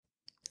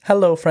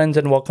Hello, friends,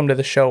 and welcome to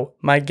the show.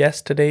 My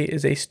guest today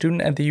is a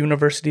student at the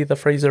University of the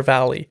Fraser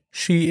Valley.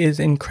 She is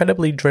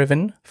incredibly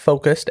driven,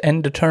 focused,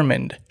 and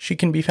determined. She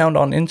can be found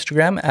on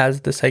Instagram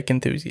as the Psych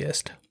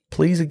Enthusiast.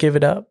 Please give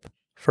it up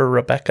for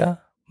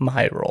Rebecca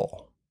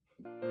Myrol.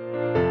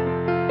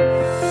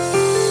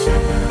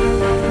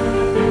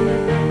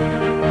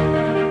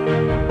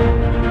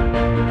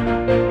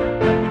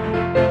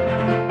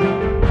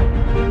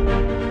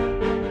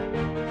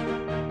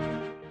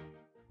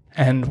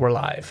 And we're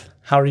live.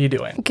 How are you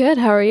doing? Good.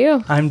 How are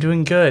you? I'm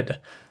doing good.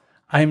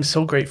 I'm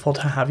so grateful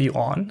to have you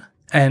on.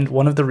 And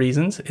one of the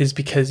reasons is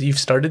because you've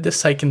started this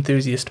Psych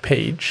Enthusiast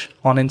page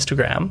on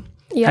Instagram.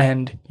 Yeah.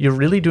 And you're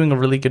really doing a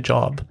really good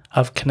job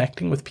of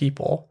connecting with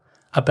people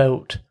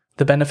about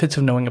the benefits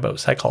of knowing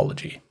about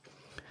psychology.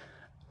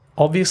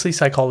 Obviously,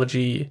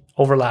 psychology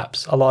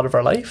overlaps a lot of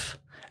our life.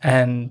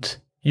 And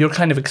you're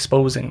kind of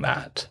exposing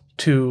that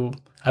to,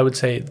 I would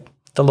say,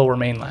 the Lower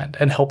Mainland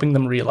and helping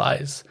them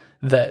realize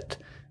that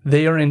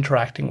they are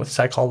interacting with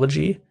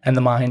psychology and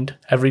the mind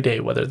every day,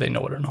 whether they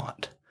know it or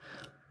not.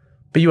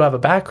 But you have a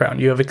background,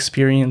 you have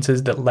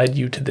experiences that led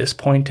you to this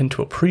point and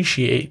to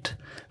appreciate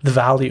the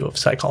value of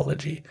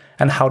psychology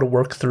and how to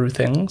work through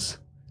things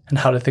and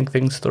how to think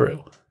things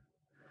through.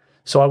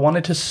 So I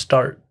wanted to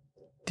start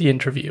the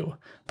interview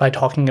by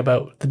talking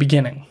about the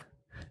beginning,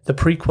 the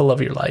prequel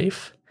of your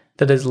life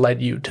that has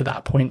led you to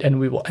that point, and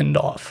we will end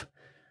off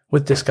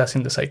with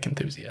discussing the Psych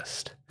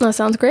Enthusiast. That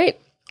sounds great.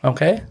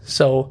 Okay,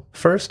 so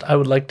first I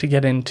would like to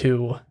get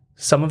into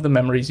some of the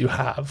memories you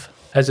have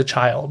as a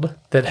child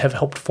that have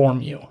helped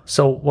form you.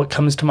 So what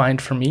comes to mind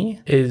for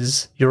me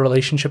is your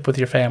relationship with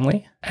your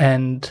family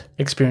and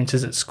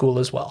experiences at school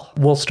as well.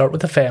 We'll start with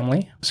the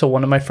family. So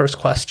one of my first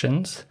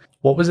questions,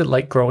 what was it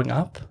like growing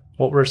up?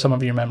 What were some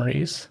of your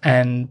memories?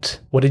 And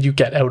what did you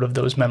get out of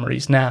those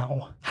memories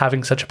now,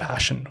 having such a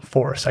passion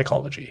for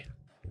psychology?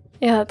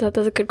 Yeah, that's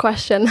a good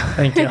question.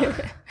 Thank you.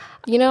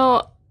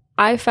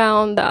 I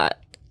found that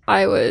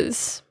I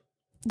was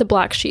the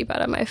black sheep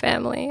out of my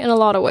family in a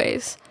lot of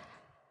ways.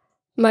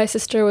 My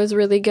sister was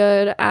really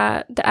good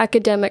at the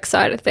academic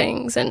side of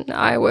things, and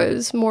I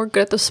was more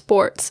good at the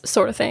sports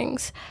sort of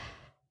things.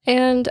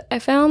 And I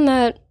found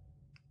that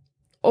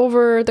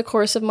over the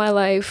course of my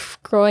life,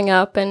 growing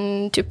up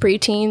and to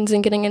preteens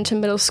and getting into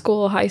middle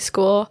school, high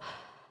school,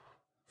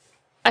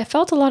 I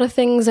felt a lot of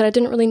things that I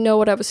didn't really know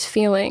what I was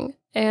feeling.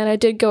 And I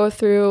did go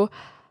through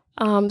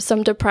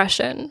some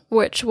depression,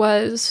 which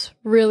was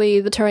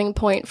really the turning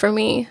point for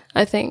me,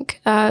 I think,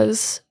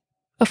 as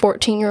a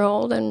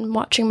 14-year-old and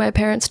watching my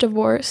parents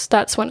divorce.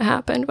 That's when it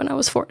happened, when I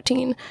was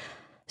 14.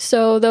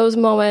 So those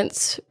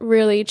moments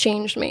really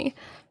changed me.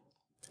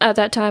 At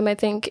that time, I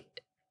think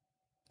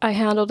I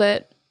handled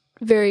it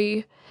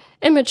very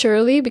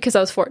immaturely because I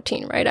was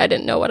 14, right? I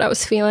didn't know what I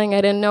was feeling.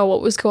 I didn't know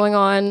what was going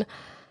on,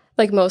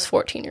 like most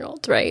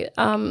 14-year-olds, right?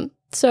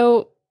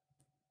 So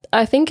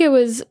I think it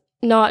was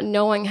not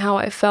knowing how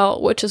I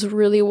felt, which is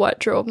really what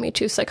drove me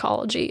to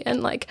psychology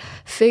and like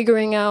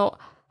figuring out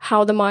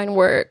how the mind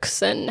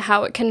works and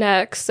how it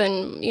connects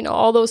and,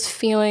 all those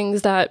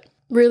feelings that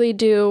really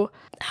do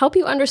help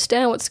you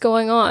understand what's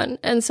going on.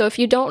 And so if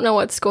you don't know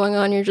what's going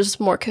on, you're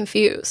just more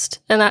confused.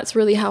 And that's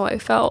really how I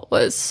felt,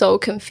 was so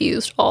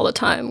confused all the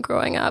time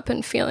growing up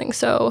and feeling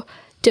so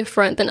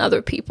different than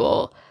other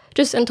people,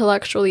 just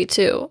intellectually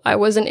too. I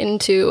wasn't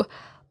into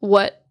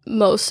what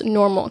most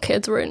normal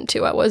kids were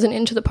into. I wasn't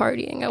into the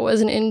partying. I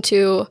wasn't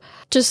into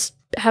just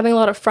having a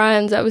lot of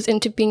friends. I was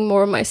into being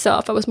more of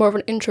myself. I was more of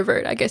an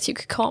introvert, I guess you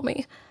could call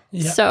me.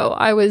 Yeah. So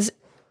I was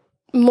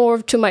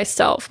more to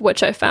myself,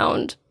 which I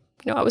found,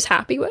 I was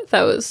happy with.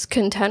 I was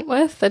content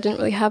with. I didn't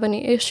really have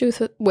any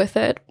issues with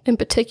it in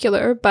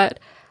particular, but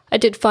I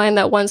did find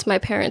that once my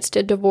parents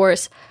did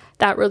divorce,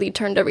 that really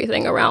turned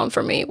everything around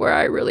for me, where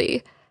I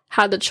really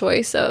had the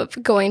choice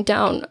of going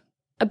down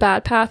a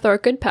bad path or a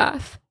good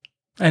path.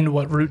 And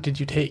what route did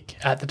you take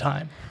at the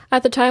time?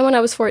 At the time when I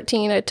was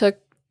 14, I took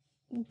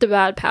the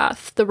bad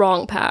path, the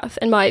wrong path,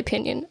 in my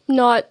opinion.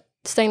 Not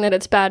saying that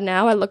it's bad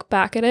now. I look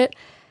back at it,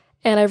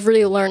 and I've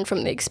really learned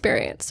from the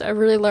experience. I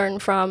really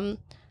learned from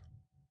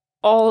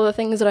all of the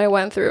things that I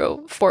went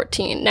through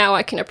 14. Now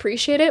I can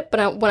appreciate it,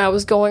 but when I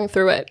was going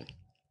through it,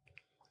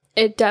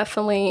 it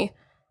definitely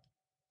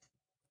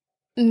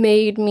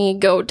made me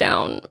go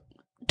down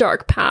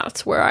dark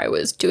paths where I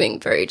was doing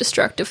very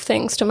destructive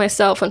things to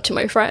myself and to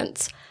my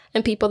friends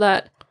and people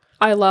that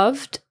I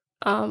loved.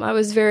 I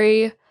was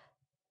very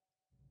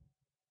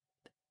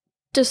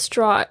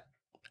distraught.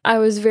 I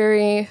was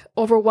very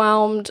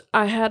overwhelmed.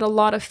 I had a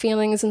lot of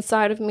feelings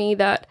inside of me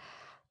that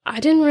I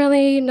didn't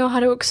really know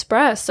how to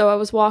express. So I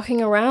was walking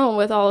around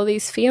with all of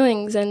these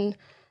feelings and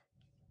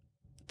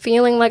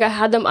feeling like I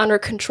had them under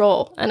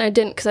control. And I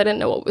didn't, because I didn't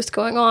know what was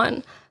going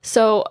on.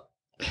 So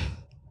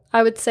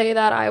I would say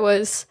that I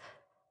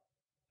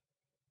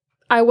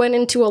went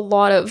into a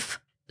lot of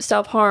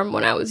self-harm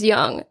when I was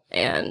young,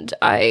 and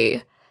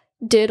I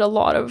did a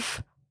lot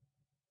of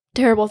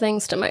terrible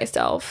things to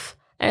myself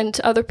and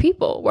to other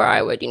people, where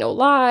I would,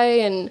 lie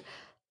and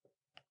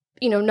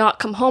not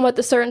come home at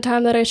the certain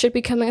time that I should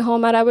be coming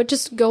home at. I would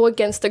just go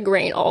against the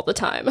grain all the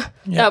time.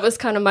 Yeah. That was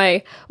kind of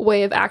my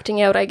way of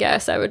acting out, I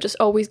guess. I would just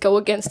always go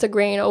against the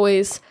grain,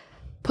 always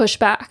push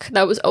back.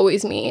 That was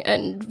always me.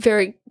 And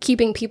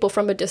keeping people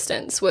from a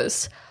distance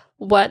was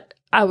what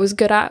I was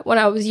good at when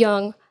I was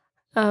young.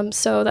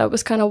 So that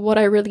was kind of what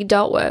I really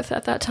dealt with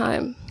at that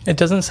time. It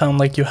doesn't sound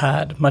like you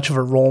had much of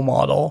a role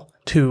model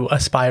to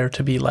aspire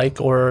to be like,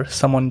 or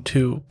someone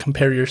to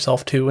compare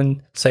yourself to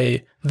and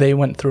say, they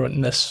went through it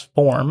in this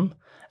form,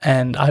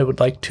 and I would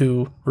like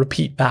to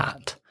repeat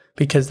that,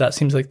 because that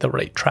seems like the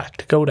right track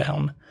to go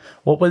down.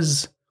 What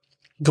was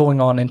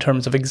going on in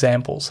terms of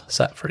examples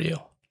set for you?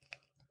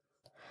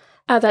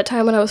 At that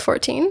time when I was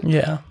 14?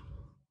 Yeah.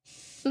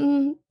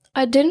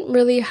 I didn't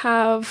really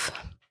have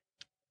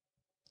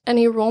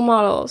any role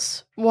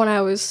models when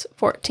I was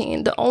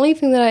 14. The only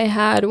thing that I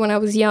had when I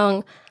was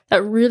young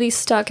that really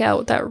stuck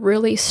out, that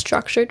really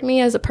structured me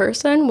as a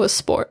person, was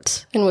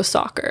sports and was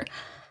soccer.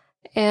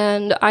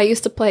 And I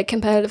used to play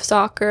competitive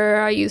soccer.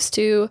 I used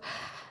to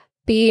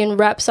be in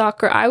rep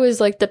soccer. I was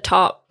like the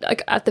top,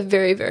 like at the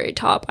very, very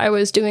top. I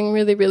was doing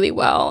really, really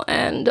well.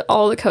 And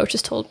all the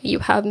coaches told me, you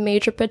have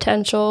major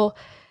potential.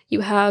 You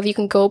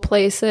can go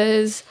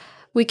places.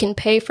 We can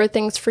pay for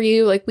things for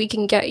you. Like, we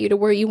can get you to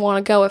where you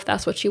want to go if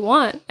that's what you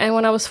want. And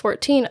when I was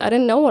 14, I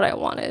didn't know what I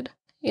wanted.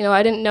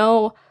 I didn't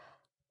know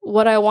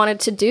what I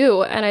wanted to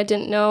do. And I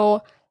didn't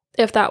know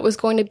if that was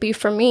going to be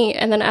for me.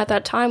 And then at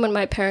that time when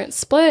my parents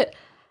split,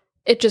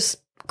 it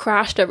just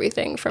crashed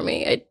everything for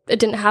me. It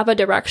didn't have a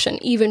direction,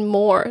 even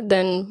more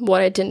than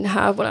what I didn't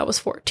have when I was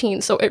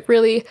 14. So it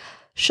really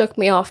shook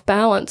me off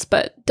balance.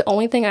 But the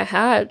only thing I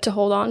had to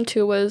hold on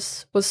to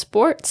was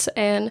sports.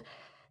 And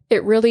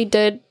it really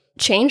did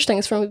change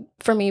things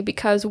for me,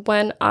 because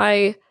when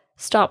I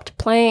stopped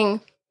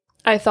playing,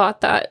 I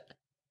thought that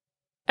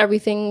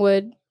everything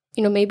would,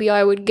 maybe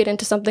I would get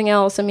into something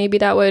else, and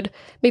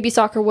maybe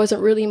soccer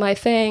wasn't really my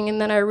thing.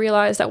 And then I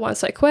realized that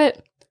once I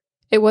quit,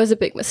 it was a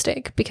big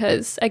mistake,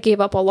 because I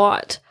gave up a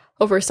lot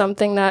over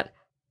something that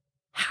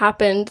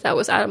happened that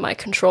was out of my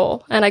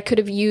control. And I could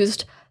have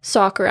used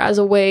soccer as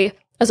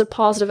a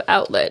positive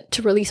outlet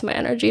to release my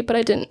energy, but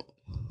I didn't.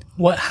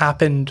 What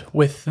happened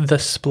with the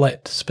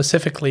split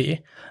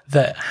specifically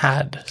that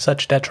had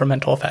such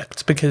detrimental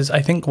effects? Because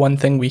I think one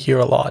thing we hear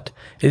a lot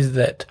is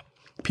that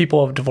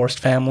people of divorced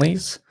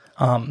families,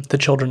 the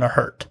children are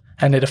hurt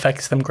and it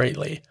affects them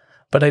greatly.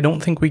 But I don't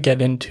think we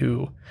get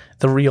into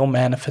the real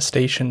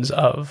manifestations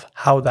of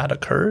how that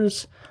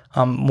occurs.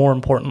 More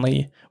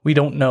importantly, we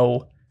don't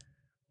know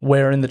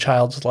where in the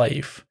child's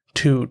life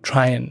to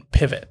try and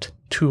pivot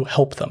to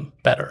help them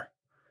better.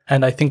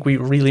 And I think we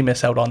really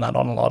miss out on that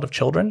on a lot of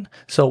children.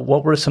 So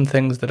what were some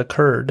things that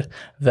occurred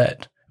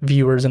that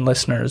viewers and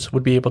listeners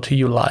would be able to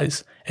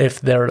utilize if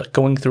they're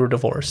going through a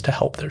divorce to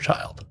help their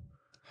child?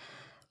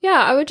 Yeah,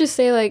 I would just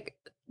say, like,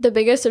 the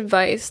biggest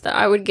advice that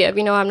I would give,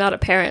 I'm not a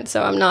parent,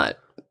 so I'm not,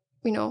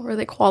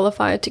 really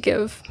qualified to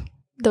give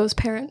those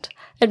parent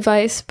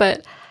advice,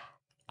 but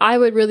I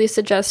would really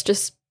suggest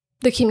just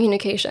the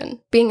communication,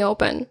 being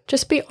open.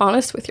 Just be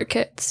honest with your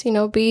kids,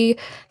 be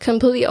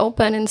completely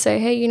open and say,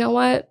 hey, you know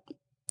what?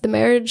 The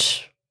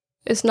marriage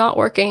is not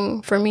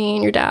working for me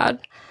and your dad.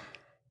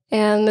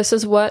 And this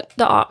is what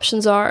the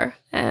options are.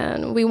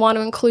 And we want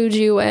to include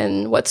you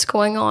in what's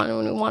going on.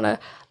 And we want to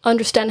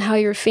understand how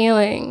you're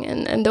feeling.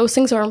 And those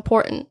things are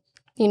important,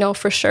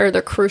 for sure.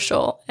 They're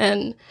crucial.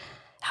 And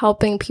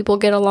helping people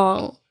get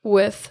along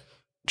with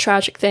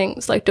tragic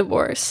things like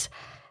divorce.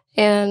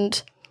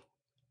 And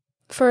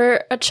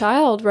for a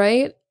child,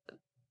 right,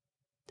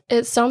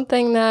 it's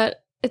something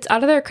that it's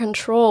out of their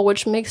control,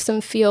 which makes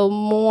them feel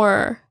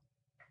more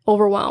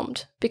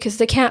overwhelmed because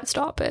they can't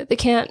stop it. They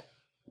can't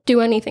do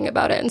anything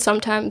about it. And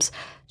sometimes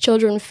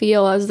children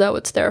feel as though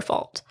it's their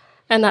fault.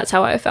 And that's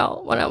how I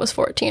felt when I was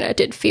 14. I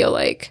did feel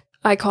like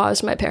I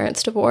caused my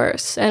parents'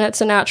 divorce. And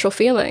it's a natural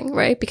feeling,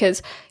 right?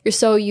 Because you're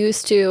so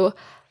used to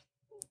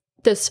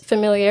this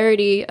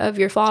familiarity of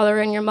your father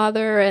and your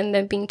mother and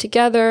them being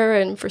together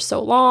and for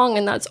so long,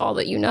 and that's all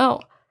that you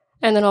know.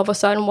 And then all of a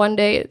sudden one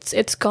day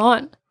it's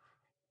gone.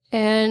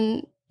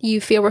 And you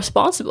feel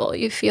responsible.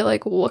 You feel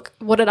like,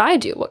 what did I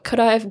do? What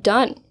could I have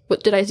done?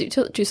 What did I do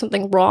to do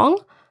something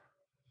wrong?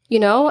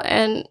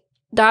 And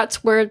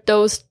that's where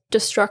those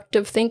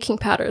destructive thinking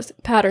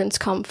patterns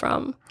come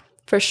from,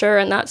 for sure.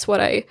 And that's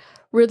what I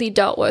really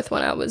dealt with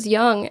when I was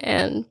young,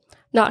 and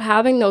not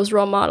having those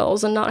role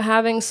models and not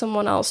having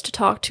someone else to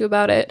talk to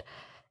about it.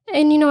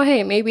 And,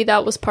 hey, maybe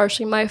that was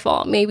partially my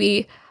fault.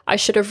 Maybe I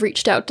should have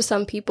reached out to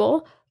some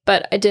people,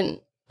 but I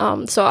didn't.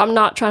 So I'm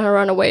not trying to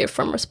run away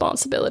from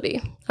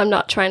responsibility. I'm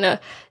not trying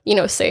to,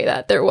 say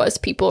that there was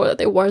people or that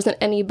there wasn't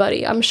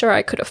anybody. I'm sure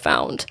I could have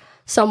found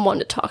someone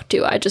to talk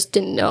to. I just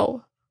didn't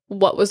know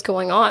what was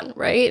going on,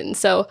 right? And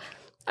so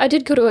I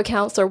did go to a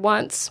counselor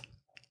once.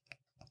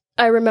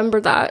 I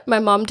remember that my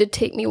mom did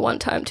take me one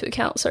time to a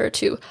counselor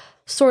to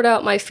sort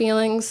out my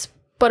feelings,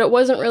 but it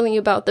wasn't really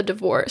about the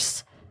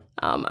divorce.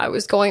 I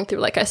was going through,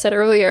 like I said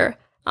earlier,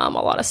 a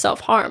lot of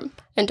self-harm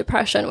and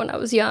depression when I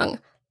was young.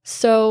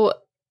 So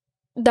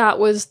that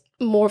was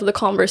more of the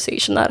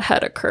conversation that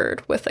had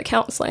occurred with the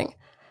counseling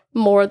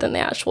more than the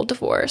actual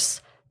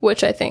divorce,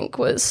 which I think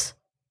was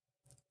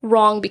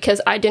wrong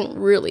because I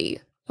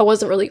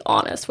wasn't really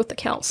honest with the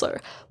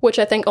counselor, which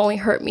I think only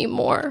hurt me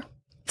more,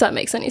 if that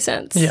makes any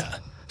sense. Yeah.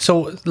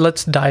 So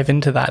let's dive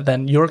into that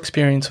then. Your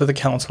experience with a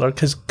counselor,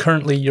 because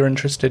currently you're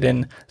interested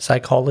in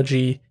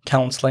psychology,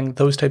 counseling,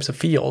 those types of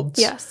fields.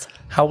 Yes.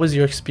 How was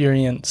your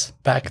experience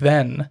back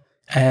then?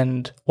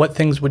 And what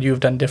things would you have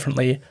done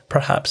differently,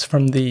 perhaps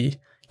from the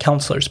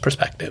counselor's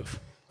perspective?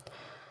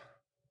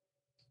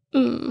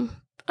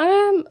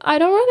 I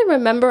don't really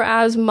remember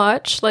as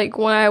much, like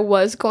when I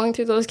was going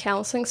through those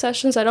counseling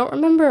sessions. I don't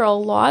remember a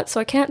lot,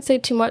 so I can't say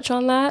too much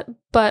on that.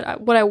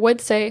 But what I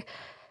would say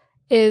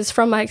is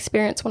from my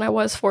experience when I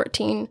was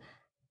 14,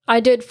 I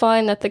did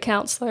find that the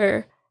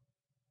counselor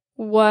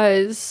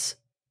was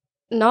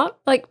not,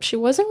 like, she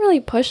wasn't really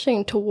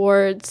pushing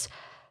towards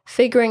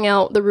figuring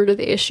out the root of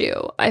the issue.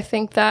 I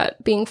think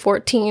that being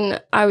 14,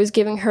 I was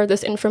giving her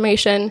this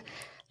information,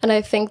 and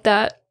I think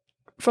that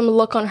from the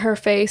look on her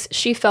face,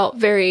 she felt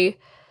very,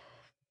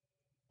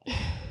 I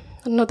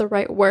don't know the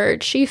right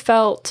word.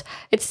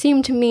 It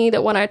seemed to me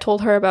that when I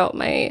told her about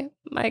my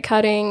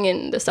cutting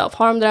and the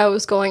self-harm that I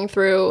was going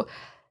through,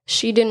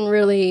 she didn't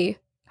really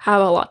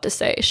have a lot to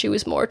say. She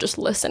was more just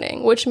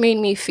listening, which made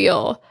me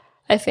feel,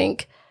 I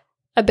think,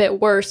 a bit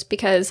worse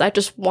because I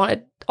just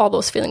wanted all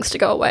those feelings to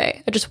go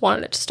away. I just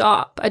wanted it to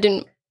stop. I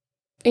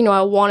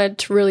wanted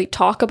to really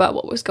talk about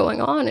what was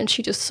going on, and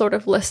she just sort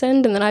of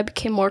listened, and then I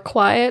became more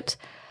quiet.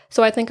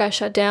 So I think I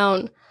shut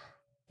down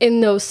in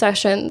those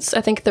sessions.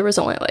 I think there was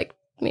only like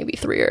maybe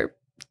three or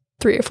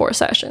 4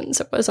 sessions.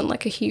 It wasn't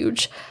like a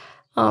huge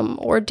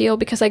ordeal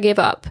because I gave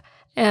up.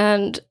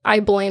 And I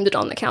blamed it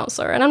on the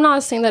counselor. And I'm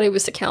not saying that it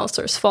was the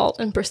counselor's fault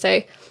and per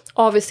se.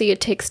 Obviously, it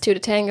takes 2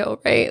 to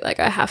tango, right? Like,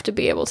 I have to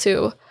be able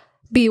to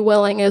be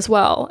willing as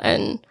well.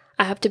 And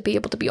I have to be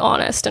able to be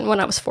honest. And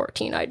when I was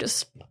 14,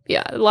 the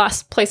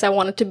last place I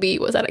wanted to be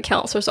was at a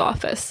counselor's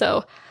office.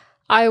 So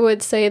I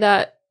would say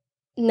that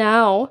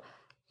now,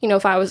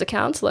 if I was a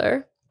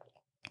counselor,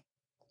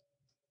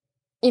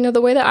 the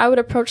way that I would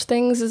approach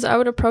things is I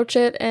would approach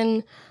it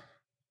in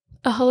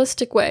a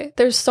holistic way.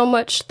 There's so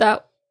much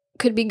that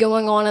could be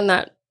going on in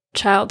that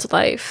child's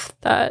life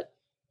that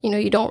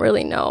you don't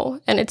really know,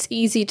 and it's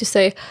easy to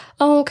say,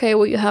 oh, okay,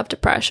 well, you have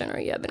depression or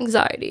you have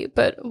anxiety,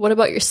 but what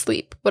about your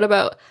sleep? What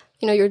about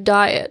your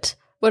diet?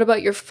 What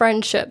about your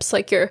friendships,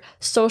 like your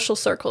social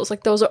circles?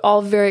 Like, those are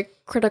all very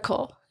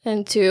critical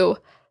into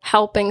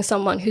helping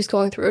someone who's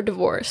going through a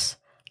divorce.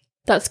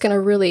 That's going to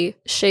really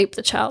shape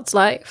the child's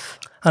life.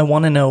 I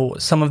want to know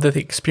some of the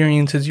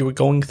experiences you were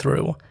going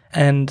through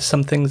and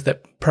some things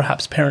that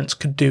perhaps parents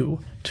could do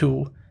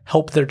to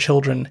help their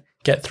children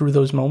get through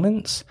those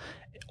moments,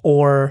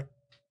 or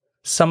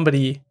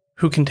somebody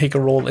who can take a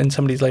role in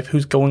somebody's life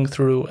who's going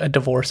through a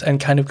divorce and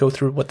kind of go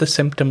through what the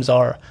symptoms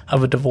are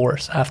of a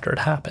divorce after it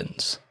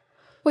happens.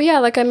 Well, yeah,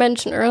 like I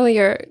mentioned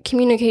earlier,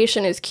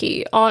 communication is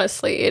key.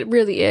 Honestly, it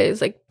really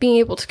is. Like, being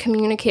able to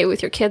communicate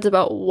with your kids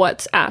about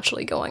what's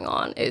actually going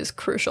on is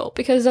crucial,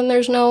 because then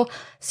there's no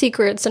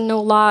secrets and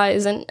no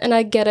lies. And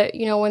I get it,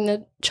 when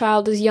the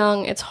child is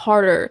young, it's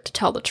harder to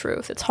tell the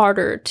truth. It's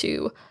harder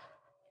to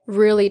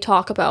really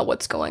talk about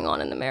what's going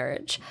on in the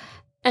marriage.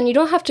 And you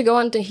don't have to go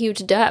into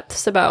huge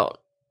depths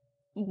about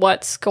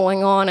what's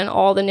going on and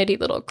all the nitty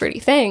little gritty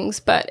things,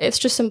 but it's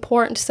just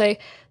important to say,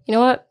 you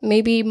know what,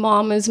 maybe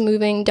mom is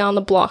moving down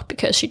the block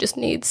because she just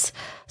needs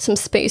some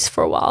space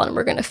for a while, and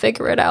we're going to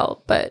figure it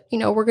out. But,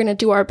 we're going to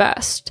do our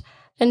best.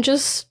 And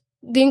just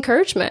the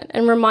encouragement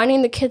and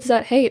reminding the kids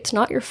that, hey, it's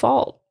not your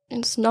fault.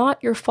 It's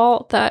not your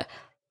fault that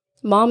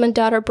mom and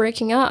dad are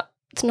breaking up.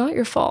 It's not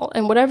your fault.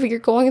 And whatever you're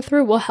going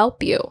through will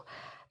help you.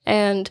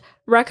 And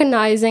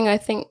recognizing, I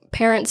think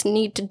parents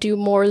need to do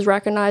more, is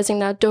recognizing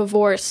that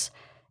divorce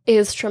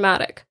is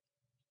traumatic.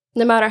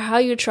 No matter how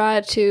you try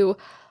to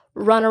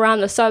run around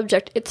the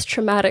subject, it's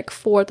traumatic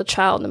for the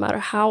child, no matter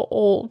how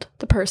old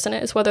the person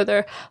is, whether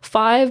they're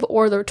 5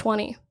 or they're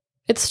 20.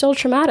 It's still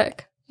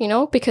traumatic,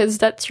 because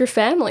that's your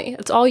family.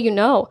 It's all you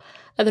know.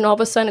 And then all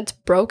of a sudden it's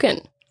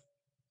broken.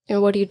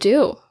 And what do you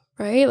do,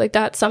 right? Like,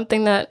 that's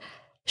something that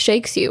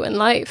shakes you in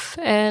life.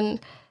 And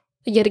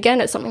yet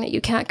again, it's something that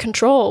you can't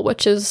control,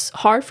 which is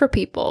hard for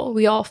people.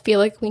 We all feel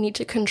like we need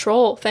to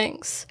control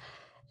things.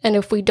 And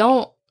if we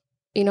don't,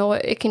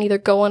 it can either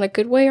go in a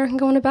good way or it can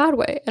go in a bad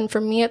way. And for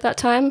me at that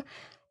time,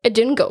 it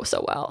didn't go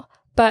so well.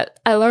 But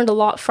I learned a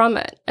lot from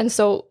it. And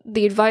so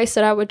the advice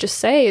that I would just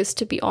say is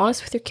to be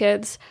honest with your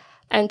kids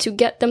and to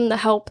get them the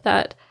help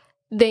that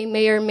they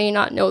may or may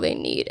not know they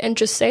need. And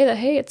just say that,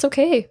 hey, it's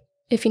okay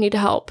if you need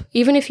help.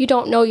 Even if you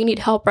don't know you need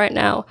help right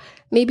now,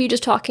 maybe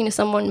just talking to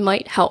someone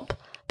might help.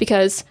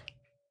 Because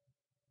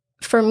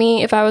for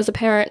me, if I was a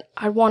parent,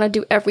 I'd want to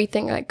do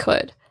everything I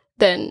could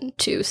than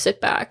to sit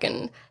back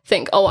and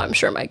think, oh, I'm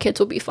sure my kids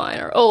will be fine,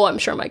 or, oh, I'm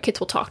sure my kids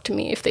will talk to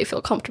me if they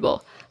feel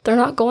comfortable. They're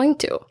not going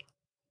to.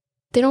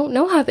 They don't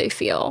know how they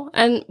feel.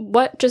 And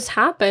what just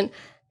happened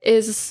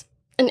is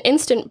an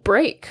instant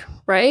break,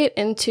 right,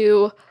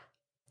 into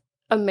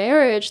a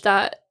marriage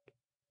that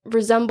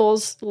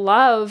resembles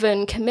love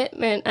and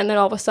commitment, and then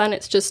all of a sudden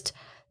it's just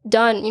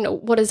done.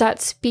 What does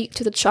that speak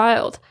to the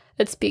child?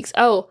 It speaks,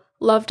 oh,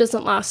 love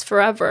doesn't last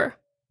forever.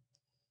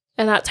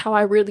 And that's how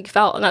I really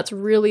felt. And that's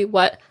really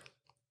what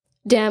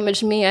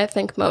damaged me, I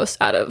think, most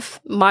out of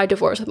my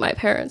divorce with my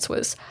parents.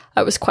 Was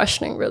I was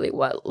questioning really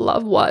what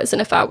love was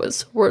and if I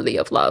was worthy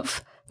of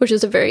love, which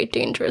is a very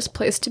dangerous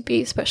place to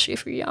be, especially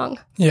if you're young.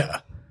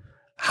 Yeah.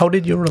 How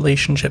did your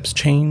relationships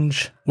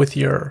change with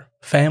your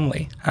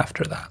family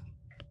after that?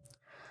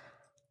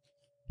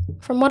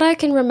 From what I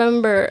can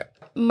remember,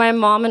 my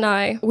mom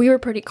and we were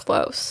pretty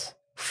close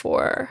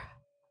for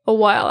a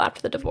while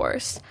after the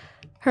divorce.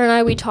 Her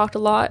and we talked a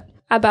lot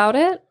about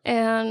it,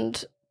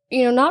 and,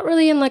 not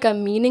really in like a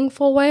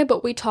meaningful way,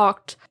 but we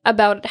talked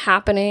about it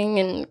happening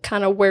and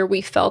kind of where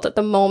we felt at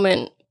the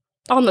moment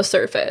on the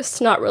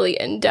surface, not really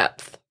in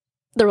depth.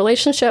 The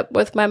relationship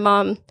with my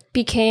mom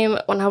became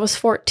when I was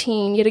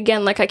 14, yet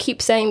again, like I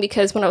keep saying,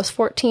 because when I was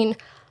 14,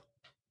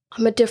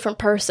 I'm a different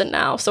person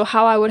now. So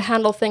how I would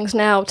handle things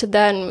now to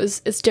then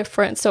is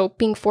different. So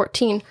being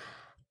 14,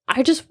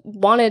 I just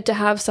wanted to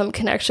have some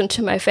connection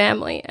to my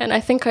family. And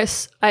I think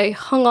I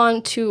hung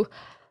on to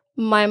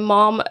my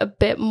mom a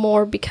bit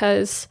more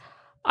because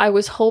I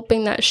was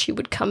hoping that she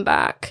would come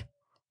back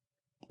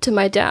to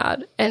my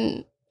dad.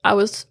 And I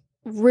was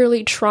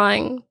really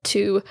trying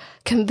to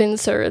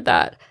convince her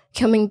that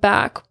coming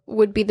back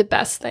would be the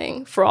best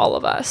thing for all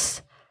of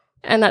us.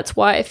 And that's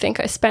why I think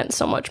I spent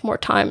so much more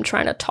time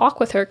trying to talk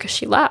with her, because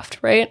she left,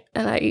 right?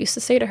 And I used to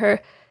say to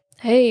her,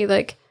 hey,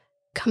 like,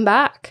 come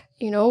back.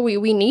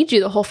 We need you.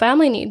 The whole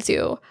family needs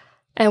you.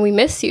 And we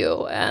miss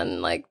you.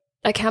 And, like,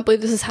 I can't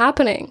believe this is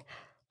happening.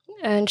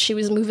 And she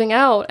was moving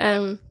out,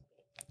 and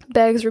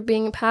bags were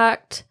being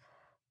packed.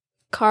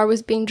 Car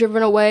was being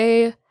driven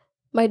away.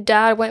 My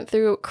dad went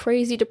through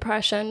crazy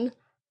depression.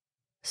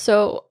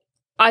 So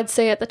I'd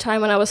say at the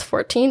time when I was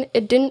 14,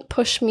 it didn't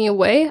push me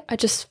away. I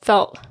just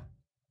felt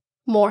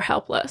more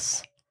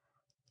helpless,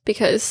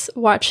 because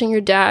watching your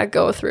dad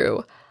go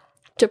through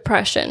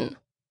depression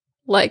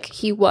like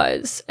he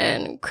was,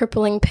 and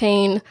crippling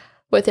pain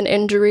with an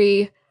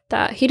injury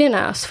that he didn't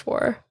ask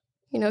for.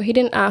 He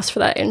didn't ask for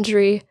that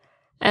injury,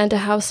 and to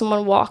have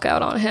someone walk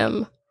out on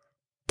him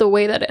the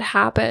way that it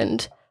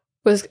happened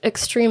was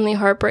extremely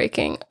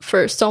heartbreaking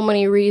for so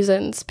many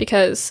reasons,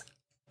 because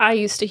I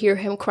used to hear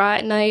him cry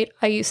at night.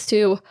 I used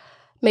to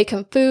make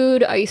him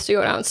food. I used to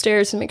go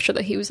downstairs and make sure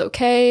that he was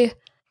okay.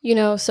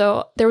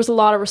 So there was a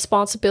lot of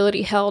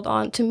responsibility held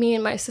on to me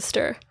and my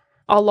sister,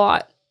 a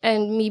lot.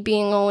 And me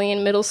being only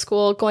in middle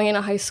school, going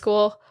into high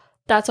school,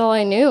 that's all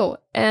I knew.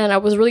 And I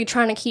was really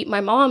trying to keep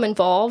my mom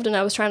involved, and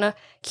I was trying to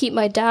keep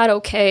my dad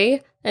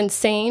okay and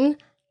sane,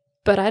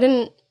 but I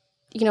didn't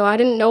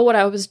know what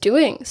I was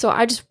doing. So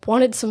I just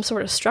wanted some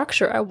sort of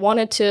structure. I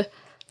wanted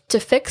to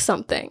fix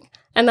something.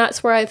 And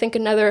that's where I think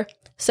another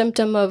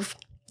symptom of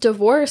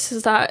divorce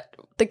is that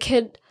the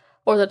kid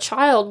or the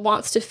child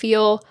wants to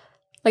feel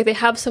like they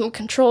have some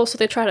control, so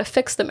they try to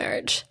fix the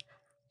marriage.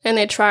 And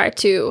they try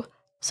to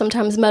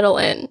sometimes meddle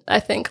in, I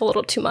think, a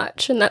little too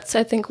much. And that's,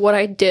 I think, what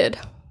I did.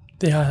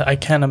 Yeah, I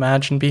can't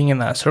imagine being in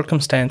that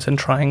circumstance and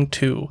trying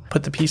to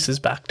put the pieces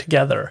back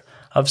together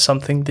of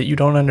something that you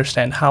don't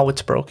understand how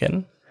it's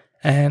broken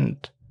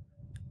and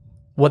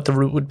what the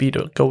route would be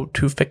to go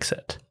to fix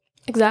it.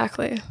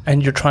 Exactly.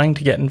 And you're trying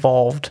to get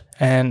involved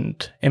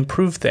and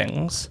improve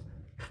things.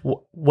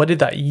 What did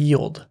that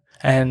yield?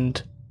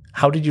 And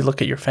how did you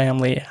look at your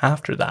family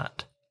after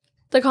that?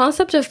 The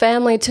concept of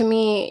family to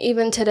me,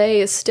 even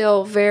today, is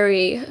still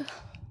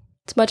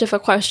it's much of a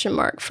question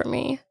mark for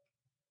me.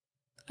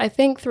 I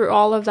think through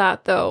all of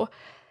that, though,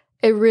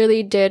 it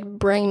really did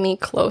bring me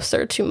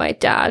closer to my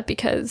dad,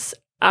 because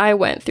I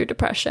went through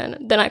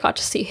depression. Then I got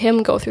to see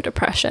him go through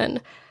depression.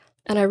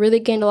 And I really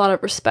gained a lot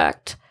of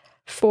respect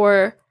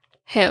for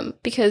him,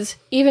 because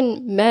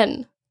even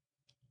men,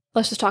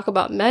 let's just talk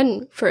about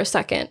men for a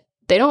second,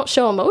 they don't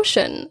show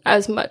emotion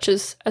as much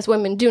as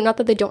women do. Not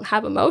that they don't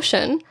have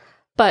emotion,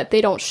 but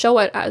they don't show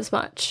it as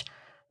much,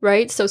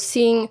 right? So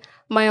seeing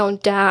my own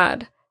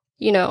dad,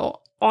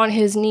 on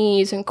his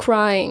knees and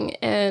crying,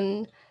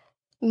 and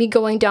me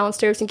going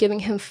downstairs and giving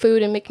him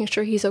food and making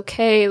sure he's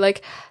okay,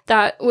 like,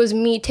 that was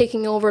me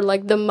taking over,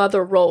 like, the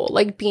mother role,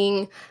 like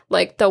being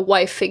like the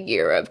wife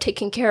figure of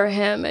taking care of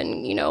him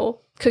and,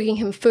 cooking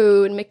him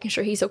food and making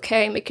sure he's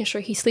okay, making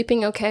sure he's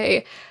sleeping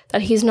okay,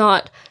 that he's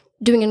not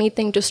doing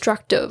anything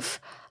destructive.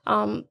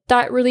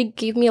 That really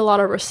gave me a lot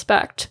of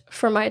respect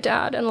for my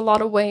dad in a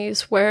lot of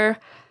ways, where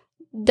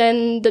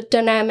then the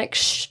dynamic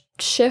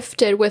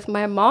shifted with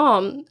my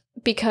mom,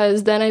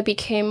 because then I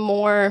became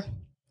more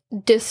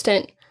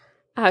distant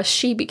as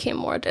she became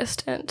more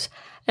distant.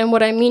 And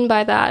what I mean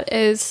by that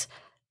is,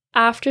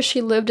 after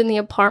she lived in the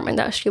apartment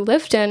that she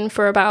lived in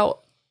for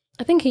about,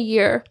 I think, a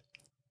year,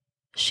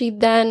 she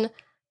then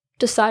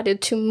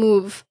decided to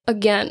move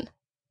again.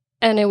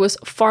 And it was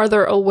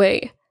farther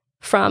away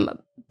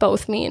from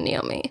both me and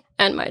Naomi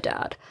and my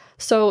dad.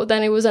 So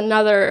then it was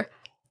another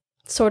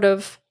sort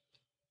of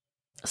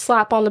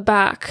slap on the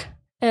back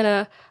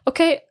and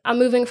okay, I'm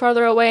moving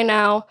farther away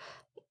now.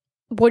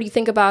 What do you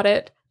think about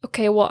it?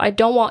 okay, well, I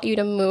don't want you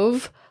to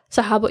move.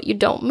 So how about you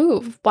don't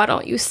move? Why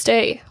don't you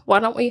stay? Why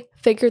don't we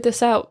figure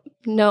this out?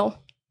 No,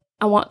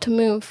 I want to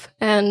move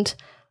and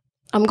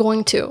I'm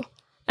going to.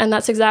 And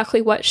that's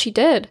exactly what she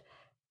did,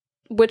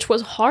 which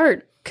was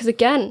hard because,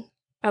 again,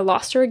 I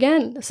lost her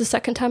again. This is the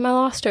second time I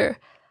lost her.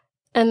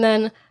 And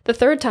then the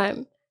third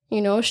time,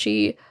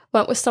 she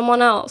went with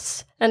someone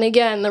else. And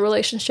again, the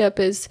relationship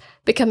is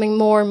becoming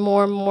more and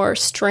more and more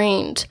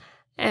strained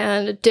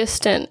and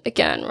distant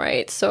again,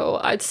 right? So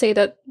I'd say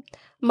that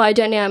my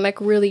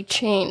dynamic really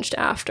changed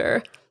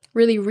after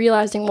really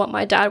realizing what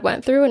my dad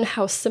went through and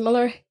how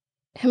similar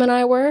him and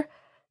I were.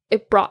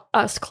 It brought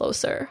us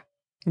closer.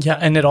 Yeah,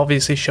 and it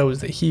obviously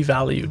shows that he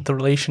valued the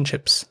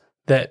relationships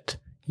that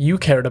you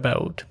cared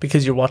about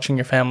because you're watching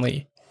your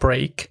family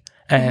break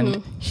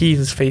and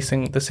he's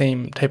facing the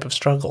same type of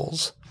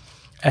struggles.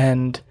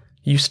 And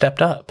you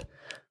stepped up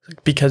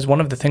because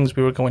one of the things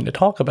we were going to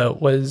talk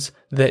about was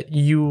that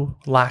you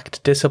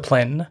lacked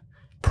discipline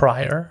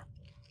prior,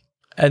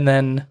 and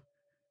then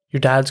your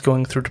dad's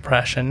going through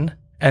depression,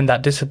 and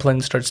that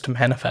discipline starts to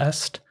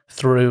manifest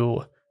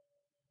through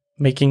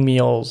making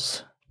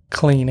meals,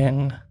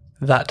 cleaning,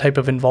 that type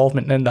of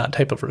involvement and that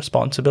type of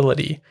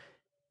responsibility.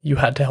 You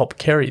had to help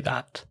carry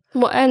that.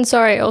 Well, and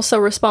sorry, also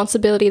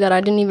responsibility that I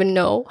didn't even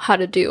know how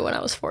to do when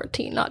I was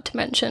 14, not to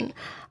mention,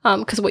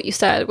 because what you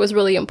said was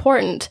really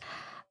important.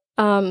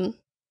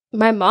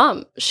 My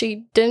mom,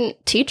 she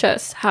didn't teach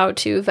us how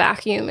to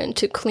vacuum and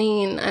to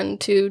clean and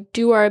to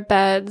do our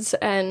beds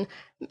and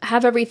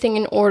have everything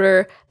in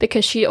order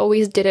because she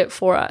always did it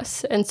for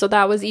us. And so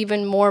that was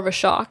even more of a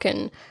shock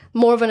and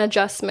more of an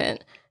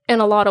adjustment in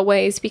a lot of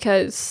ways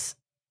because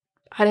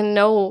I didn't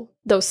know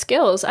those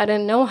skills. I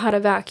didn't know how to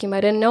vacuum.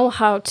 I didn't know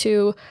how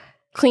to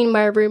clean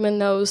my room in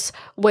those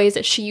ways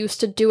that she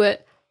used to do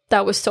it.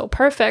 That was so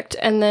perfect.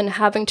 And then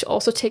having to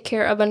also take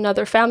care of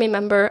another family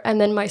member and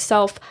then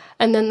myself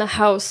and then the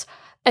house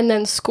and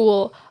then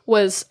school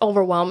was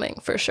overwhelming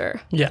for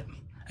sure. Yeah.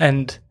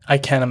 And I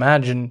can't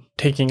imagine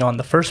taking on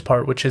the first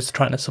part, which is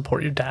trying to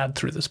support your dad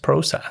through this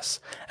process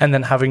and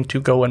then having to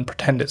go and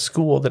pretend at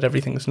school that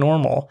everything's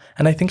normal.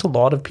 And I think a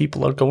lot of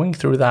people are going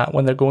through that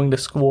when they're going to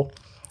school,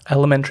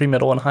 elementary,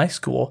 middle, and high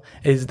school,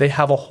 is they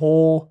have a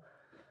whole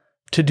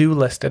to-do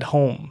list at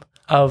home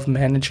of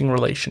managing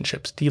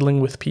relationships, dealing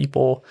with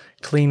people,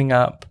 cleaning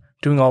up,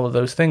 doing all of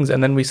those things.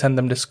 And then we send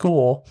them to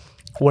school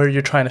where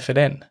you're trying to fit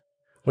in,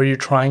 where you're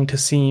trying to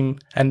seem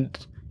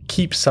and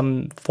keep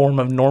some form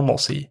of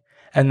normalcy.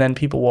 And then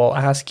people will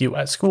ask you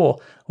at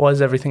school, well,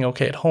 is everything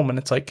okay at home? And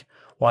it's like,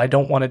 well, I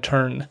don't want to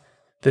turn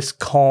this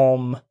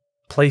calm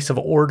place of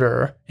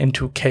order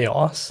into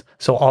chaos,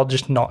 so I'll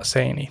just not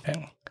say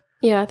anything.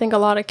 Yeah, I think a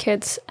lot of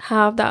kids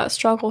have that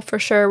struggle for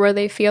sure, where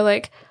they feel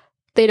like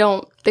they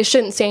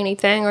shouldn't say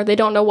anything or they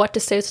don't know what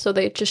to say, so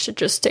they should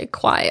just stay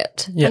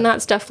quiet. Yeah. And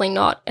that's definitely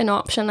not an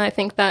option. I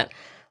think that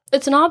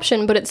it's an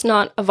option, but it's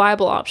not a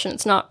viable option.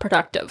 It's not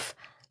productive.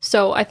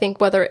 So I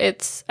think whether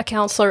it's a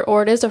counselor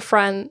or it is a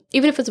friend,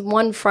 even if it's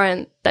one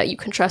friend that you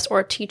can trust or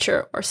a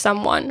teacher or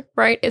someone,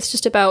 right? It's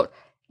just about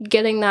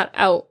getting that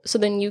out so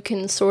then you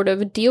can sort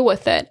of deal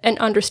with it and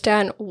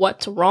understand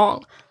what's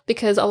wrong.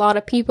 Because a lot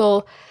of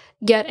people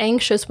get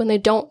anxious when they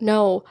don't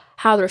know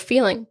how they're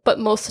feeling, but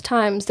most of the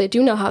times they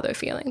do know how they're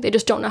feeling. They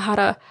just don't know how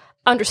to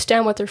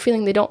understand what they're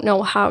feeling. They don't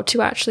know how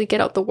to actually get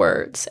out the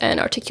words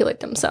and articulate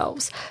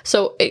themselves.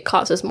 So it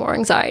causes more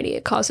anxiety.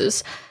 It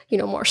causes,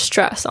 more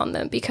stress on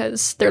them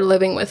because they're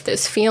living with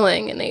this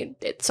feeling and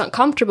it's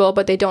uncomfortable,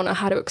 but they don't know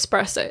how to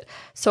express it.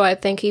 So I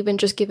think even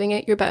just giving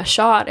it your best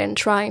shot and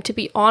trying to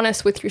be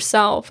honest with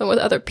yourself and with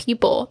other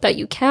people that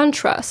you can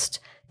trust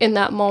in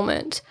that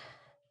moment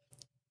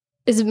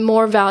is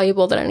more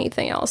valuable than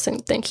anything else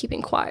than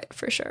keeping quiet,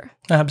 for sure.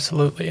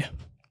 Absolutely.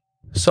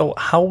 So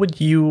how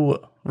would you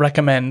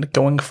recommend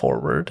going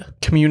forward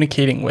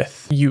communicating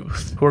with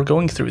youth who are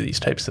going through these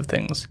types of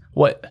things?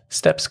 What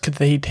steps could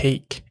they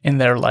take in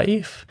their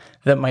life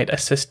that might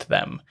assist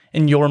them,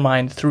 in your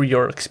mind, through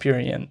your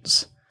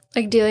experience?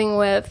 Like dealing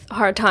with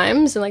hard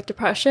times and like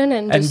depression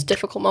and just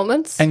difficult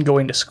moments. And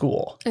going to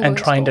school and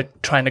trying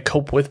to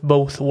cope with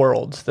both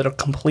worlds that are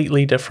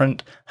completely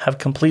different, have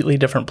completely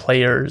different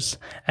players,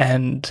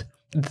 and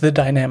the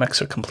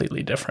dynamics are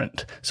completely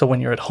different. So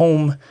when you're at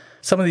home,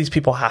 some of these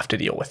people have to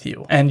deal with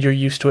you and you're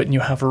used to it and you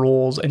have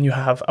roles and you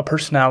have a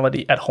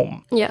personality at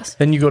home. Yes.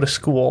 Then you go to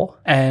school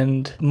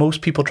and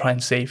most people try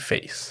and save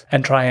face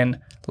and try and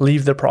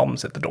leave their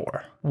problems at the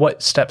door.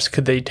 What steps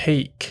could they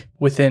take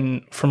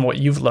from what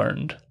you've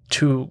learned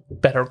to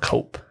better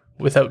cope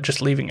without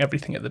just leaving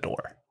everything at the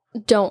door?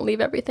 Don't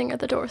leave everything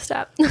at the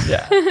doorstep.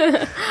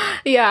 Yeah.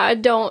 Yeah,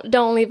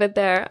 don't leave it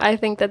there. I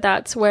think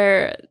that's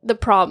where the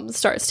problem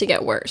starts to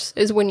get worse,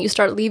 is when you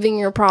start leaving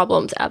your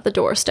problems at the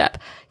doorstep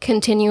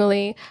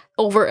continually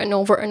over and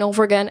over and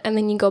over again. And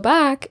then you go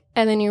back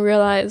and then you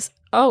realize,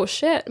 oh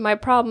shit, my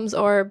problems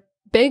are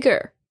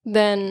bigger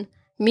than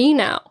me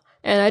now.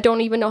 And I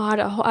don't even know how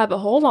to have a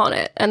hold on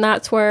it. And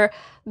that's where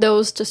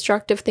those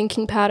destructive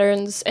thinking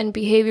patterns and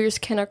behaviors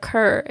can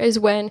occur is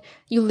when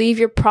you leave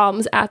your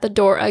problems at the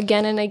door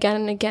again and again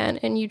and again,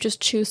 and you just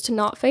choose to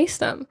not face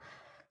them.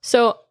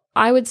 So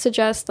I would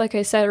suggest, like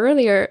I said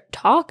earlier,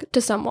 talk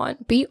to someone.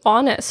 Be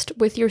honest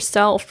with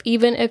yourself,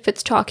 even if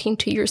it's talking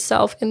to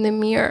yourself in the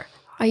mirror.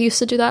 I used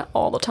to do that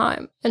all the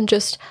time and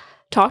just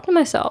talk to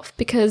myself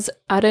because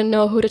I didn't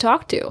know who to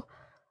talk to.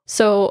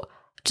 So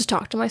just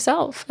talk to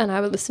myself, and I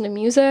would listen to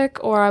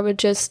music, or I would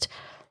just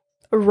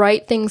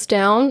write things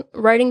down.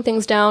 Writing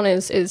things down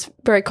is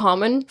very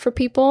common for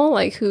people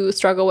like who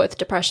struggle with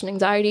depression,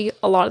 anxiety.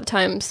 A lot of the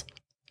times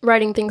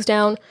writing things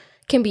down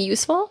can be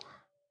useful,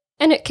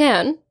 and it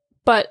can,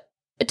 but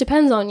it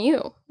depends on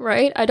you,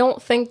 right? I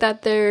don't think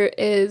that there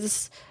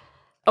is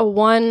a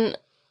one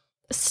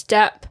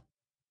step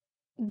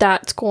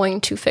that's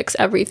going to fix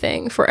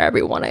everything for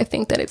everyone. I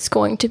think that it's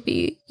going to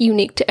be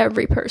unique to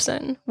every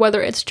person, whether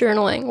it's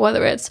journaling,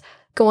 whether it's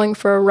going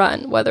for a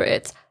run, whether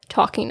it's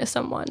talking to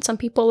someone. Some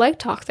people like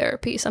talk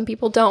therapy, some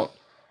people don't.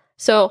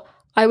 So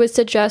I would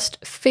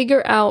suggest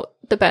figure out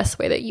the best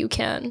way that you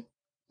can,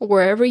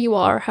 wherever you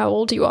are, how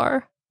old you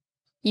are.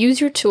 Use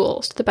your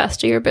tools to the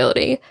best of your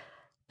ability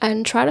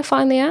and try to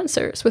find the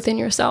answers within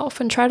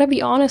yourself and try to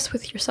be honest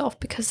with yourself,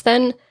 because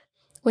then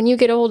when you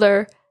get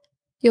older,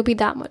 you'll be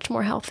that much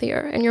more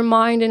healthier in your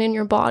mind and in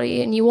your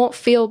body, and you won't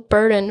feel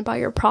burdened by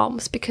your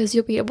problems because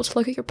you'll be able to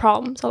look at your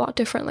problems a lot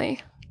differently.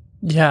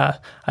 Yeah,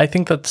 I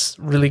think that's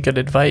really good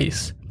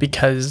advice,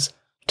 because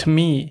to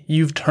me,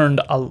 you've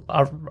turned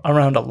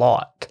around a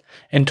lot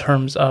in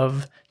terms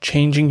of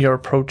changing your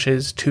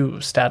approaches to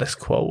status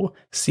quo,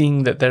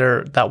 seeing that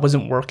that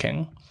wasn't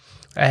working,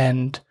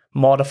 and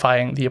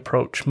modifying the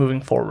approach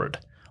moving forward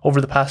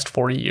over the past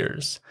 4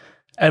 years.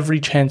 Every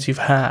chance you've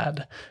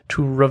had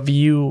to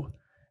review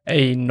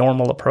a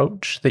normal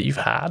approach that you've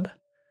had,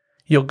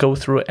 you'll go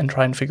through it and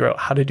try and figure out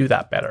how to do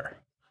that better.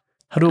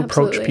 How to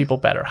approach people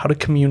better, how to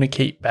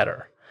communicate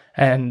better,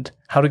 and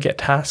how to get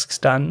tasks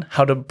done,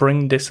 how to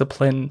bring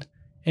discipline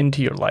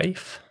into your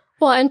life.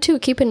 Well, and too,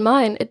 keep in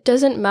mind, it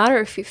doesn't matter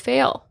if you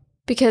fail,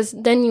 because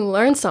then you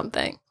learn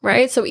something,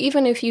 right? So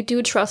even if you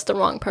do trust the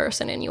wrong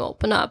person and you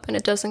open up and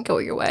it doesn't go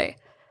your way,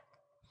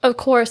 of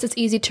course, it's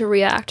easy to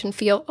react and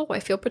feel, oh, I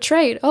feel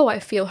betrayed. Oh, I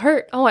feel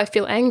hurt. Oh, I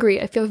feel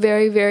angry. I feel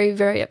very, very,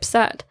 very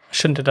upset.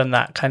 Shouldn't have done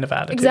that kind of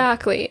attitude.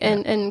 Exactly.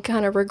 And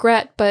kind of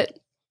regret, but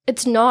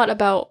it's not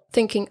about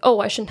thinking, oh,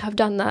 I shouldn't have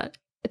done that.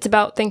 It's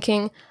about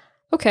thinking,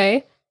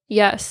 okay,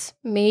 yes,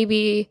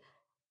 maybe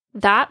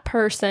that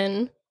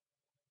person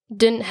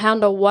didn't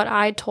handle what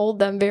I told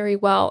them very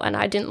well and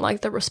I didn't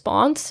like the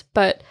response,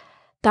 but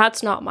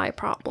that's not my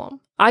problem.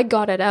 I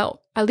got it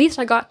out. At least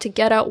I got to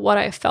get out what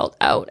I felt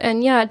out.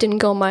 And yeah, it didn't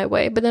go my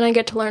way, but then I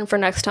get to learn for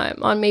next time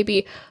on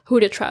maybe who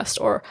to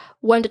trust or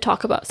when to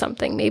talk about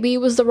something. Maybe it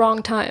was the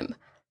wrong time.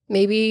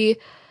 Maybe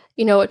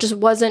it just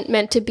wasn't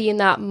meant to be in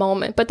that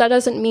moment. But that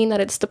doesn't mean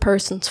that it's the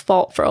person's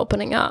fault for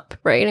opening up,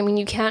 right? I mean,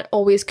 you can't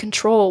always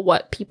control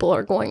what people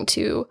are going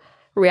to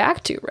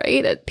react to,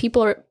 right?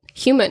 People are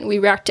human. We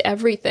react to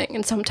everything.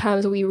 And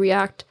sometimes we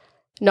react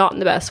not in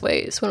the best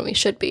ways when we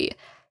should be.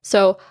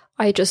 So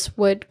I just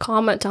would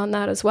comment on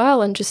that as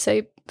well and just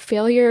say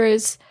failure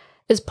is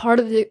part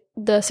of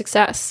the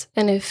success.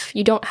 And if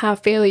you don't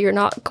have failure, you're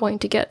not going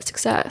to get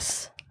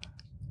success.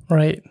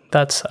 Right.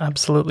 That's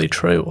absolutely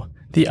true.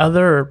 The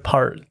other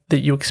part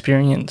that you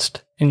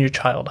experienced in your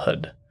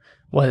childhood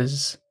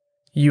was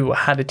you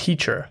had a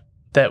teacher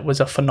that was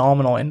a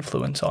phenomenal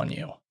influence on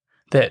you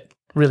that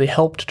really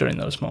helped during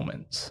those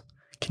moments.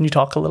 Can you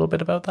talk a little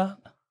bit about that?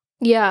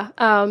 Yeah,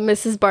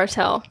 Mrs.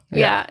 Bartel.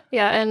 Yeah.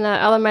 In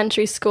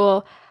elementary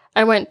school,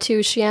 I went to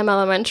Shiam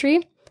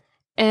Elementary,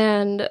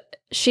 and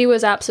she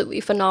was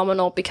absolutely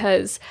phenomenal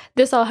because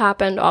this all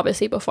happened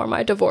obviously before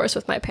my divorce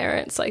with my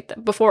parents,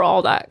 before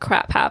all that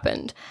crap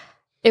happened.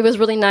 It was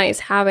really nice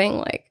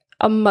having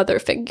a mother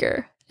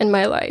figure in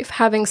my life,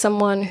 having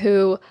someone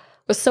who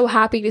was so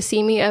happy to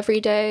see me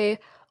every day,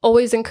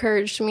 always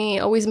encouraged me,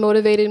 always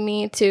motivated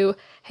me to,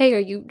 hey, are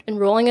you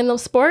enrolling in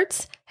those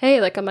sports? Hey,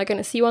 am I going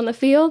to see you on the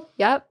field?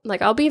 Yep,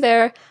 I'll be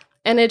there.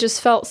 And it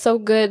just felt so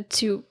good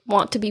to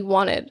want to be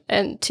wanted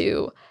and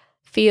to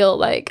feel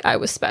like I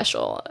was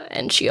special.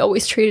 And she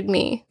always treated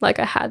me like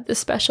I had this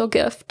special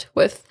gift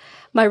with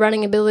my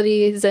running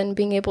abilities and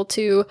being able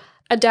to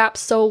adapt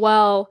so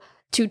well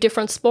to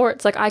different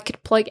sports. I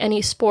could play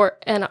any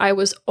sport and I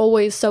was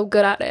always so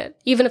good at it.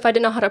 Even if I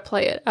didn't know how to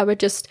play it, I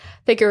would just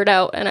figure it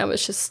out, and I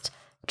was just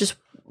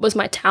was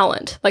my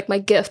talent. My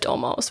gift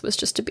almost was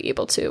just to be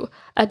able to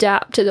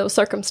adapt to those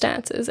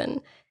circumstances.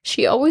 And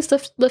she always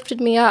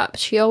lifted me up.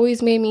 She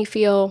always made me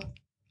feel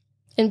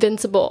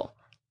invincible.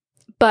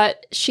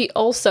 But she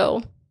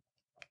also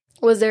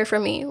was there for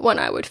me when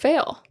I would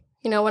fail.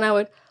 When I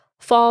would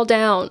fall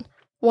down,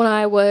 when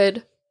I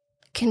would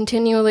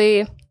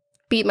continually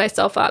beat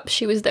myself up,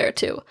 she was there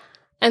too.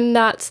 And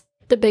that's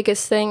the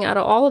biggest thing out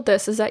of all of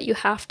this, is that you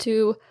have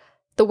to,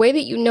 the way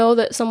that you know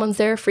that someone's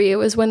there for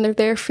you is when they're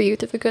there for you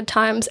through the good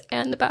times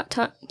and the bad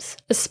times,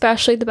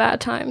 especially the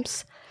bad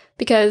times,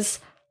 because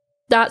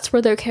that's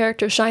where their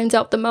character shines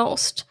out the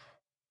most.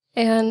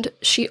 And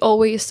she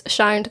always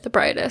shined the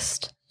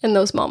brightest in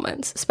those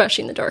moments,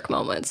 especially in the dark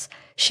moments.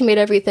 She made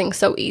everything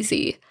so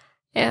easy.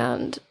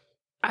 And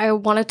I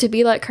wanted to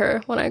be like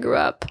her when I grew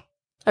up.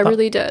 I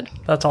really did.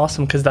 That's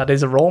awesome, because that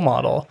is a role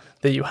model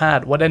that you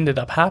had. What ended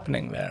up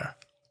happening there?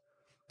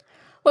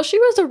 Well, she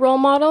was a role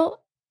model,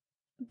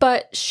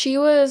 but she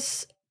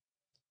was,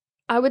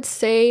 I would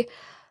say,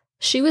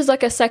 she was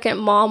like a second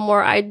mom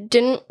where I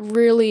didn't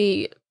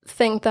really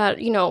think that,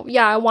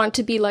 I wanted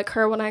to be like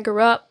her when I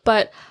grew up,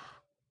 but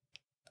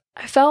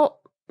I felt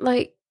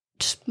like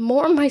just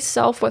more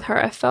myself with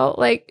her. I felt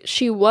like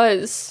she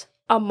was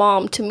a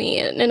mom to me,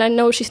 and I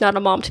know she's not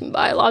a mom to me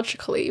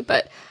biologically,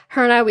 but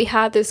her and I, we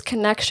had this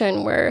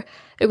connection where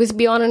it was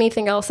beyond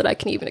anything else that I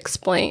can even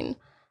explain.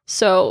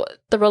 So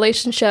the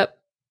relationship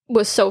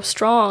was so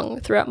strong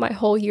throughout my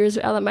whole years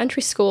of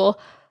elementary school,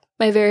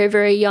 my very,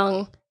 very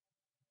young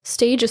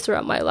stages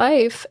throughout my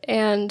life.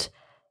 And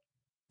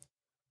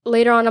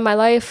later on in my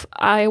life,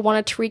 I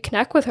wanted to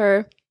reconnect with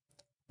her,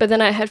 but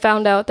then I had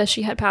found out that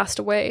she had passed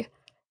away.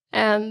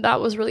 And that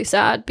was really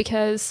sad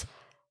because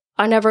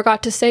I never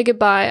got to say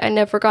goodbye. I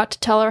never got to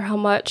tell her how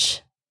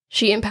much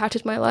she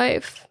impacted my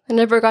life. I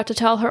never got to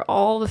tell her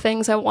all the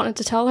things I wanted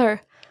to tell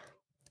her.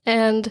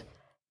 And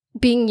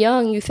being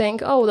young, you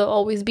think, oh, they'll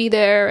always be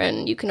there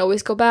and you can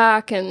always go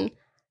back.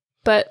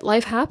 But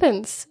life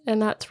happens.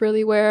 And that's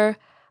really where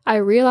I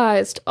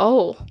realized,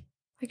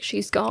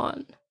 she's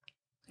gone.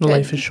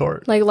 Life is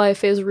short. Like,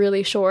 life is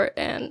really short.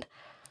 And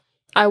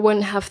I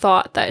wouldn't have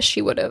thought that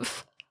she would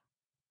have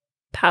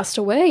passed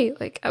away.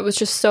 Like, I was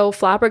just so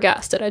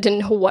flabbergasted. I didn't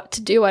know what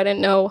to do. I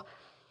didn't know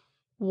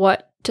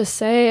what to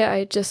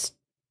say.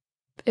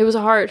 It was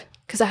hard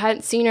because I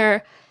hadn't seen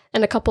her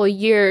in a couple of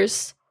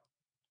years.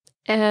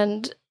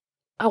 And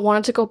I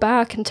wanted to go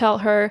back and tell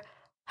her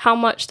how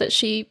much that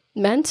she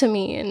meant to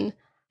me and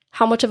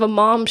how much of a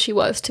mom she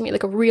was to me,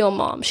 like a real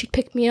mom. She'd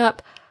pick me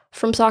up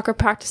from soccer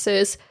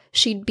practices.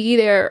 She'd be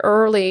there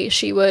early.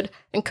 She would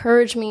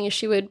encourage me.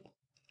 She would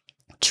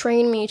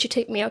train me. She'd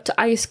take me out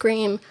to ice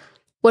cream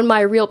when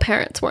my real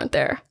parents weren't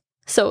there.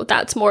 So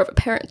that's more of a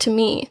parent to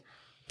me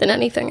than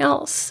anything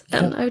else.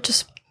 Yeah. And I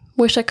just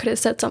wish I could have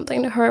said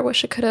something to her. I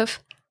wish I could have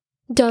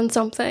done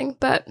something,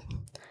 but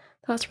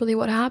that's really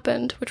what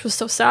happened, which was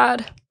so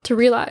sad to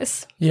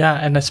realize. Yeah,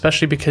 and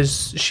especially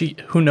because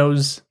who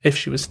knows if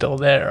she was still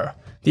there,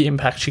 the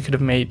impact she could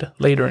have made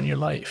later in your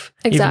life.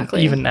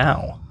 Exactly. Even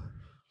now.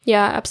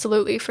 Yeah,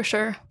 absolutely, for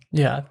sure.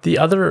 Yeah, the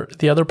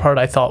other part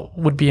I thought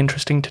would be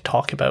interesting to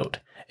talk about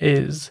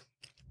is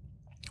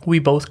we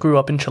both grew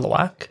up in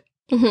Chilliwack.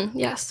 Mm-hmm,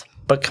 yes.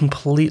 But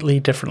completely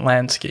different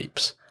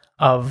landscapes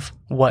of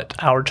what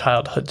our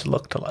childhoods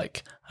looked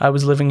like. I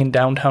was living in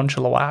downtown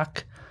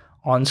Chilliwack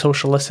on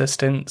social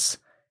assistance,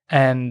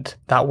 and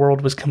that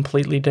world was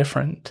completely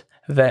different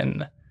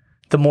than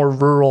the more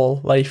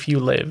rural life you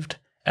lived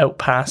out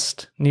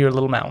past near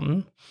Little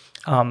Mountain.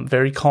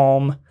 Very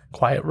calm,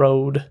 quiet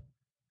road.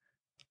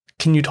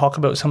 Can you talk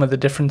about some of the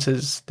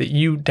differences that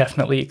you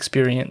definitely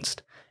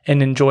experienced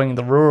in enjoying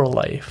the rural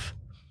life?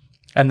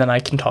 And then I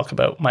can talk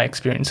about my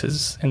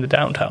experiences in the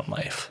downtown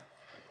life.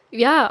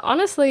 Yeah,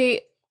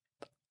 honestly,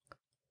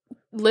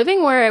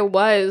 living where I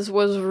was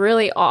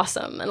really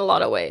awesome in a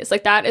lot of ways.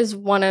 Like, that is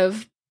one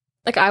of,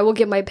 like, I will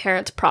give my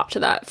parents prop to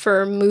that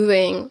for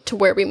moving to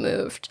where we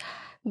moved.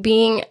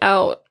 Being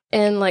out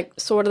in, like,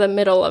 sort of the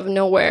middle of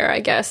nowhere, I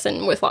guess,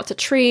 and with lots of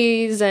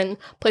trees and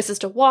places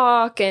to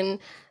walk. And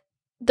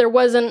there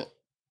wasn't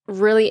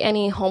really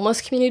any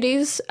homeless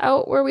communities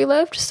out where we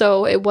lived,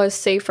 so it was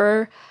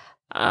safer.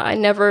 I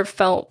never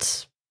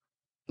felt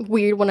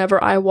weird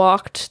whenever I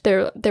walked.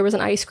 There was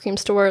an ice cream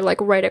store like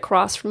right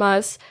across from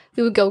us.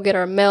 We would go get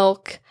our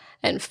milk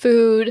and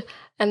food,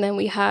 and then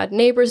we had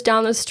neighbors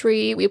down the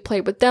street. We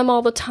played with them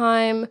all the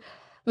time.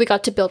 We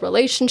got to build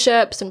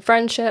relationships and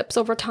friendships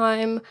over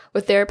time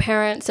with their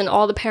parents, and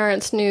all the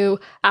parents knew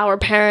our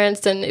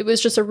parents, and it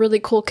was just a really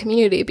cool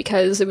community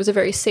because it was a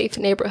very safe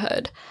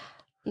neighborhood.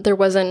 There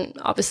wasn't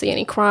obviously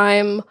any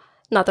crime,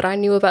 not that I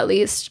knew of, at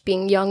least,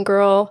 being a young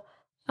girl.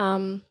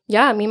 Me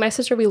and my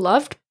sister, we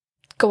loved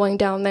going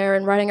down there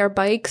and riding our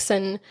bikes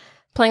and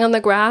playing on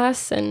the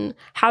grass, and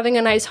having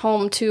a nice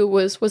home too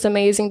was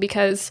amazing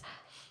because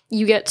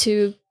you get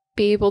to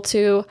be able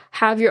to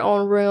have your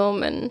own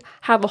room and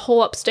have a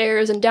whole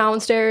upstairs and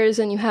downstairs,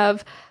 and you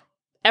have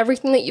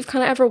everything that you've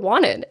kind of ever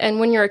wanted. And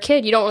when you're a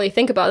kid, you don't really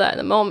think about that in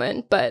the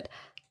moment, but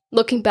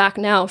looking back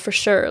now, for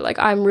sure, like,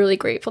 I'm really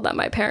grateful that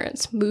my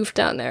parents moved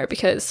down there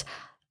because,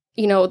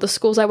 the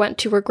schools I went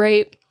to were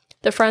great.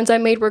 The friends I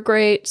made were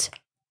great.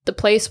 The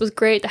place was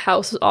great. The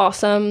house was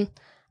awesome.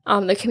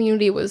 The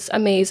community was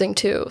amazing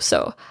too.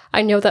 So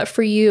I know that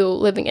for you,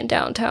 living in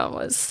downtown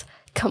was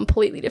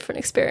completely different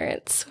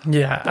experience.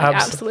 Yeah,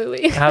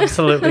 absolutely.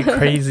 Absolutely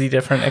crazy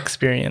different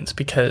experience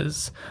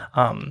because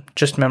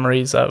just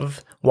memories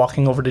of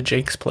walking over to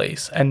Jake's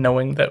place and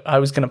knowing that I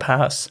was going to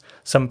pass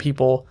some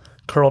people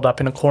curled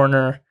up in a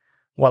corner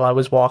while I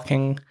was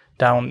walking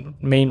down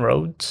main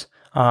roads.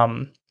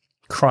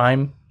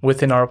 Crime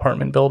within our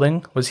apartment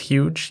building was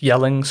huge.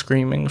 Yelling,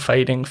 screaming,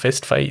 fighting,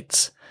 fist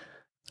fights.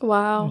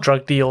 Wow.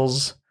 drug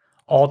deals,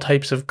 all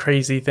types of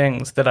crazy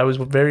things that I was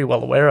very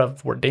well aware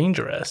of were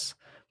dangerous.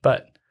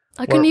 But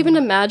I couldn't even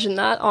imagine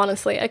that,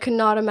 honestly. I could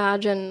not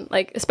imagine,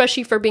 like,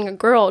 especially for being a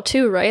girl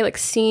too, right? Like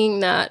seeing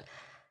that,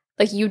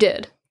 like you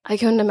did. I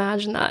couldn't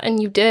imagine that.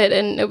 And you did.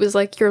 And it was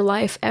like your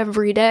life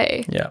every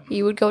day. yeah,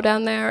 You would go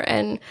down there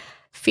and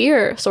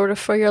fear sort of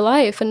for your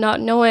life and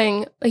not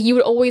knowing, like, you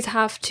would always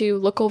have to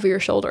look over your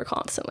shoulder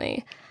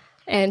constantly.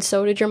 And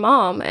so did your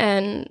mom.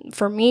 And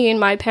for me and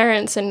my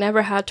parents, and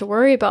never had to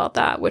worry about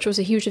that, which was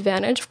a huge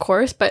advantage, of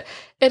course. But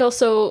it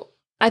also,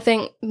 I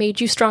think,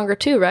 made you stronger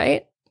too,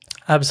 right?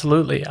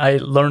 absolutely. I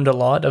learned a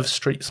lot of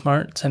street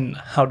smarts and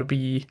how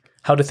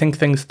to think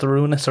things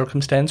through in a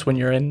circumstance. When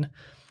you're in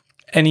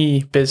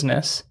any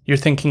business, you're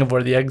thinking of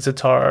where the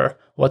exits are,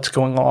 what's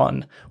going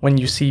on. When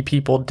you see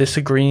people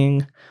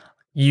disagreeing,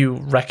 you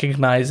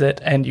recognize it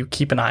and you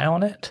keep an eye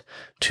on it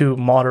to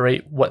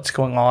moderate what's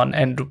going on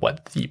and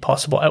what the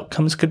possible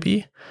outcomes could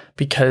be.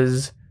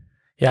 Because,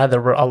 yeah,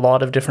 there were a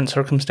lot of different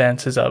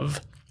circumstances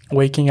of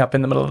waking up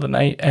in the middle of the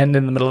night and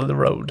in the middle of the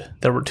road,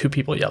 there were two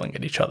people yelling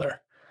at each other.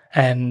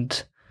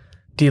 And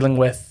dealing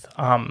with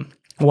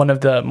one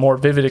of the more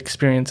vivid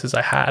experiences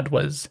I had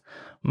was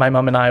my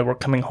mom and I were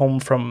coming home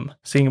from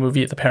seeing a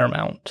movie at the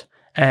Paramount.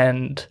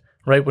 And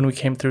right when we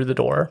came through the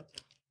door,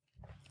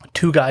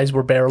 two guys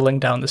were barreling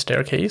down the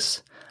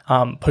staircase,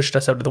 pushed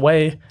us out of the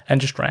way,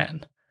 and just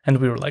ran. And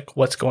we were like,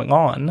 what's going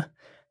on?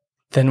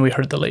 Then we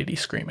heard the lady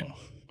screaming.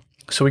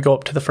 So we go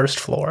up to the first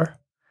floor.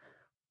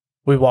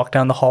 We walk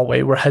down the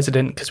hallway. We're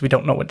hesitant because we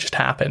don't know what just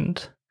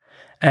happened.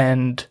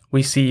 And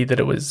we see that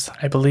it was,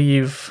 I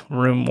believe,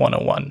 room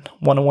 101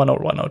 or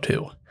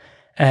 102.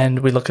 And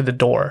we look at the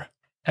door,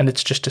 and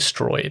it's just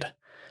destroyed.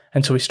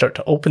 And so we start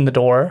to open the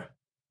door,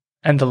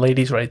 and the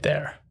lady's right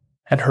there.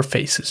 And her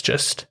face is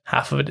just,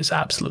 half of it is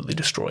absolutely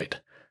destroyed.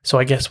 So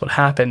I guess what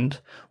happened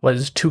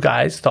was two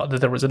guys thought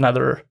that there was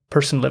another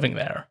person living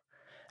there.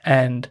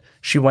 And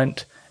she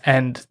went,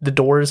 and the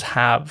doors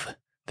have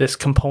this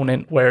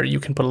component where you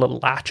can put a little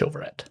latch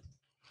over it.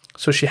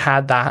 So she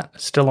had that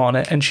still on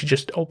it, and she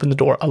just opened the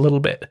door a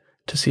little bit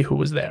to see who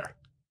was there.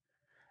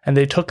 And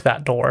they took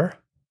that door,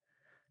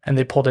 and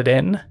they pulled it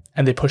in,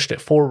 and they pushed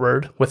it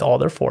forward with all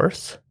their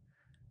force,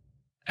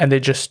 and they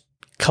just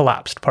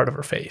collapsed part of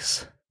her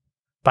face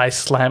by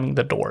slamming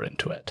the door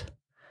into it.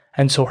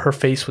 And so her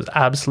face was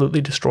absolutely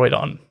destroyed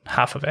on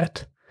half of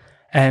it,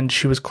 and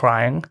she was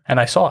crying, and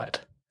I saw it,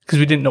 because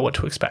we didn't know what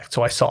to expect,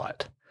 so I saw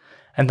it.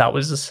 And that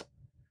was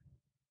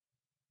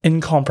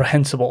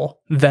incomprehensible.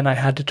 Then I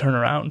had to turn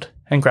around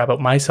and grab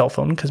out my cell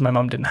phone, because my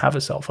mom didn't have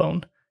a cell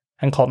phone,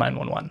 and call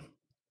 911.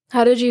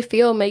 How did you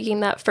feel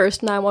making that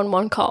first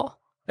 911 call?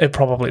 It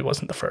probably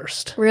wasn't the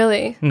first.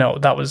 Really? No,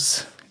 that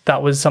was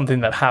something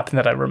that happened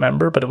that I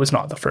remember, but it was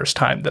not the first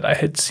time that I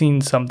had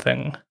seen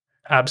something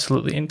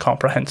absolutely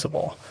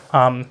incomprehensible.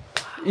 And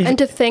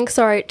to think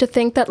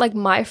that like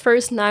my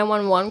first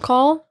 911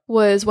 call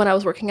was when I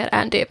was working at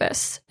Ann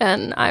Davis,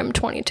 and I'm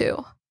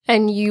 22.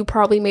 And you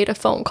probably made a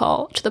phone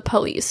call to the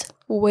police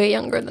way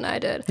younger than I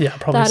did. Yeah,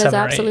 probably 7 That is or 8.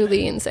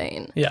 absolutely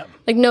insane. Yeah.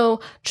 Like,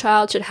 no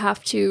child should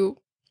have to,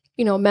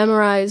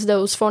 memorize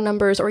those phone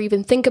numbers or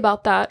even think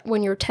about that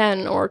when you're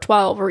 10 or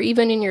 12 or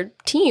even in your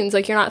teens.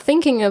 Like, you're not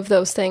thinking of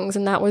those things,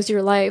 and that was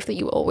your life that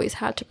you always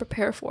had to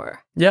prepare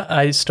for. Yeah,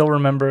 I still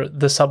remember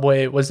the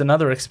subway was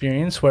another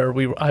experience where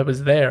I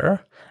was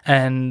there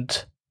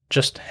and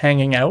just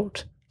hanging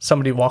out.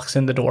 Somebody walks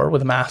in the door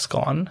with a mask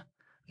on.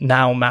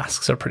 Now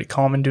masks are pretty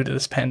common due to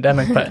this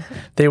pandemic, but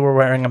they were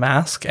wearing a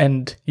mask,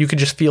 and you could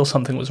just feel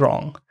something was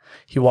wrong.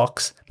 He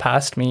walks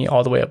past me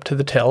all the way up to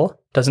the till,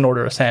 doesn't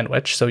order a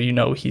sandwich, so you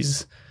know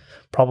he's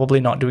probably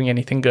not doing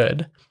anything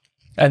good.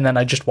 And then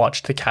I just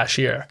watched the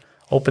cashier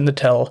open the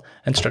till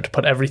and start to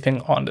put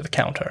everything onto the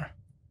counter.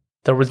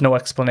 There was no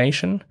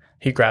explanation.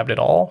 He grabbed it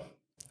all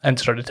and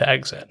started to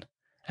exit.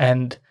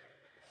 And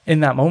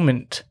in that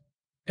moment,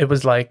 it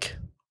was like,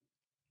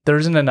 there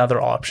isn't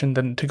another option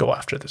than to go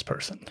after this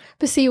person.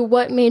 But see,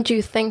 what made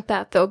you think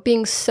that, though?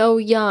 Being so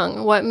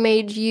young, what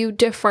made you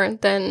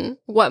different than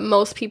what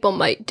most people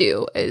might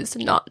do is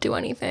not do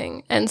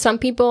anything? And some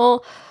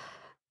people,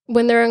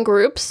 when they're in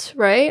groups,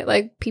 right?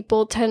 Like,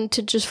 people tend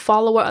to just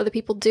follow what other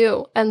people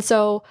do. And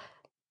so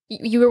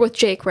you were with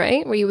Jake,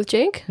 right? Were you with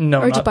Jake?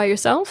 No, or just by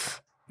yourself?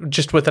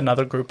 Just with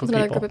another group of people.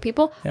 Another group of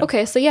people? Yeah.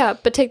 Okay, so yeah,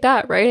 but take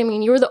that, right? I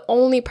mean, you were the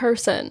only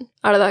person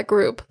out of that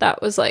group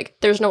that was like,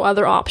 there's no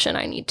other option.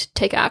 I need to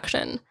take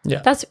action.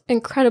 Yeah. That's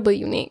incredibly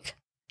unique.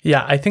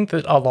 Yeah, I think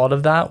that a lot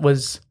of that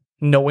was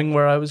knowing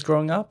where I was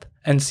growing up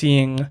and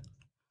seeing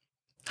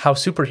how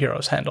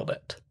superheroes handled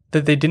it.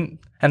 That they didn't,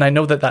 and I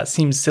know that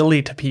seems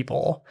silly to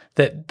people,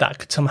 that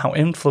could somehow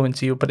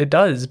influence you, but it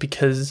does,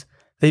 because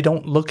they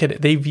don't look at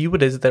it. They view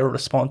it as their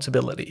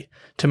responsibility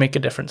to make a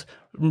difference.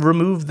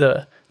 Remove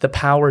the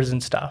powers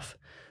and stuff.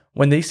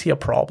 When they see a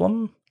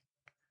problem,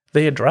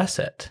 they address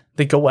it.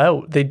 They go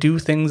out. They do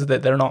things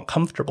that they're not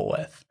comfortable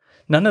with.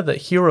 None of the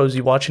heroes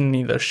you watch in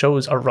any of those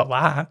shows are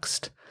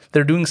relaxed.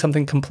 They're doing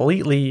something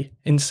completely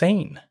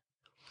insane.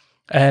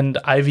 And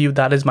I viewed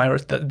that as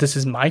this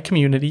is my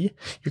community.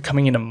 You're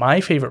coming into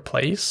my favorite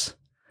place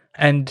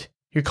and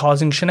you're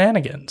causing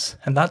shenanigans.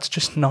 And that's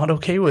just not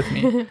okay with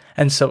me.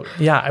 And so,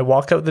 yeah, I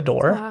walk out the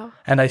door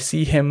and I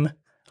see him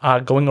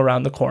going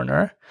around the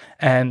corner,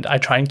 and I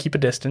try and keep a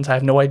distance. I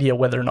have no idea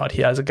whether or not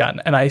he has a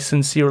gun. And I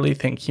sincerely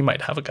think he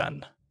might have a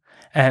gun.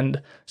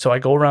 And so I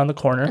go around the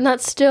corner. And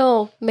that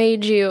still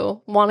made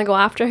you want to go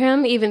after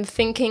him, even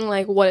thinking,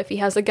 like, what if he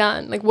has a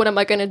gun? Like, what am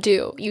I going to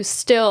do? You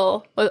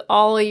still, with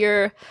all of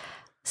your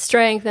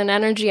strength and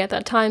energy at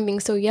that time,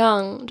 being so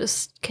young,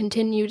 just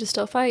continue to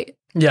still fight.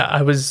 Yeah,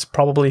 I was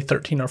probably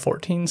 13 or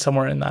 14,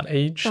 somewhere in that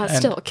age. That's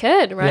still a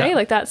kid, right? Yeah.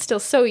 Like, that's still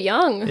so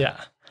young.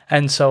 Yeah.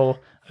 And so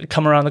I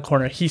come around the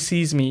corner. He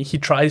sees me. He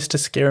tries to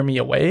scare me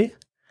away.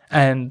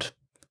 And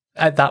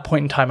at that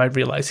point in time, I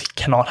realize he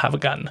cannot have a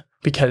gun.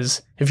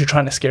 Because if you're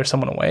trying to scare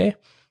someone away,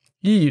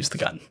 you use the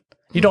gun.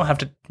 You don't have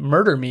to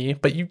murder me,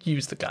 but you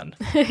use the gun.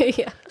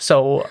 Yeah.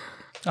 So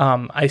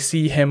I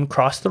see him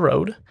cross the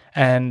road,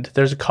 and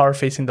there's a car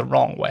facing the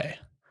wrong way.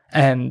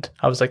 And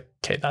I was like,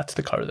 okay, that's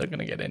the car they're going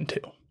to get into.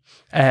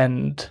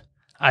 And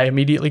I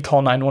immediately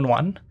call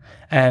 911,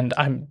 and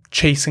I'm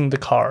chasing the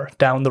car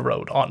down the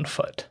road on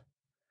foot.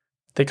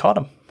 They caught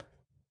him.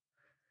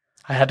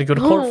 I had to go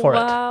to court for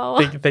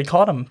it. They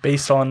caught him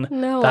based on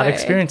that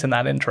experience and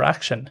that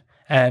interaction.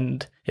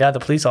 And yeah, the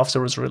police officer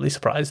was really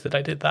surprised that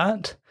I did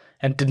that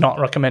and did not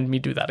recommend me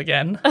do that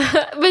again.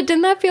 But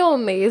didn't that feel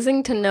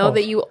amazing to know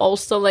that you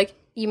also, like,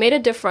 you made a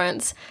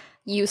difference.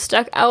 You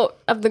stuck out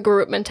of the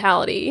group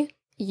mentality.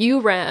 You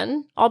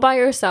ran all by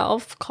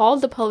yourself, called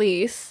the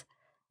police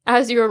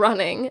as you were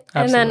running.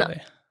 Absolutely. And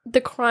then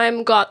the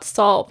crime got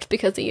solved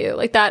because of you.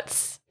 Like,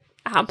 that's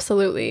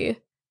absolutely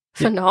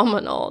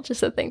phenomenal,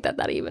 just to think that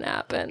that even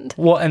happened.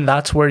 Well, and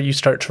that's where you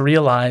start to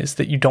realize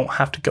that you don't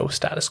have to go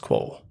status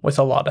quo with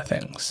a lot of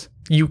things.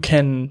 You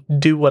can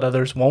do what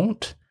others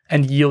won't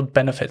and yield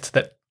benefits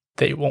that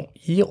they won't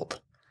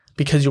yield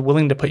because you're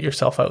willing to put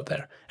yourself out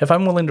there. If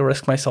I'm willing to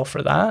risk myself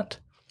for that,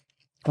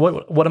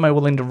 what am I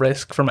willing to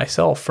risk for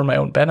myself, for my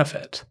own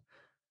benefit?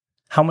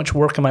 How much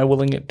work am I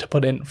willing to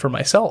put in for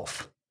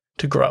myself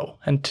to grow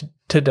and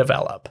to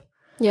develop?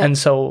 Yeah. And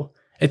so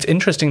it's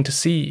interesting to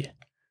see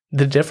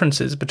the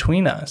differences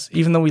between us,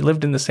 even though we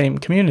lived in the same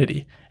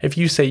community. If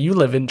you say you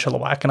live in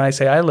Chilliwack and I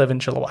say I live in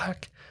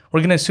Chilliwack,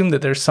 we're going to assume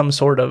that there's some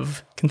sort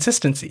of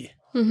consistency.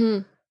 Mm-hmm.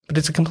 But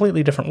it's a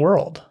completely different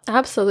world.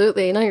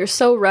 Absolutely. No, you're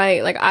so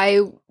right. Like, I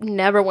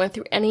never went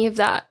through any of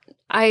that.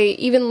 I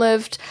even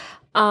lived,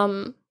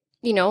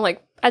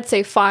 like, I'd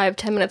say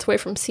 5-10 minutes away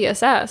from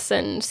CSS.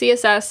 And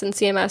CSS and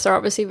CMS are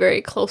obviously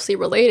very closely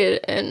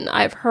related. And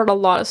I've heard a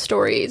lot of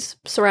stories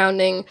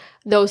surrounding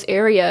those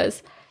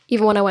areas.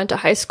 Even when I went to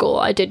high school,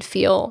 I did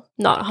feel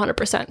not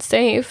 100%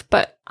 safe,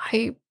 but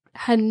I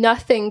had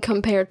nothing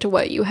compared to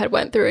what you had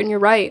went through. And you're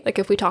right. Like,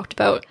 if we talked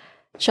about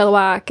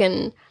Chilliwack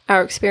and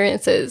our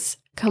experiences,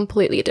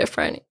 completely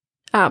different.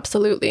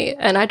 Absolutely.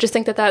 And I just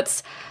think that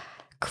that's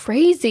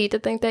crazy to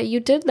think that you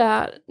did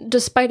that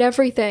despite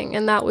everything.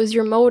 And that was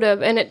your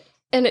motive. And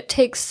it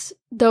takes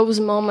those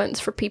moments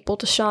for people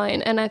to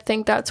shine. And I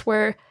think that's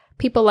where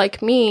people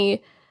like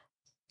me,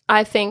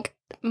 I think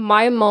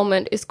my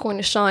moment is going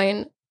to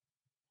shine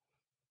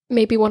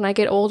maybe when I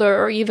get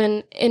older or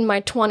even in my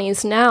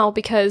 20s now,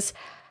 because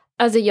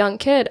as a young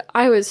kid,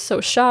 I was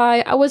so shy.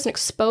 I wasn't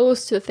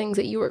exposed to the things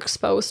that you were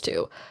exposed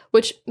to,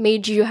 which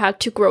made you had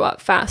to grow up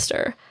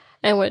faster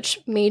and which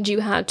made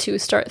you had to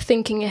start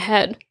thinking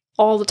ahead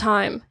all the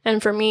time.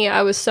 And for me,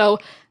 I was so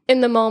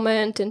in the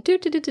moment and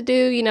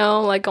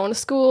like going to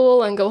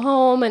school and go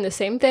home and the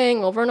same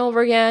thing over and over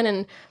again.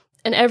 And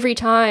every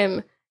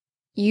time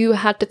you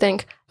had to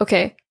think,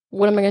 okay,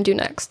 what am I going to do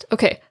next?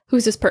 Okay,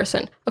 who's this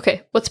person?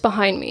 Okay, what's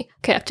behind me?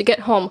 Okay, I have to get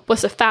home.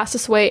 What's the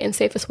fastest way and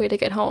safest way to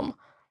get home?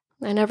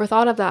 I never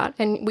thought of that.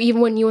 And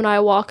even when you and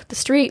I walk the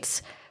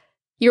streets,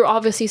 you're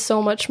obviously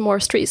so much more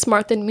street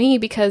smart than me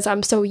because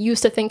I'm so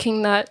used to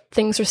thinking that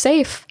things are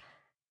safe.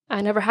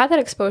 I never had that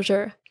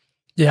exposure.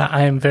 Yeah,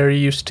 I am very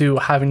used to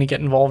having to get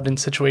involved in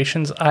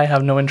situations I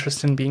have no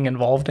interest in being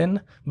involved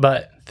in,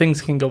 but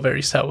things can go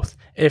very south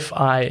if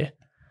I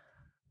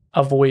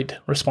avoid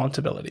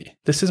responsibility.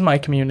 This is my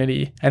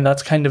community, and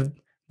that's kind of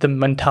the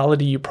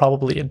mentality you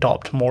probably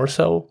adopt more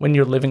so when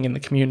you're living in the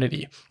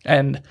community.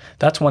 And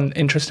that's one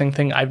interesting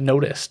thing I've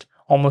noticed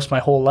almost my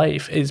whole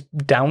life is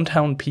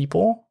downtown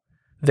people,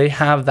 they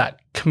have that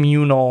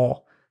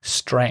communal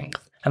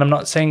strength. And I'm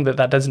not saying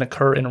that doesn't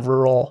occur in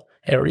rural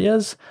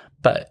areas,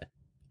 but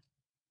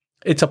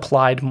it's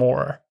applied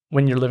more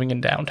when you're living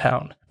in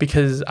downtown.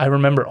 Because I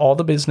remember all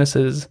the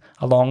businesses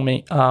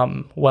along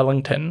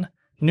Wellington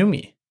knew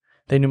me.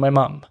 They knew my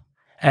mom,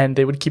 and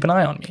they would keep an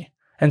eye on me.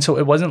 And so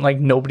it wasn't like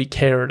nobody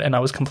cared and I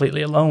was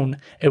completely alone.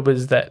 It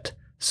was that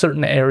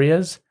certain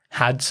areas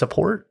had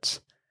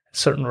supports,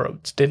 certain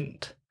roads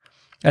didn't.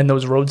 And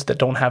those roads that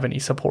don't have any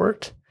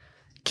support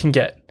can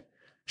get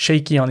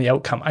shaky on the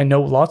outcome. I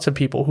know lots of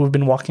people who've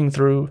been walking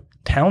through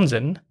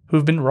Townsend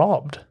who've been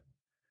robbed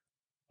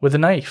with a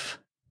knife.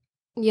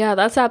 Yeah,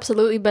 that's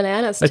absolutely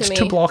bananas to me. It's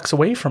 2 blocks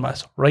away from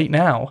us right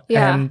now.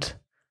 Yeah. And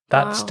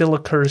That Wow. still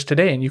occurs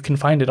today, and you can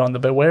find it on the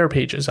Beware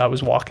pages. I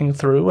was walking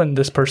through, and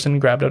this person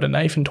grabbed out a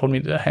knife and told me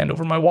to hand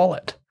over my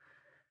wallet.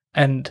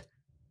 And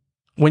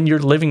when you're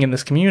living in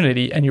this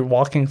community and you're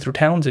walking through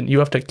Townsend, you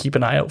have to keep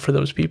an eye out for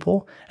those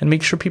people and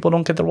make sure people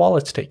don't get their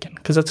wallets taken,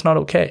 because that's not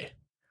okay.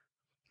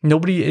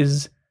 Nobody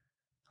is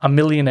a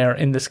millionaire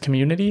in this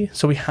community,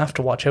 so we have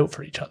to watch out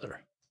for each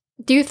other.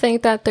 Do you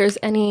think that there's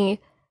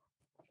any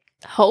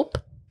hope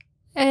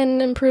in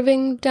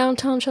improving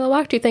downtown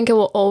Chilliwack? Do you think it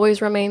will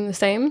always remain the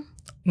same?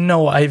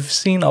 No, I've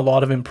seen a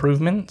lot of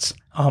improvements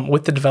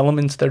with the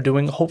developments they're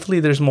doing. Hopefully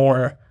there's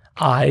more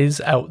eyes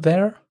out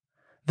there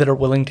that are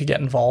willing to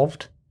get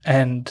involved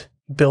and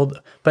build.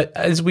 But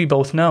as we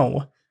both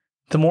know,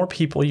 the more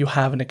people you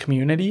have in a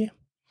community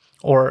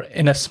or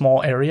in a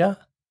small area,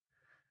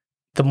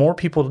 the more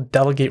people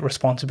delegate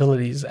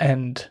responsibilities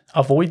and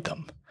avoid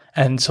them.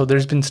 And so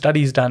there's been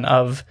studies done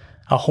of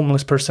a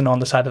homeless person on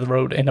the side of the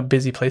road in a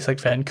busy place like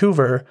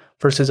Vancouver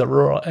versus a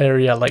rural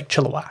area like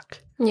Chilliwack.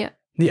 Yeah.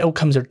 The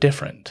outcomes are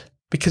different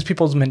because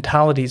people's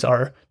mentalities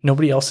are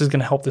nobody else is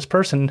going to help this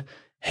person.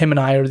 Him and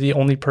I are the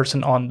only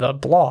person on the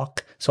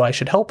block, so I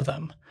should help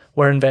them.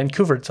 Where in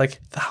Vancouver, it's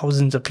like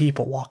thousands of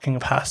people walking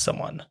past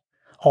someone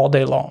all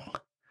day long.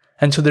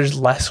 And so there's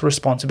less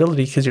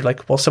responsibility because you're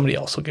like, well, somebody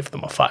else will give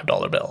them a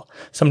 $5 bill.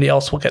 Somebody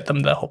else will get them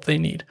the help they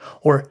need.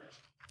 Or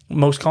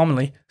most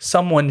commonly,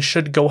 someone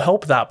should go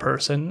help that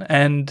person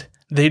and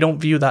they don't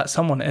view that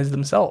someone as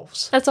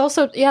themselves. That's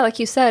also, yeah, like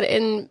you said,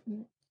 in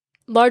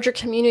larger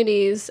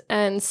communities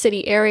and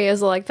city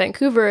areas like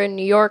Vancouver and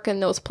New York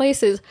and those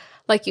places,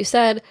 like you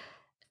said,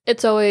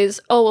 it's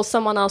always, oh, well,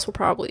 someone else will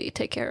probably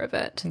take care of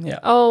it. Yeah.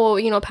 Oh,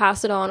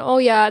 pass it on. Oh,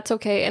 yeah, it's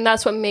okay. And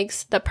that's what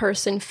makes the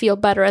person feel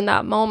better in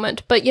that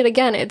moment. But yet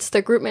again, it's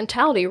the group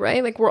mentality,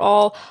 right? Like we're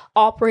all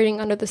operating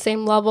under the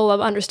same level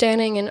of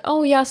understanding and,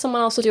 oh, yeah,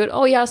 someone else will do it.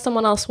 Oh, yeah,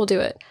 someone else will do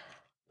it.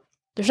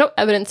 There's no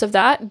evidence of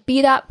that.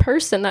 Be that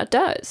person that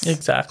does.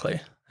 Exactly.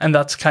 And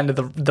that's kind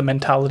of the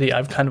mentality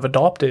I've kind of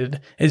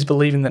adopted, is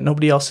believing that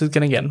nobody else is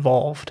going to get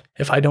involved.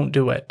 If I don't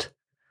do it,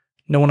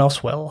 no one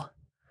else will.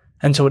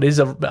 And so it is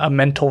a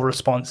mental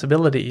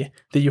responsibility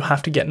that you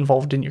have to get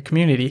involved in your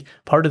community.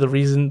 Part of the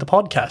reason the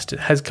podcast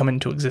has come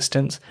into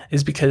existence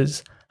is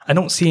because I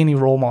don't see any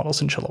role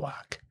models in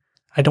Chilliwack.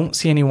 I don't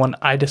see anyone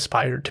I'd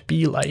aspire to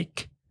be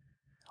like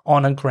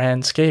on a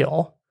grand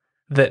scale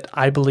that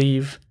I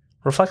believe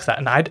reflects that.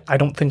 And I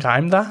don't think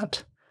I'm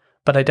that,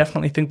 but I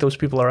definitely think those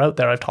people are out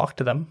there. I've talked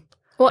to them.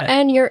 Well,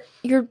 and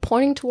you're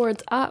pointing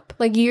towards up.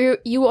 Like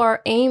you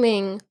are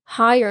aiming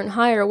higher and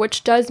higher,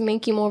 which does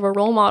make you more of a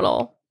role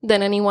model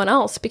than anyone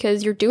else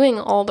because you're doing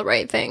all the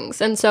right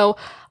things. And so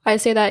I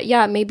say that,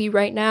 yeah, maybe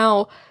right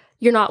now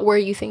you're not where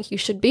you think you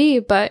should be,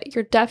 but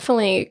you're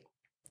definitely,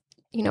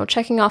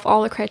 checking off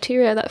all the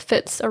criteria that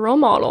fits a role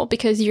model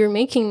because you're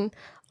making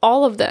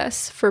all of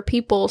this for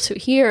people to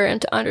hear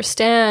and to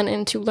understand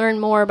and to learn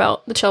more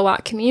about the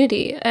Chilliwack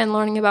community, and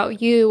learning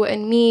about you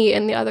and me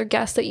and the other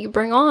guests that you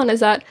bring on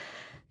is that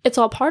it's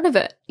all part of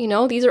it.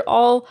 These are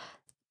all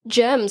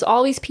gems.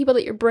 All these people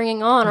that you're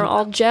bringing on are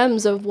all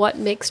gems of what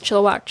makes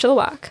Chilliwack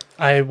Chilliwack.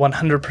 I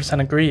 100%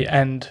 agree.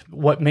 And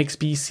what makes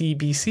BC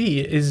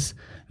BC is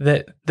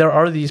that there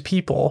are these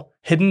people,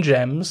 hidden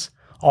gems,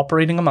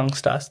 operating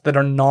amongst us that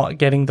are not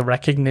getting the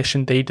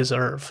recognition they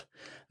deserve,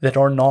 that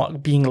are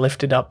not being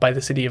lifted up by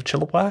the city of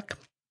Chilliwack.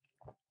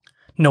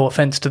 No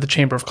offense to the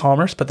Chamber of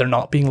Commerce, but they're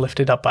not being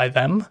lifted up by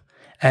them,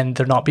 and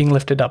they're not being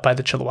lifted up by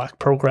the Chilliwack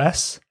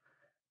Progress.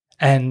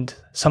 And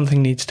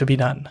something needs to be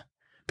done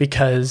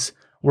because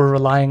we're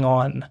relying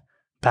on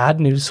bad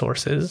news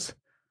sources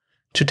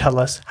to tell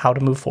us how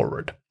to move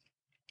forward.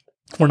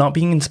 We're not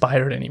being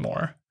inspired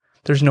anymore.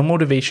 There's no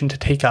motivation to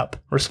take up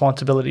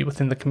responsibility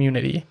within the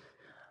community.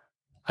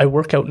 I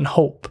work out in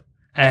hope,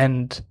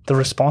 and the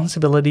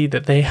responsibility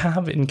that they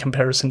have in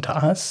comparison to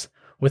us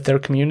with their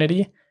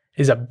community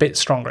is a bit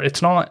stronger.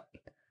 It's not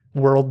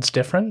worlds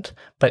different,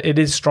 but it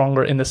is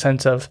stronger in the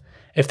sense of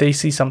if they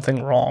see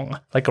something wrong,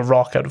 like a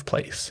rock out of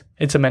place,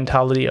 it's a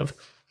mentality of,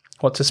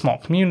 what's a small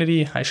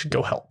community? I should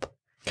go help.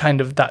 Kind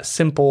of that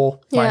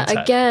simple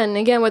mindset. Yeah,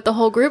 again with the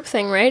whole group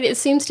thing, right? It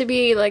seems to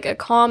be like a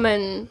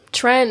common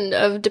trend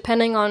of,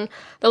 depending on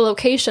the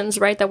locations,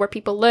 right, that where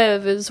people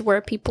live is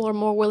where people are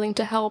more willing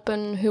to help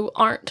and who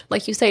aren't.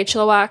 Like you say,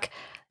 Chilliwack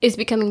is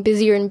becoming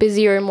busier and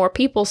busier and more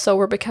people, so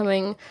we're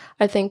becoming,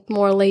 I think,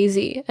 more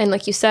lazy. And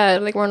like you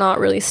said, like we're not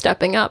really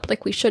stepping up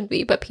like we should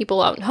be, but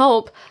people out in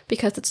Hope,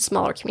 because it's a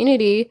smaller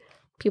community,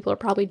 people are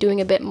probably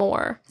doing a bit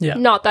more. Yeah.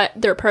 Not that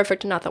they're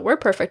perfect and not that we're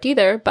perfect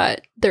either,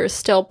 but there's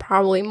still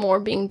probably more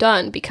being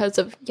done because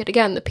of, yet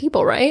again, the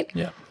people, right?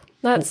 Yeah.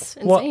 That's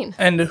insane.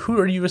 And who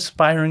are you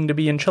aspiring to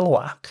be in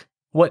Chilliwack?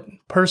 What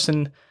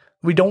person?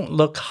 We don't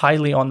look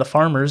highly on the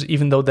farmers,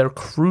 even though they're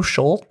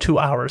crucial to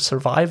our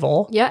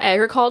survival. Yeah,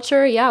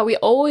 agriculture. Yeah, we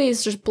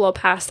always just blow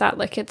past that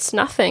like it's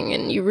nothing.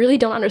 And you really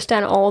don't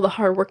understand all the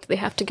hard work that they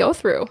have to go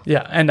through.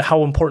 Yeah, and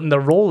how important their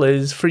role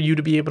is for you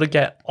to be able to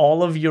get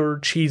all of your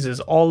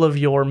cheeses, all of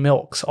your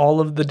milks, all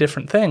of the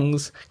different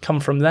things come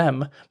from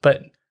them.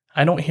 But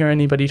I don't hear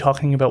anybody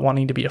talking about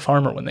wanting to be a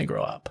farmer when they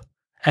grow up.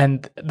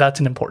 And that's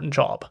an important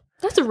job.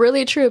 That's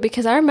really true,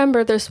 because I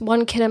remember there's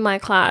one kid in my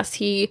class,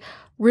 he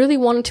really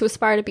wanted to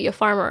aspire to be a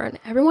farmer, and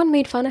everyone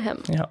made fun of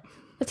him. Yeah.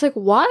 It's like,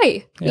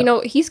 why? Yeah. You know,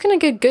 he's going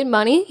to get good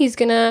money. He's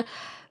going to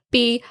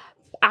be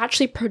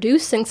actually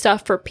producing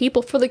stuff for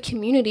people, for the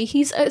community.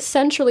 He's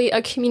essentially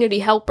a community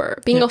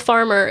helper. Being a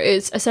farmer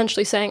is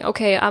essentially saying,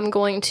 okay, I'm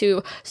going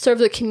to serve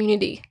the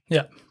community.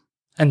 Yeah.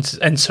 And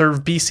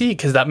serve BC,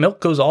 because that milk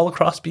goes all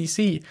across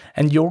BC,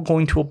 and you're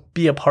going to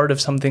be a part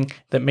of something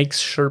that makes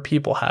sure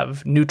people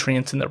have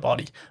nutrients in their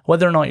body.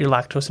 Whether or not you're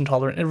lactose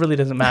intolerant, it really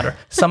doesn't matter.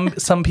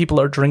 Some people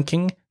are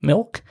drinking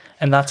milk,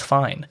 and that's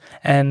fine.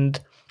 And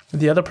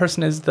the other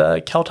person is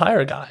the Cal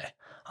Tire guy,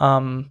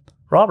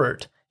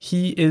 Robert.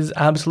 He is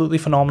absolutely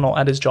phenomenal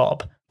at his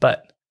job,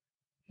 but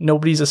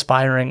nobody's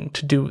aspiring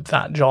to do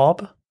that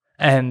job,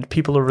 and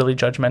people are really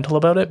judgmental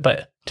about it.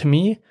 But to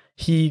me,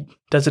 he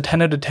does a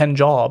 10 out of 10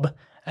 job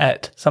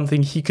at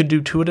something he could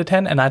do 2 out of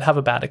 10, and I'd have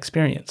a bad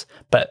experience.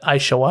 But I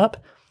show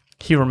up,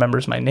 he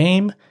remembers my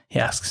name, he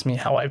asks me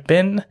how I've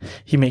been,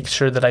 he makes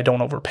sure that I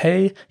don't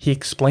overpay, he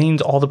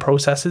explains all the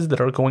processes that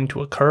are going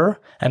to occur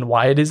and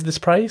why it is this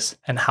price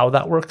and how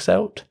that works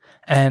out,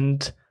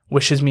 and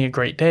wishes me a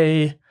great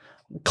day,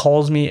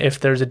 calls me if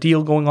there's a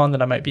deal going on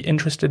that I might be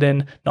interested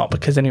in, not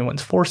because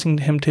anyone's forcing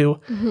him to.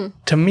 Mm-hmm.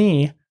 To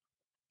me,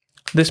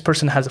 this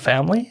person has a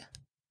family,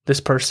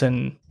 this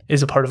person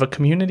is a part of a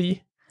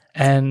community,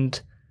 and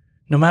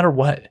no matter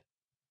what,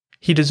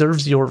 he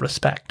deserves your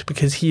respect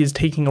because he is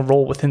taking a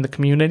role within the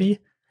community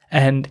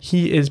and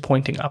he is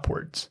pointing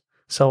upwards.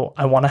 So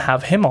I want to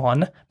have him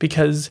on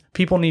because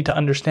people need to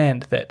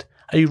understand that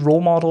a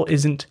role model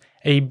isn't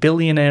a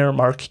billionaire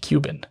Mark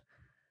Cuban.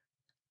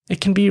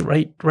 It can be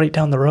right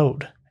down the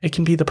road. It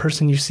can be the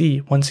person you see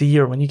once a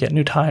year when you get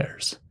new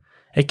tires.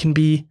 It can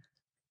be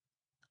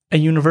a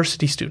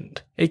university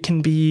student. It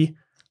can be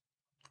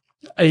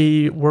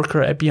a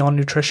worker at Beyond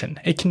Nutrition.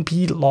 It can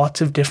be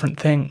lots of different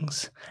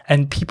things.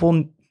 And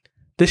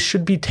this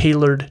should be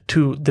tailored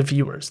to the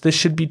viewers. This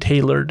should be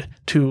tailored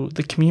to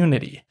the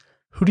community.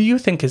 Who do you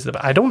think is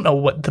I don't know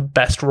what the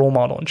best role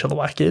model in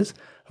Chilliwack is.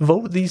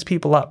 Vote these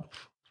people up.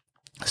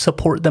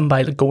 Support them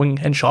by going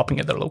and shopping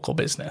at their local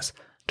business.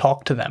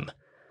 Talk to them.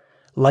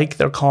 Like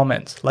their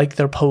comments, like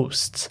their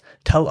posts.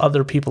 Tell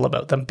other people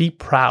about them. Be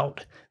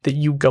proud that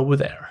you go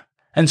there.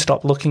 And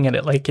stop looking at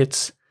it like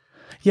it's,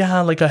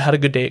 yeah, like I had a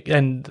good day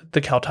and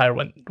the Cal Tire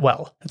went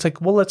well. It's like,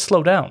 well, let's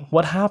slow down.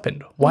 What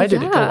happened? Why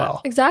did it go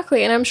well?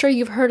 Exactly. And I'm sure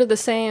you've heard of the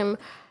same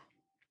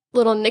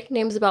little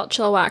nicknames about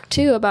Chilliwack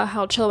too, about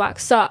how Chilliwack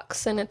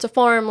sucks and it's a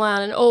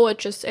farmland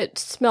and it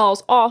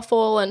smells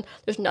awful and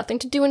there's nothing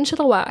to do in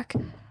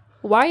Chilliwack.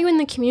 Why are you in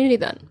the community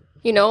then?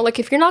 You know, like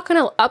if you're not going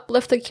to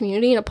uplift the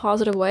community in a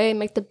positive way and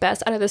make the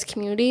best out of this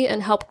community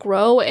and help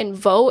grow and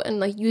vote and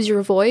like use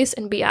your voice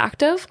and be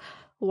active,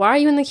 why are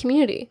you in the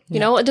community? You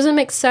know, it doesn't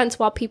make sense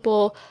why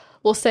people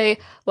will say,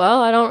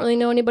 well, I don't really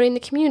know anybody in the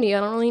community. I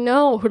don't really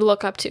know who to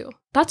look up to.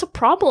 That's a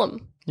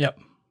problem. Yep.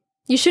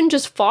 You shouldn't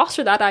just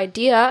foster that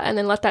idea and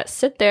then let that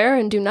sit there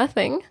and do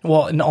nothing.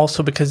 Well, and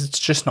also because it's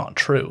just not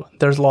true.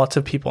 There's lots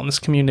of people in this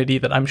community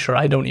that I'm sure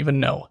I don't even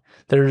know.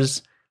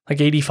 There's like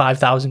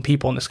 85,000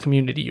 people in this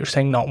community. You're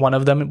saying not one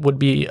of them would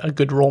be a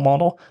good role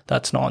model?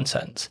 That's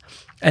nonsense.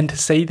 And to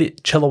say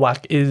that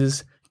Chilliwack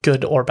is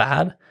good or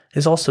bad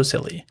is also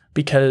silly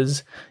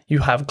because you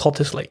have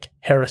Cultus Lake,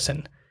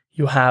 Harrison,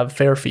 you have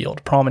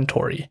Fairfield,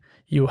 Promontory,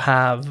 you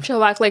have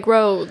Chilliwack Lake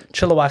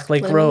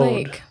Road.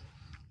 Lake.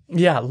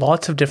 Yeah,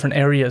 lots of different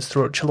areas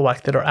throughout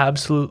Chilliwack that are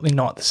absolutely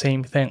not the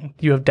same thing.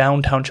 You have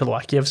downtown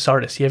Chilliwack, you have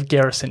Sardis, you have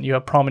Garrison, you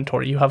have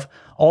Promontory, you have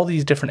all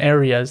these different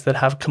areas that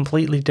have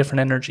completely different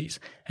energies.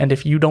 And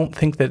if you don't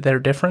think that they're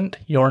different,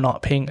 you're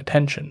not paying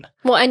attention.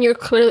 Well, and you're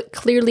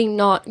clearly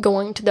not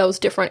going to those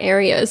different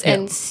areas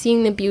and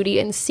seeing the beauty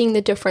and seeing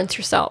the difference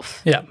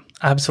yourself. Yeah,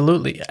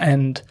 absolutely.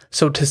 And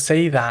so to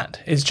say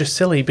that is just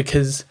silly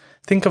because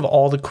think of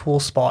all the cool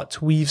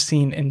spots we've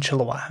seen in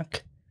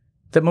Chilliwack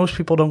that most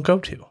people don't go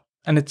to.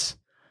 And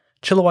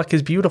Chilliwack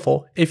is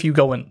beautiful if you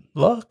go and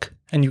look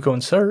and you go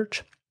and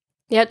search.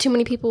 Yeah, too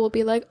many people will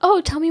be like, oh,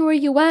 tell me where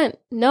you went.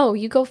 No,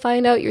 you go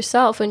find out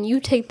yourself and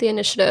you take the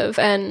initiative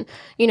and,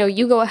 you know,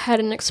 you go ahead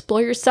and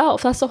explore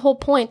yourself. That's the whole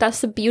point.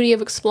 That's the beauty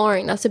of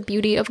exploring. That's the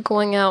beauty of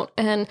going out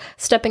and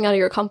stepping out of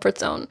your comfort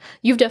zone.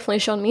 You've definitely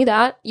shown me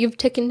that. You've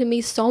taken to me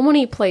so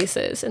many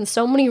places and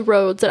so many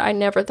roads that I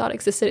never thought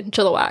existed in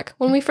Chilliwack.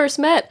 When we first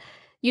met,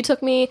 you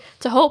took me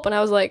to Hope and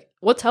I was like,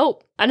 what's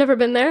Hope? I've never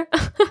been there.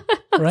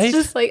 I was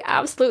just like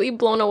absolutely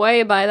blown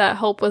away by that.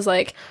 Hope was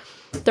like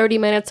 30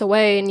 minutes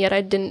away and yet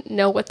I didn't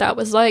know what that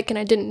was like and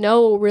I didn't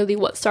know really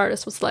what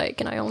Sardis was like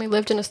and I only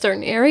lived in a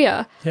certain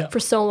area for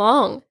so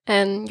long.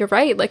 And you're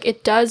right, like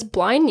it does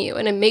blind you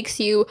and it makes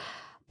you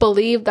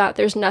believe that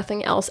there's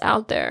nothing else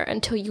out there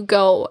until you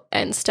go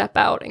and step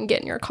out and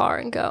get in your car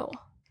and go.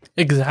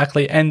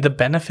 Exactly. And the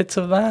benefits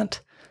of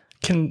that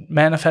can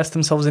manifest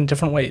themselves in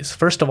different ways.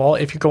 First of all,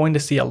 if you're going to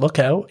see a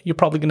lookout, you're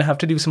probably going to have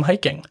to do some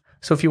hiking.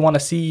 So if you want to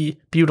see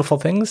beautiful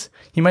things,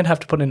 you might have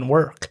to put in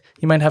work.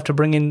 You might have to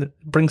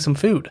bring some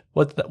food.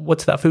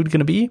 What's that food going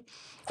to be?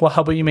 Well,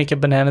 how about you make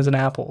it bananas and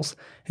apples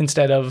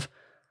instead of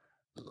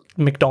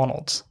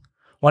McDonald's?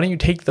 Why don't you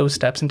take those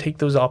steps and take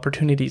those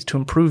opportunities to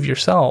improve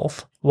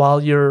yourself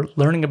while you're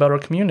learning about our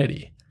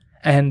community,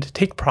 and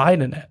take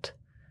pride in it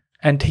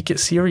and take it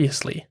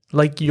seriously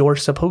like you're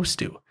supposed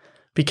to?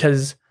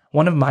 Because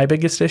one of my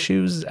biggest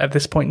issues at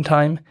this point in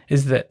time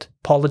is that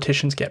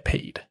politicians get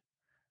paid.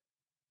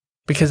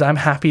 Because I'm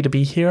happy to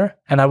be here,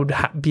 and I would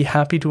be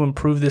happy to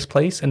improve this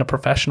place in a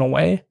professional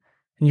way,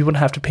 and you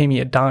wouldn't have to pay me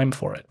a dime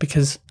for it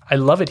because I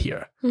love it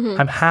here. Mm-hmm.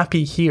 I'm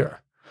happy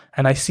here,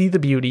 and I see the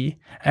beauty,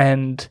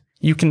 and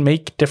you can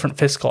make different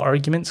fiscal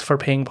arguments for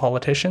paying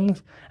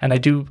politicians, and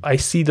I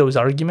see those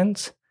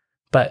arguments,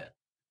 but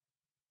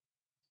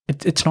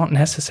it's not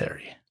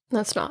necessary.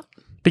 That's not.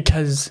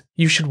 Because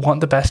you should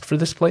want the best for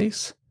this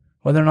place,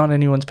 whether or not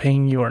anyone's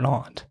paying you or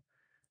not.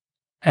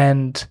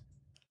 And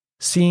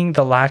seeing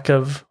the lack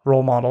of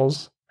role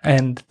models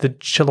and the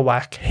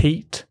Chilliwack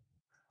hate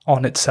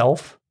on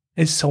itself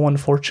is so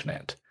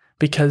unfortunate,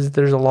 because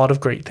there's a lot of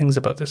great things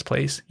about this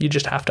place. You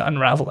just have to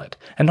unravel it.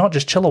 And not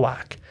just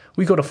Chilliwack.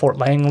 We go to Fort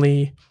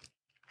Langley,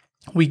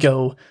 we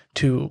go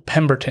to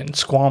Pemberton,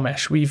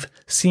 Squamish. We've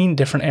seen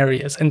different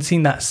areas and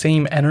seen that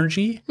same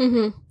energy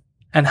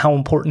and how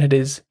important it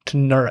is to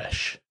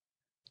nourish.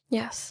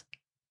 Yes.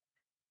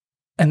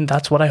 And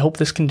that's what I hope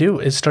this can do,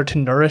 is start to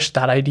nourish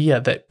that idea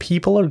that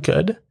people are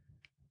good.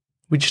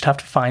 We just have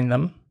to find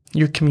them.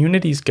 Your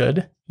community's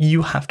good.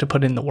 You have to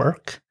put in the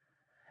work.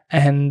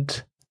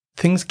 And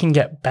things can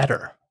get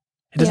better.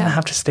 It doesn't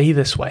have to stay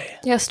this way.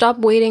 Yeah, stop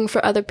waiting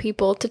for other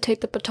people to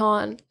take the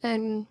baton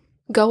and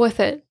go with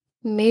it.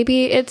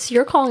 Maybe it's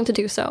your calling to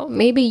do so.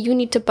 Maybe you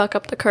need to buck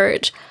up the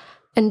courage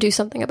and do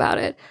something about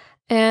it.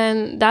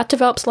 And that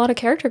develops a lot of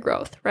character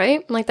growth,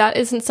 right? Like, that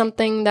isn't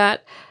something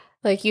that,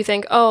 like, you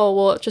think, oh,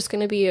 well, it's just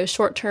going to be a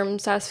short-term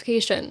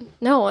satisfaction.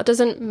 No, it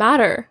doesn't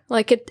matter.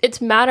 Like,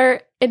 it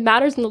matters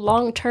in the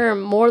long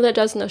term more than it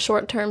does in the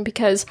short term,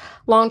 because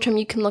long term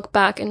you can look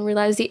back and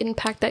realize the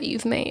impact that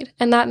you've made.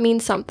 And that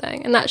means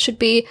something. And that should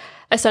be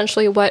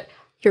essentially what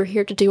you're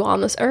here to do on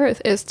this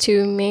earth, is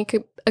to make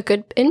a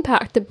good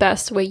impact the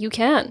best way you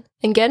can,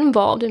 and get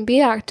involved and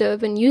be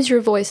active and use your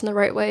voice in the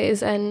right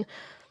ways. And,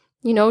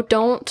 you know,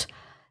 don't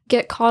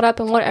get caught up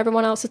in what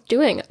everyone else is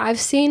doing. I've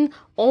seen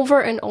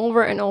over and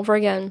over and over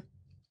again,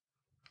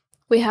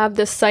 we have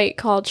this site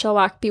called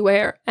Chilliwack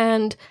Beware,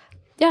 and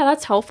yeah,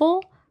 that's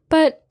helpful,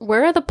 but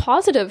where are the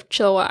positive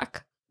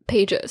Chilliwack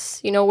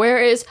pages? You know,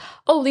 where is,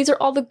 oh, these are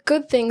all the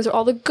good things or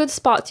all the good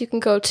spots you can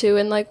go to,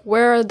 and like,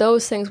 where are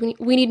those things? We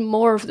need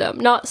more of them.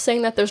 Not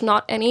saying that there's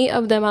not any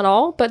of them at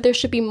all, but there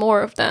should be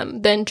more of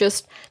them than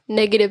just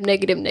negative.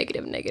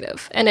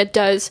 And it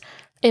does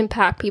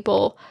impact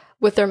people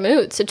with their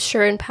moods. It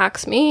sure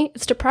impacts me.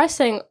 It's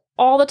depressing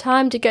all the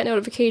time to get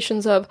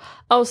notifications of,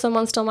 oh,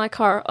 someone stole my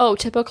car. Oh,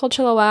 typical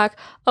Chilliwack.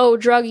 Oh,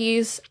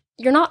 druggies.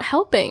 You're not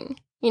helping.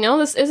 You know,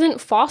 this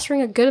isn't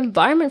fostering a good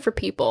environment for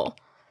people.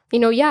 You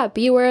know, yeah,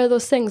 be aware of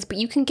those things, but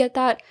you can get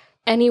that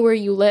anywhere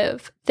you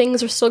live.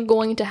 Things are still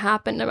going to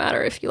happen no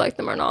matter if you like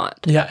them or not.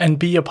 Yeah, and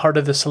be a part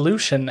of the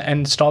solution,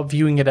 and stop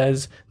viewing it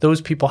as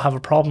those people have a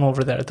problem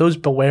over there. Those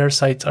Beware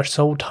sites are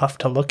so tough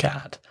to look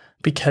at,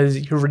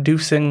 because you're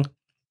reducing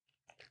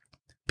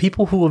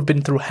people who have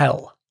been through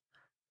hell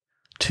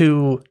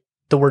to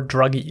the word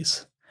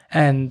druggies.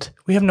 And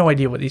we have no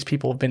idea what these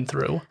people have been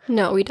through.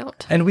 No, we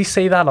don't. And we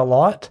say that a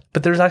lot,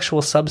 but there's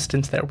actual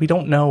substance there. We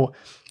don't know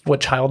what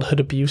childhood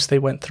abuse they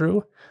went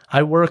through.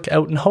 I work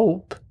out in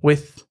Hope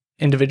with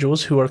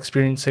individuals who are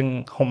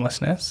experiencing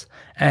homelessness,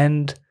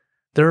 and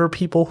there are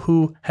people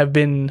who have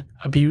been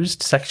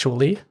abused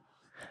sexually.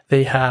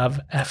 They have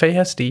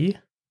FASD.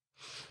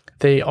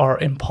 They are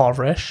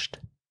impoverished.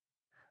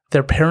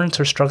 Their parents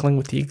are struggling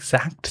with the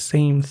exact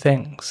same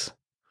things.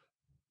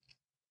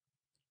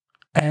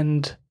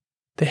 And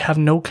they have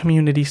no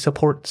community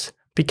supports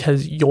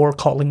because you're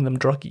calling them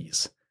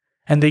druggies.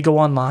 And they go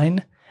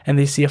online and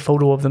they see a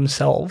photo of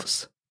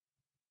themselves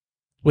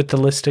with the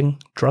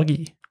listing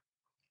druggie.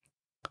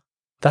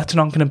 That's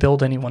not going to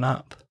build anyone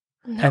up.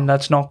 No. And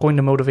that's not going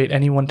to motivate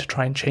anyone to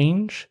try and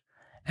change.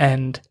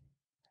 And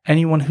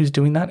anyone who's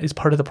doing that is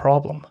part of the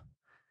problem,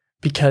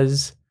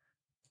 because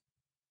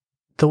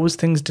those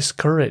things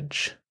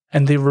discourage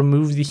and they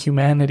remove the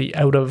humanity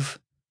out of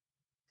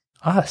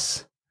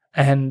us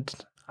and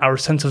our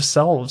sense of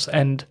selves.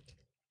 And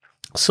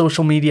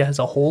social media as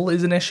a whole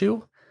is an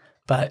issue,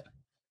 but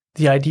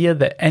the idea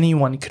that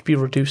anyone could be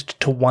reduced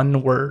to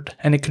one word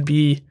and it could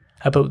be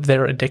about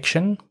their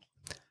addiction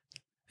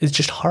is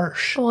just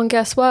harsh. Well, and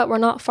guess what? We're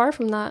not far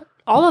from that.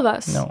 All of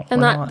us. No,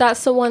 and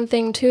that's the one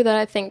thing too that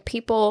I think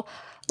people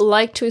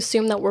like to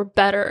assume, that we're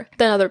better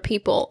than other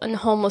people, and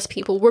homeless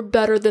people, we're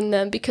better than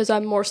them because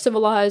I'm more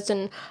civilized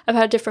and I've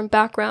had a different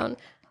background.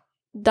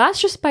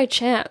 That's just by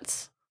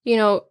chance. You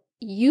know,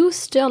 you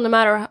still, no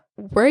matter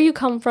where you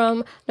come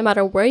from, no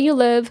matter where you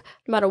live,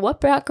 no matter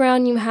what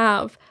background you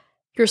have,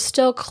 you're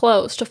still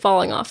close to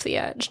falling off the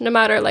edge. No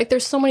matter, like,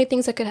 there's so many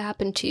things that could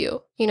happen to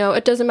you. You know,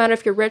 it doesn't matter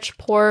if you're rich,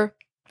 poor,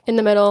 in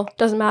the middle,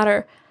 doesn't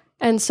matter.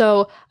 And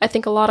so I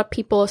think a lot of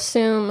people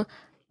assume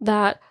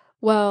that,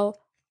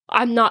 well,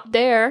 I'm not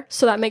there,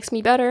 so that makes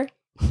me better.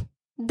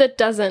 That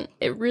doesn't.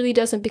 It really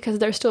doesn't, because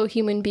they're still a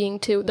human being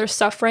too. They're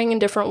suffering in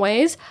different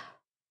ways.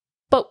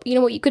 But you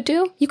know what you could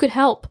do? You could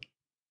help.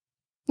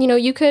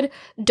 You could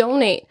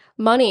donate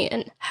money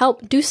and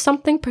help. Do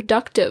something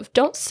productive.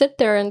 Don't sit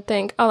there and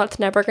think, oh, that's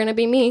never going to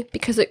be me,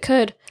 because it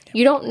could.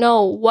 You don't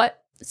know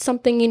what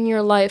something in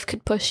your life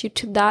could push you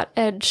to that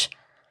edge,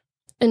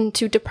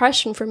 into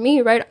depression. For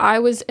me, right? I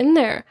was in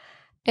there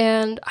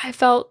and I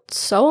felt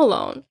so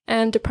alone.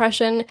 And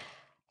depression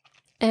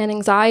and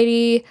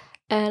anxiety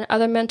and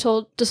other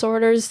mental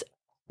disorders,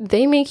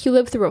 they make you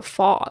live through a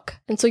fog.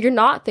 And so you're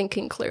not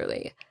thinking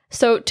clearly.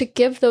 So to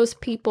give those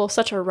people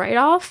such a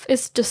write-off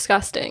is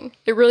disgusting.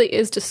 It really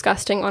is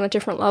disgusting on a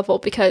different level,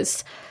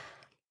 because,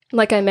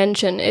 like I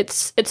mentioned,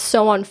 it's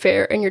so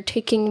unfair, and you're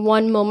taking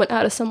one moment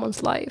out of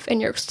someone's life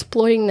and you're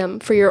exploiting them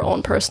for your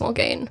own personal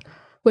gain,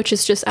 which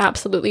is just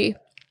absolutely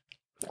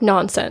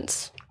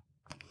nonsense.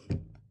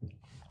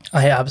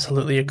 I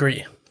absolutely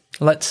agree.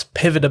 Let's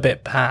pivot a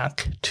bit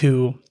back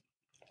to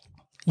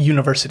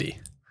university,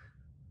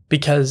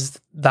 because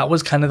that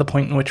was kind of the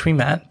point in which we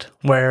met,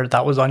 where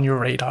that was on your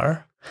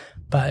radar,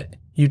 but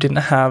you didn't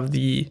have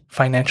the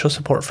financial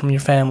support from your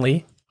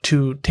family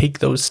to take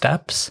those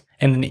steps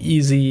in an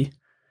easy,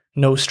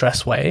 no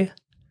stress way.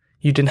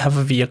 You didn't have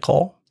a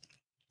vehicle,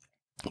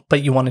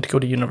 but you wanted to go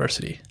to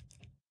university.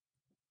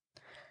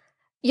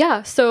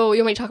 Yeah. So you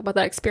want me to talk about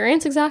that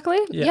experience exactly?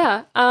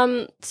 Yeah.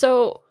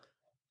 So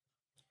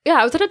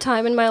I was at a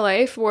time in my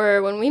life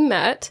where, when we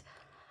met,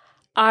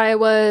 I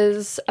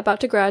was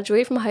about to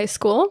graduate from high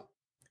school,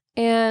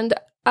 and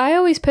I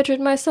always pictured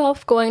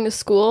myself going to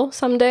school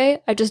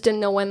someday. I just didn't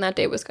know when that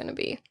day was going to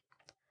be.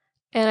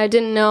 And I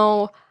didn't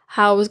know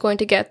how I was going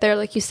to get there,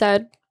 like you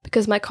said,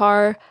 because my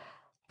car,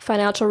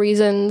 financial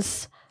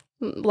reasons,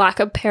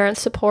 lack of parent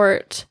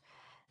support,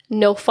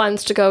 no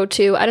funds to go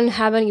to. I didn't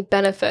have any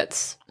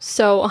benefits.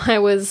 So I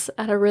was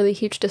at a really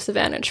huge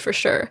disadvantage for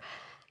sure.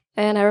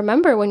 And I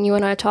remember when you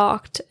and I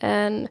talked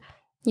and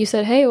you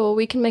said, hey, well,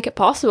 we can make it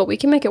possible. We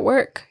can make it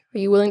work. Are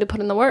you willing to put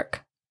in the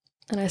work?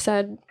 And I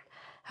said,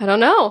 I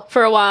don't know.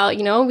 For a while,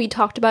 we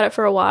talked about it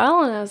for a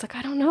while, and I was like,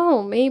 I don't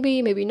know,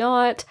 maybe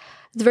not.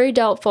 It's very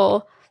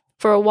doubtful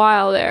for a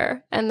while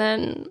there. And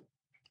then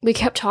we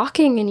kept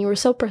talking, and you were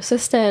so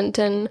persistent,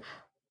 and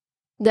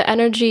the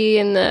energy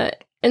and the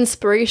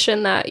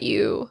inspiration that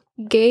you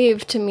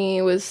gave to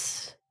me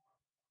was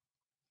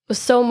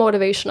so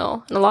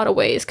motivational in a lot of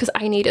ways, because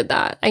I needed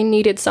that. I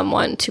needed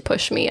someone to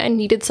push me. I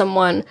needed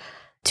someone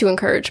to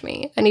encourage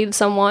me. I needed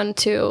someone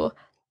to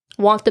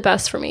want the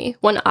best for me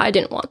when I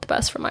didn't want the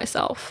best for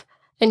myself.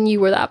 And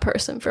you were that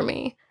person for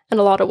me in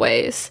a lot of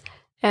ways.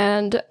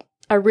 And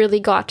I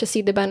really got to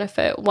see the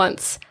benefit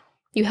once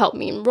you helped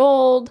me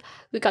enrolled.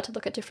 We got to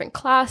look at different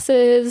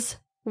classes,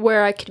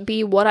 where I could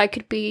be, what I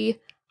could be.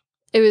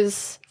 It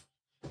was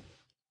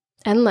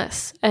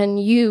endless.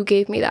 And you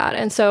gave me that.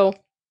 And so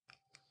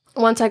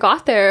once I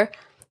got there,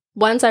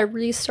 once I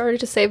really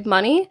started to save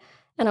money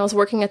and I was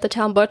working at the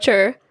town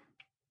butcher,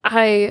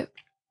 I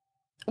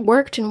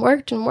worked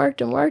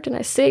and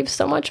I saved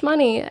so much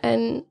money.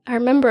 And I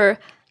remember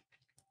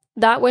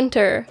that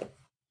winter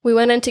we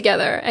went in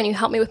together and you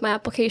helped me with my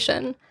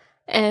application,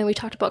 and we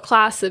talked about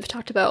classes, we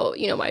talked about,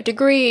 my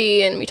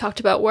degree, and we talked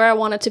about where I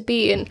wanted to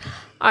be. And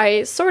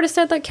I sort of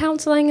said that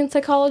counseling and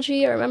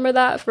psychology, I remember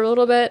that for a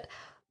little bit,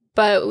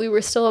 but we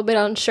were still a bit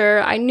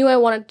unsure. I knew I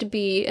wanted to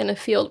be in a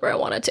field where I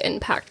wanted to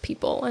impact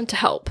people and to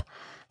help.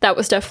 That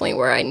was definitely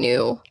where I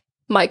knew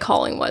my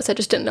calling was. I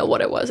just didn't know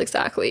what it was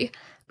exactly.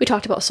 We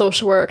talked about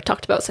social work,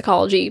 talked about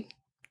psychology,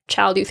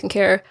 child, youth, and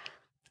care.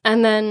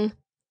 And then,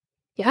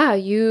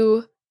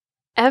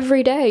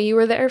 every day you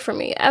were there for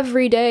me.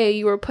 Every day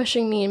you were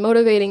pushing me and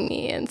motivating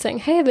me and saying,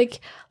 hey,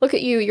 look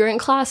at you. You're in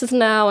classes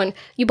now, and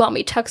you bought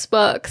me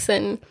textbooks,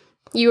 and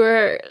you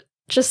were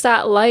just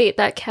that light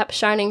that kept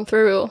shining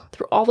through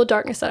all the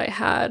darkness that I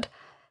had.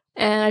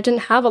 And I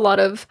didn't have a lot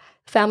of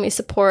family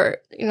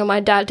support. My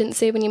dad didn't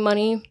save any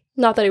money.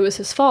 Not that it was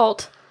his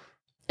fault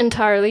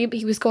entirely, but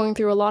he was going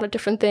through a lot of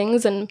different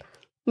things, and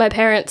my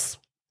parents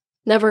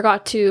never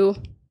got to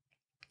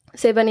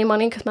save any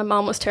money because my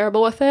mom was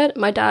terrible with it.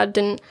 My dad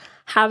didn't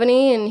have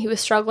any, and he was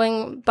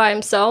struggling by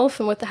himself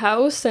and with the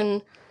house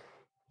and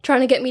trying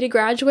to get me to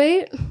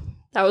graduate.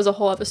 That was a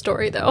whole other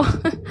story though.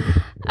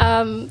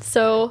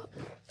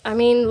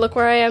 Look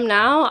where I am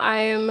now.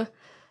 I'm a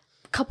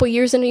couple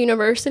years into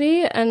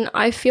university, and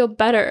I feel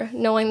better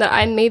knowing that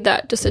I made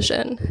that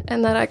decision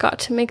and that I got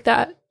to make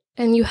that.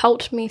 And you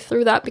helped me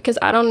through that, because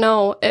I don't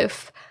know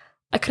if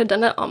I could have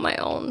done it on my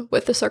own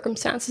with the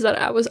circumstances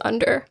that I was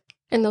under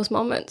in those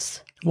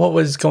moments. What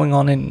was going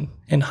on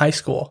in high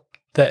school,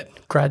 that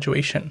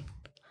graduation?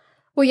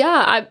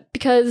 Well,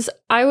 because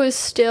I was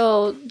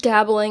still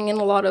dabbling in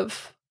a lot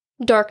of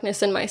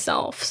darkness in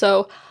myself.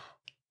 So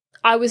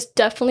I was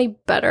definitely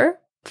better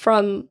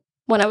from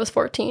when I was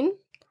 14,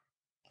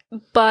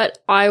 but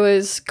I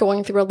was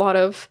going through a lot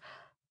of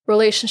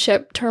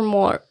relationship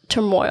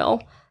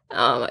turmoil.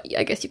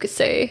 I guess you could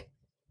say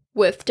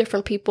with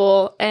different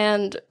people.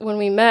 And when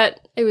we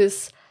met, it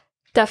was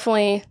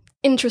definitely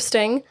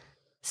interesting.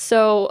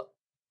 So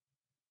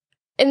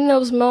in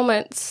those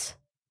moments,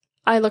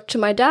 I looked to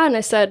my dad and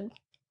I said,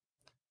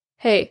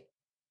 hey,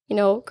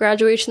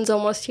 graduation's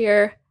almost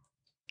here.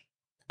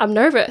 I'm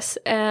nervous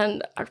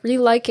and I really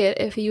like it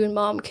if you and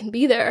mom can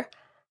be there.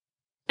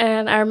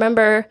 And I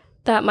remember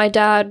that my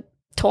dad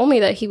told me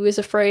that he was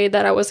afraid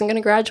that I wasn't going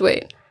to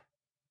graduate.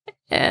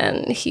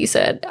 And he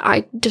said,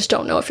 I just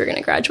don't know if you're going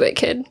to graduate,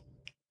 kid.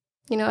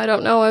 I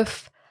don't know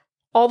if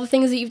all the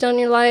things that you've done in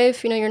your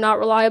life, you're not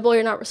reliable,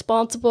 you're not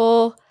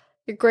responsible,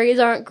 your grades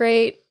aren't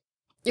great.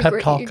 Pep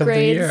talk of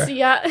the year.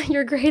 Yeah,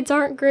 your grades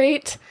aren't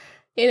great.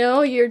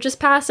 You're just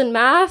passing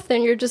math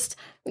and you're just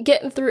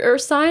getting through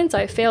earth science.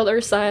 I failed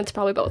earth science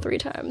probably about 3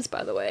 times,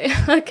 by the way,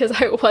 because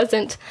I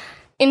wasn't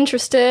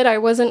interested.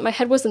 My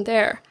head wasn't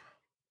there.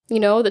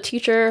 The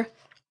teacher,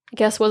 I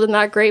guess, wasn't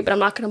that great, but I'm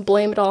not going to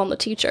blame it all on the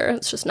teacher.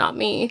 It's just not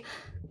me.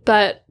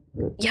 But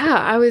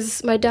yeah,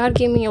 my dad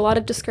gave me a lot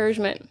of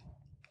discouragement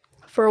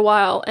for a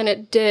while, and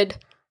it did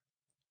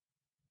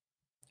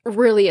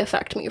really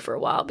affect me for a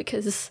while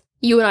because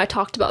you and I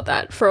talked about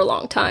that for a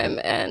long time,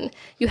 and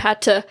you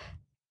had to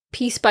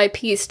piece by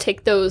piece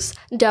take those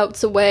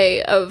doubts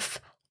away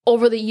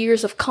over the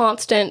years of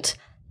constant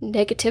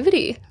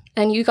negativity.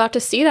 And you got to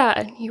see that,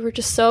 and you were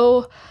just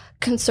so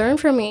concerned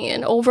for me.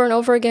 And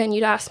over again,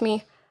 you'd ask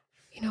me,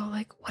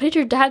 what did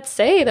your dad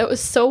say that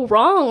was so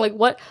wrong?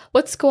 Like,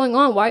 what's going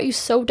on? Why are you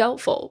so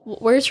doubtful?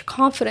 Where's your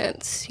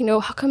confidence?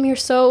 How come your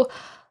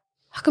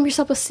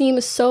self-esteem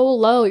is so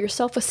low? Your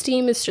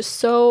self-esteem is just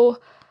so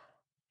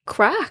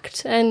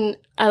cracked. And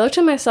I looked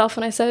at myself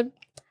and I said,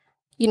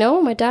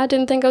 my dad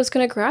didn't think I was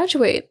going to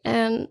graduate,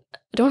 and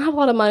I don't have a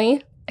lot of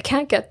money. I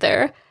can't get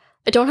there.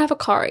 I don't have a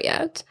car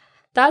yet.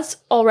 That's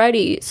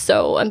already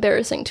so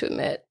embarrassing to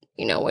admit,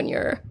 when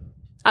you're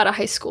out of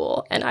high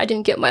school, and I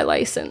didn't get my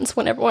license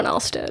when everyone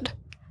else did.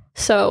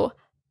 So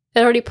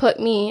it already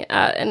put me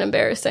at an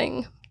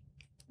embarrassing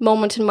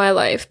moment in my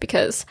life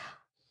because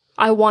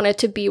I wanted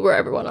to be where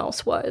everyone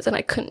else was, and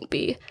I couldn't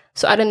be.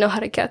 So I didn't know how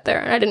to get there,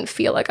 and I didn't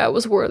feel like I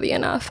was worthy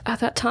enough at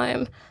that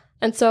time.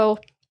 And so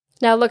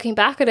now looking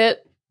back at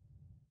it,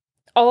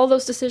 all of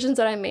those decisions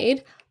that I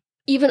made,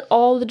 even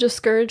all the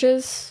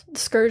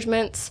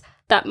discouragements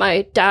that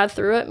my dad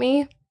threw at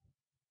me,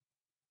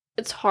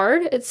 it's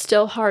hard. It's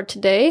still hard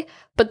today,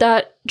 but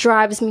that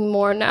drives me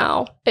more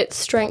now. It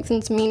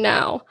strengthens me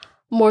now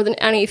more than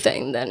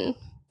anything than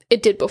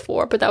it did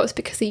before. But that was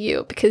because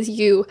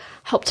you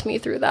helped me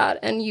through that,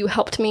 and you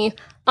helped me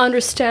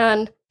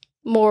understand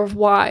more of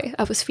why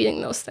I was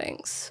feeling those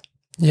things.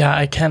 Yeah,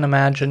 I can't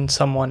imagine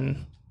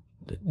someone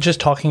just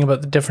talking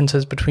about the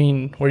differences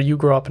between where you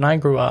grew up and I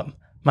grew up.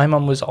 My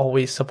mom was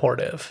always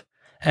supportive.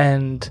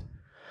 And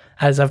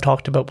as I've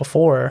talked about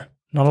before,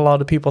 not a lot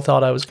of people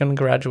thought I was going to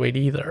graduate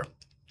either.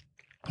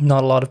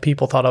 Not a lot of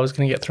people thought I was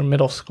going to get through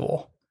middle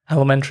school,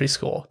 elementary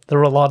school. There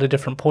were a lot of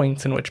different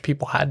points in which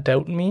people had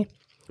doubt in me,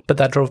 but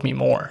that drove me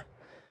more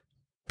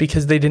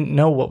because they didn't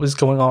know what was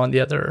going on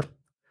the other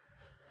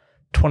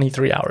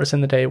 23 hours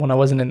in the day when I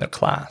wasn't in their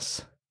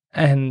class.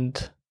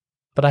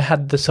 But I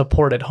had the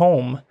support at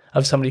home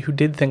of somebody who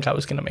did think I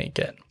was going to make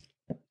it.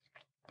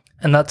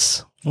 And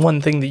that's one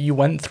thing that you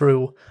went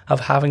through, of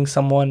having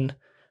someone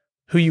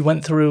who you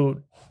went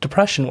through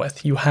depression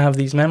with, you have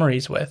these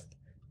memories with,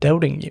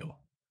 doubting you,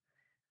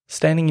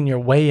 standing in your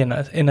way in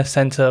a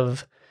sense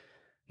of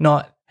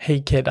not, hey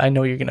kid, I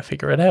know you're going to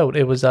figure it out.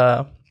 It was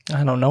I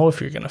don't know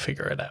if you're going to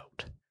figure it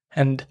out.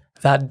 And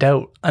that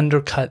doubt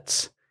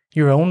undercuts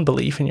your own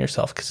belief in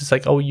yourself because it's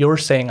like, oh, you're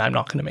saying I'm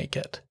not going to make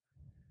it.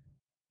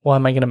 Well,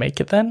 am I going to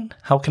make it then?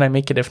 How can I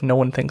make it if no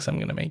one thinks I'm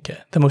going to make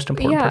it? The most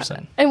important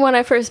person. And when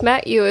I first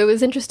met you, it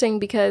was interesting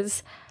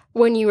because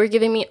when you were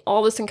giving me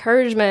all this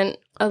encouragement,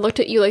 I looked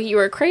at you like you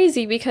were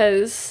crazy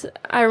because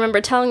I remember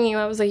telling you,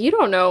 I was like, you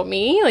don't know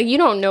me. Like, you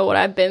don't know what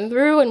I've been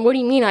through. And what do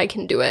you mean I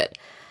can do it?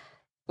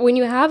 When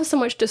you have so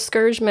much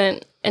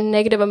discouragement and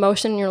negative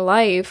emotion in your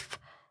life,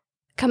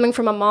 coming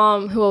from a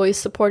mom who always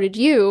supported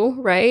you,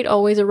 right?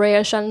 Always a ray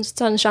of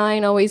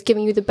sunshine, always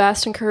giving you the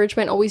best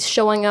encouragement, always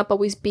showing up,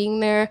 always being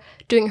there,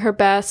 doing her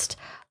best,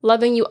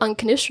 loving you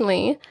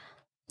unconditionally.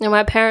 And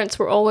my parents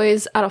were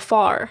always at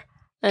afar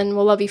and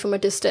will love you from a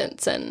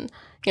distance. And,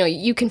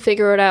 you can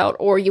figure it out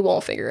or you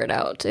won't figure it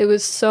out. It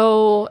was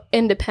so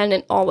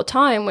independent all the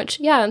time, which,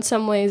 yeah, in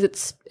some ways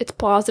it's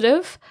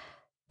positive.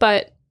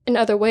 But in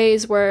other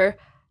ways where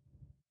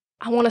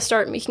I want to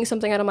start making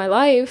something out of my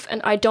life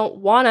and I don't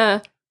want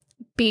to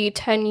be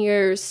 10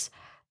 years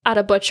at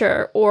a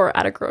butcher or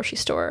at a grocery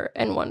store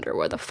and wonder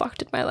where the fuck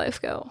did my life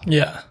go?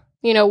 Yeah.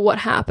 What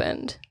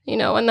happened?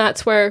 And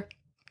that's where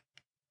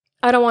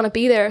I don't want to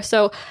be there.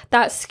 So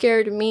that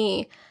scared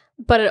me,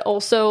 but it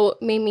also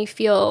made me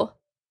feel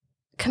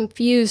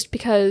confused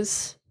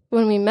because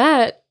when we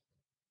met,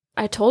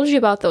 I told you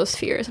about those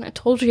fears and I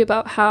told you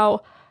about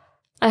how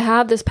I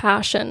have this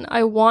passion.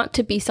 I want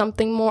to be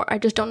something more. I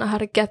just don't know how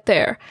to get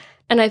there.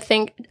 And I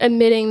think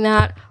admitting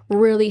that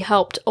really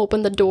helped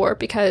open the door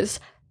because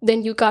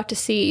then you got to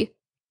see,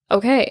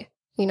 okay,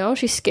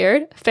 She's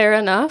scared. Fair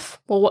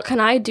enough. Well, what can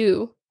I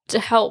do to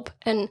help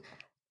and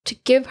to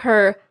give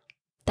her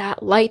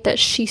that light that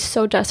she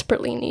so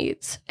desperately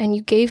needs? And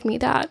you gave me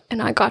that.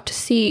 And I got to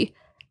see,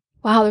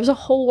 wow, there's a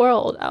whole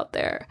world out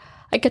there.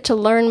 I get to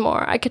learn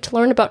more. I get to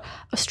learn about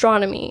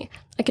astronomy.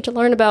 I get to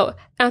learn about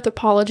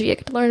anthropology. I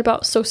get to learn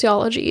about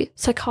sociology,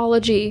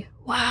 psychology.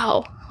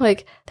 Wow.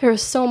 Like, there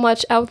is so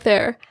much out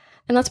there.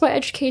 And that's why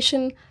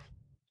education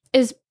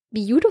is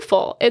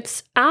beautiful.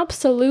 It's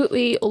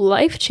absolutely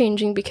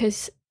life-changing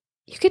because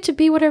you get to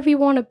be whatever you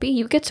want to be.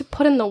 You get to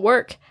put in the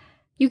work.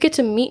 You get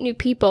to meet new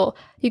people.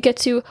 You get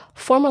to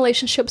form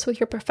relationships with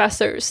your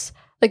professors,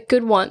 like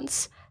good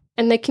ones,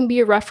 and they can be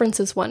your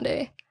references one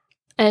day.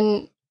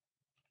 And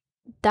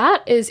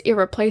that is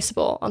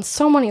irreplaceable on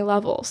so many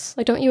levels.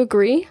 Like, don't you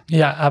agree?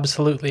 Yeah,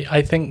 absolutely.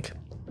 I think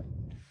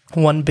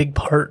one big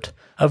part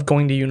of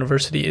going to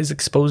university is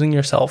exposing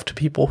yourself to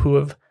people who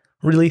have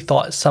really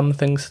thought some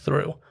things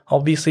through.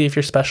 Obviously, if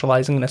you're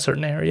specializing in a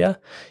certain area,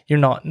 you're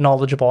not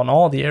knowledgeable in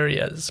all the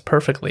areas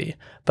perfectly,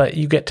 but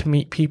you get to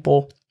meet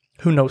people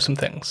who know some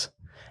things,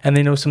 and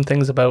they know some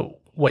things about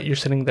what you're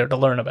sitting there to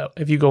learn about.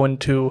 If you go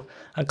into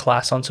a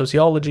class on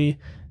sociology,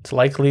 it's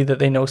likely that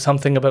they know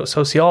something about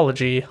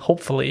sociology,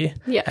 hopefully,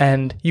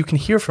 and you can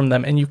hear from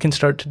them and you can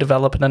start to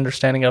develop an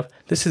understanding of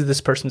this is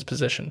this person's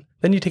position.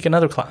 Then you take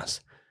another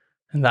class,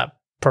 and that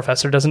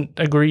professor doesn't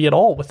agree at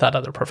all with that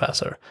other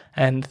professor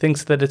and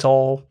thinks that it's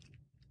all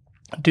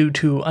due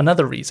to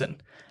another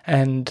reason.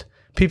 And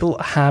people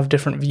have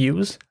different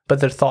views, but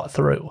they're thought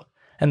through.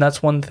 And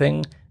that's one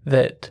thing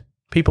that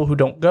people who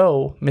don't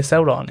go miss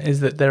out on,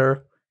 is that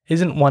there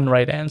isn't one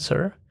right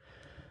answer.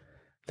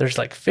 There's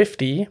like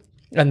 50,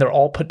 and they're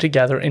all put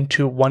together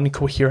into one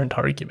coherent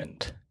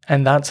argument.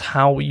 And that's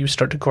how you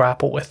start to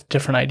grapple with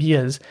different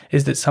ideas,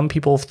 is that some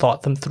people have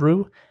thought them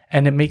through,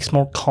 and it makes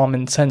more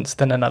common sense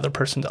than another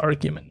person's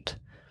argument.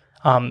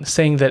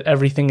 Saying that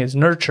everything is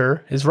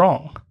nurture is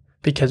wrong,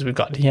 because we've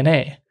got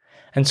DNA.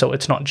 And so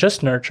it's not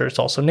just nurture, it's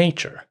also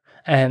nature.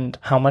 And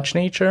how much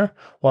nature?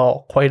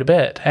 Well, quite a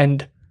bit.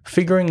 And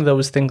figuring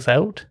those things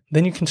out,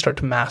 then you can start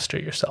to master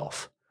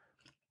yourself.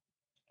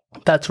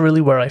 That's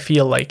really where I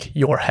feel like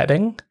you're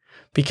heading,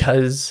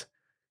 because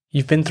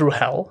you've been through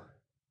hell,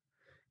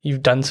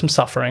 you've done some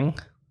suffering,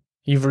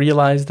 you've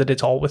realized that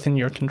it's all within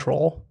your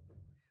control.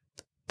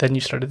 Then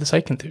you started the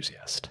Psych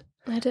Enthusiast.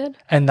 I did.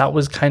 And that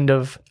was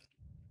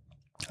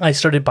I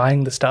started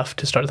buying the stuff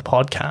to start the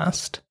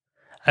podcast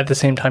at the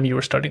same time you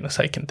were starting the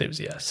Psych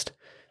Enthusiast.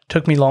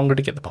 Took me longer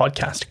to get the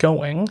podcast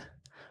going,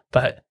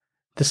 but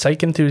the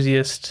Psych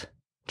Enthusiast,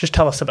 just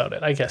tell us about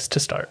it, I guess, to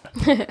start.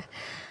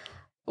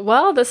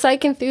 Well, the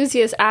Psych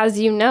Enthusiast, as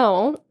you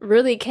know,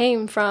 really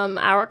came from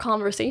our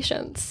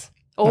conversations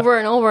over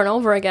and over and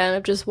over again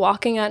of just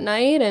walking at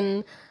night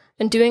and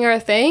doing our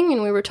thing,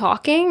 and we were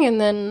talking, and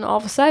then all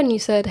of a sudden you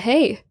said,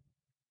 hey,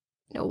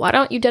 why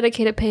don't you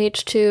dedicate a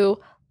page to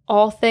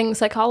all things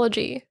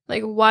psychology?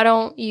 Like, why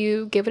don't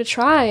you give it a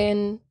try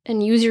and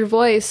use your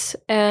voice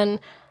and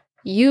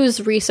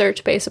use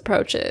research-based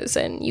approaches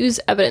and use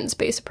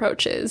evidence-based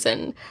approaches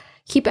and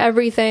keep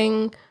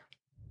everything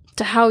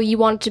to how you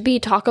want it to be.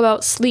 Talk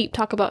about sleep,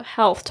 talk about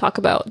health, talk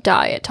about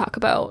diet, talk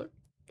about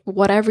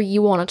whatever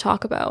you want to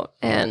talk about,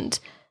 and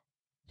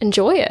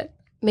enjoy it.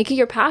 Make it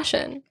your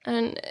passion.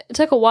 And it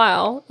took a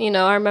while.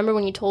 I remember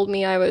when you told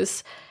me, I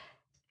was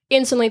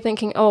instantly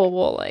thinking, oh,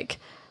 well, like,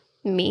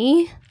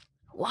 me?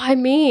 Why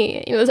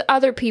me? There's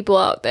other people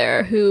out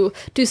there who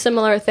do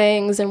similar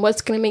things, and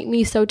what's going to make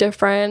me so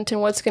different,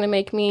 and what's going to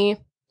make me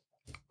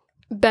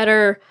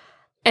better.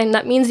 And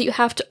that means that you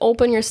have to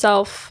open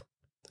yourself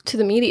to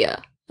the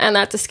media. And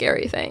that's a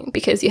scary thing,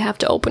 because you have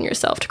to open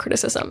yourself to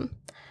criticism.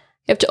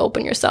 You have to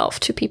open yourself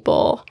to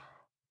people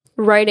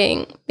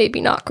writing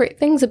maybe not great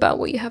things about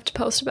what you have to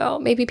post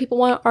about. Maybe people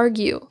want to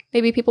argue.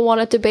 Maybe people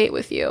want to debate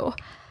with you.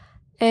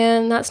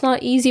 And that's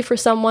not easy for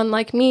someone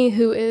like me,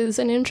 who is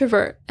an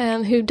introvert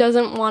and who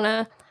doesn't want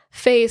to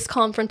face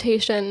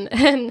confrontation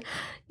and,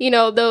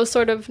 those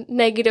sort of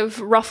negative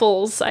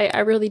ruffles. I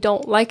really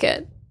don't like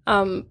it.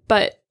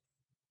 But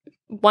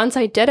once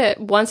I did it,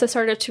 once I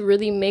started to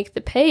really make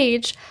the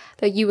page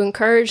that you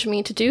encouraged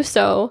me to do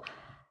so,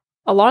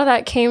 a lot of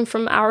that came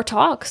from our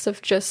talks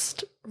of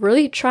just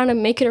really trying to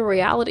make it a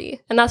reality.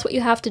 And that's what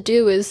you have to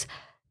do is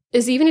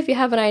even if you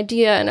have an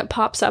idea and it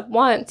pops up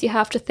once, you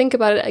have to think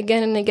about it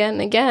again and again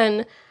and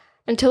again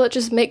until it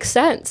just makes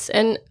sense.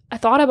 And I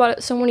thought about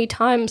it so many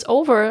times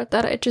over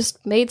that it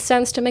just made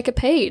sense to make a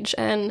page.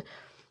 And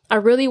I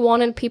really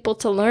wanted people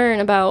to learn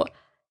about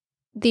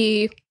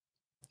the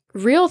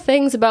real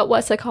things about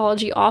what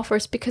psychology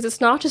offers, because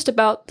it's not just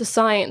about the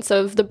science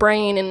of the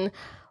brain and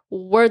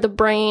where the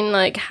brain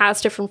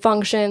has different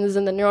functions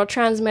and the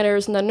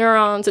neurotransmitters and the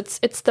neurons.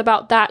 It's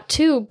about that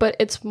too, but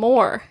it's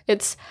more.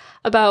 It's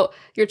about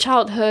your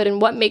childhood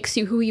and what makes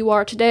you who you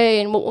are today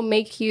and what will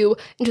make you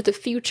into the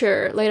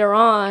future later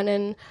on.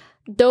 And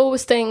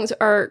those things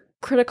are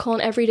critical in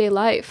everyday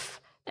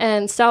life.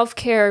 And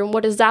self-care, and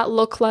what does that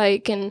look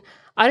like? And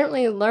I didn't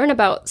really learn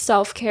about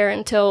self-care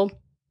until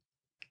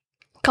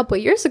couple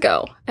of years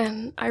ago,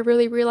 and I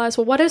really realized,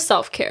 well, what is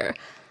self-care?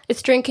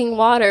 It's drinking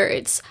water,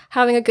 it's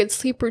having a good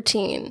sleep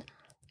routine,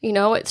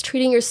 it's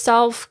treating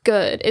yourself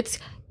good, it's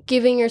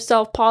giving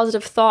yourself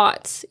positive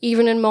thoughts,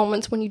 even in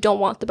moments when you don't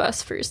want the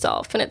best for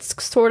yourself. And it's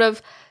sort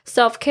of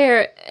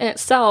self-care in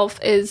itself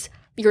is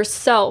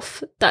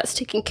yourself that's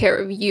taking care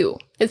of you.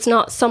 It's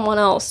not someone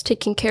else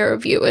taking care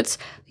of you. It's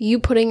you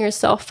putting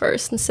yourself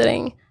first and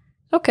sitting,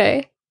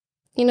 okay,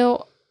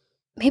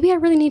 maybe I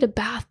really need a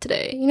bath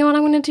today. You know what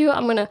I'm going to do?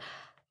 I'm going to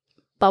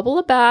bubble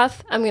a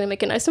bath. I'm going to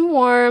make it nice and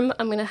warm.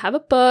 I'm going to have a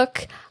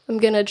book. I'm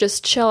going to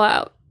just chill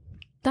out.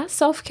 That's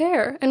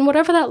self-care. And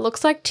whatever that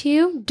looks like to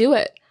you, do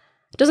it.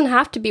 It doesn't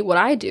have to be what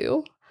I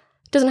do.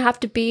 It doesn't have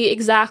to be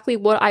exactly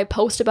what I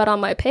post about on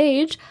my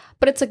page,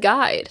 but it's a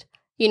guide.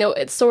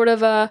 It's sort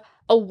of a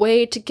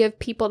way to give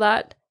people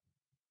that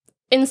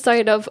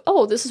insight of,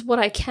 oh, this is what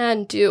I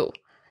can do.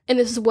 And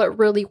this is what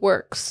really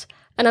works.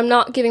 And I'm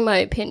not giving my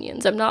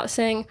opinions. I'm not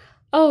saying,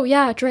 oh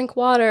yeah, drink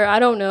water. I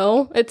don't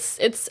know.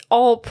 It's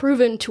all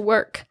proven to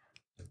work.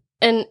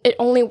 And it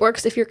only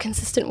works if you're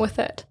consistent with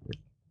it.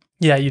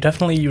 Yeah, you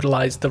definitely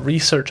utilize the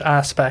research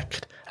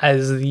aspect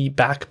as the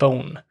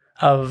backbone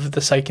of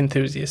the psych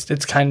enthusiast.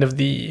 It's kind of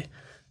the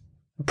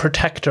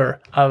protector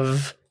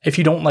of, if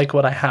you don't like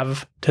what I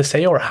have to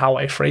say or how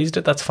I phrased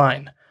it, that's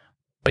fine.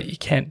 But you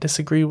can't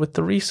disagree with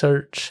the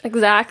research.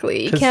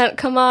 Exactly. You can't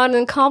come on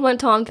and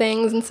comment on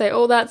things and say,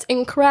 oh, that's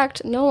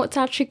incorrect. No, it's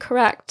actually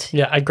correct.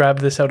 Yeah, I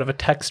grabbed this out of a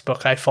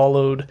textbook. I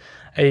followed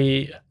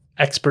a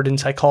expert in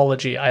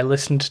psychology. I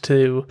listened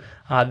to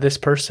this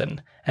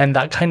person. And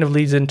that kind of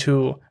leads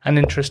into an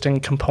interesting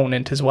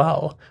component as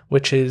well,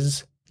 which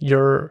is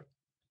your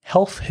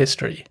health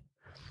history.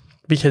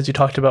 Because you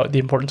talked about the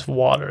importance of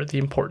water, the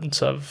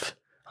importance of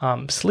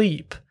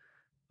sleep.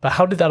 But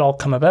how did that all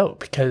come about?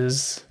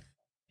 Because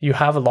you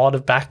have a lot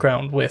of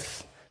background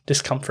with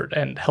discomfort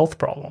and health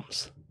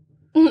problems.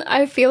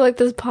 I feel like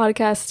this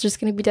podcast is just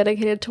going to be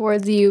dedicated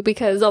towards you,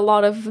 because a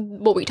lot of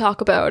what we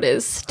talk about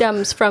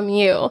stems from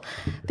you.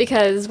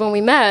 Because when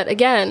we met,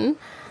 again,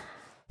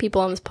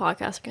 people on this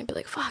podcast are going to be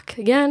like, fuck,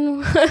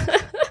 again.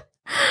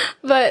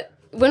 But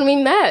when we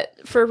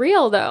met, for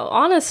real though,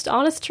 honest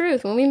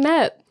truth, when we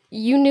met,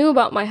 you knew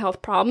about my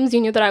health problems. You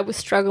knew that I was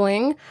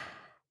struggling.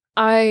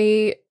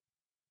 I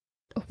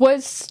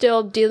was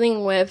still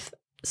dealing with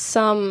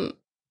some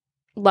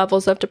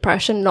levels of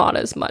depression, not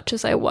as much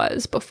as I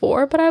was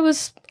before, but I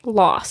was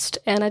lost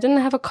and I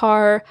didn't have a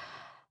car.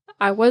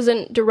 I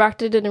wasn't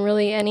directed in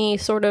really any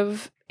sort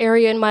of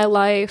area in my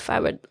life. I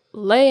would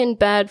lay in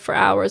bed for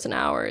hours and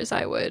hours.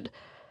 I would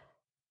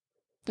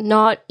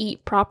not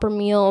eat proper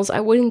meals. I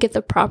wouldn't get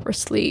the proper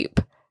sleep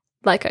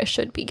like I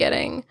should be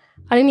getting.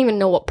 I didn't even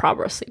know what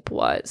proper sleep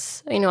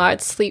was.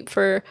 I'd sleep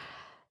for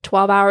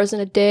 12 hours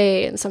in a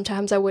day, and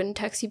sometimes I wouldn't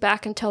text you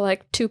back until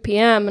like 2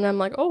 p.m. and I'm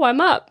like, oh,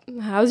 I'm up.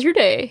 How's your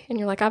day? And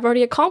you're like, I've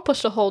already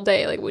accomplished a whole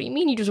day. Like, what do you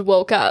mean you just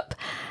woke up?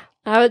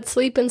 I would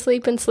sleep and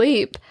sleep and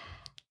sleep.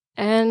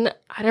 And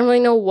I didn't really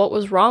know what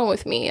was wrong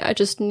with me. I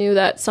just knew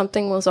that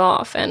something was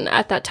off. And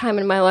at that time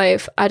in my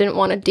life, I didn't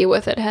want to deal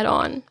with it head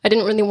on. I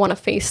didn't really want to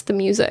face the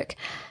music.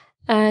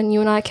 And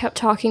you and I kept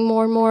talking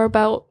more and more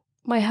about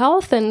my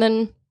health. And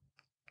then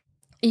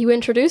you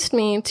introduced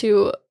me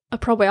to a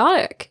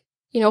probiotic.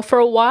 For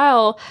a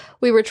while,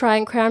 we were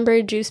trying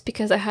cranberry juice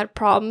because I had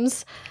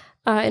problems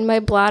in my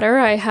bladder.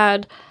 I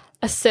had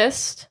a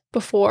cyst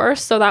before,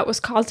 so that was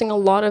causing a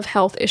lot of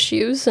health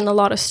issues and a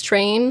lot of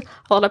strain,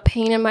 a lot of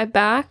pain in my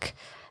back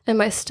and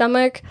my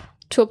stomach,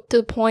 to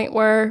the point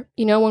where,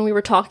 when we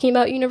were talking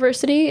about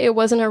university, it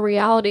wasn't a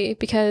reality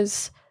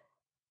because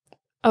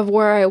of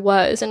where I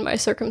was in my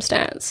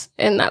circumstance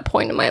in that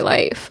point in my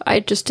life. I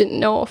just didn't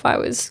know if I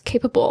was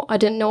capable. I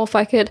didn't know if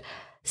I could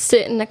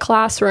sit in a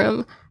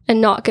classroom and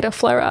not get a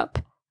flare-up.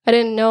 I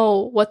didn't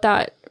know what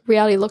that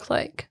reality looked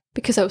like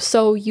because I was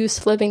so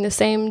used to living the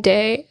same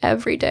day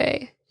every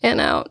day, in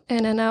and out,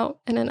 in and out,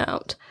 in and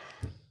out.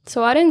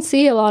 So I didn't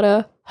see a lot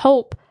of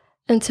hope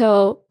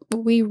until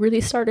we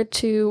really started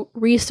to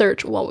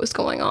research what was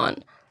going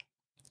on.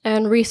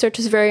 And research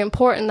is very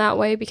important that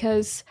way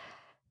because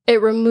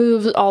it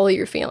removes all of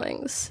your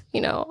feelings.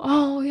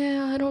 Oh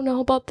yeah, I don't know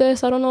about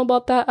this, I don't know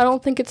about that, I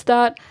don't think it's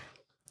that.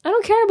 I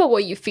don't care about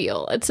what you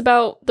feel. It's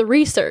about the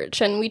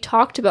research. And we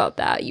talked about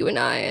that, you and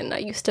I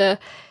used to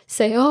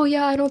say, oh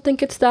yeah, I don't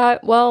think it's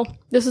that. Well,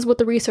 this is what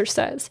the research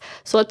says.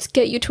 So let's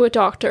get you to a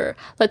doctor.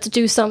 Let's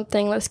do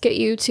something. Let's get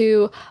you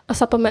to a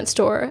supplement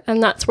store.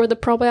 And that's where the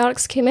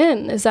probiotics came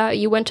in, is that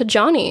you went to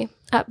Johnny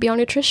at Beyond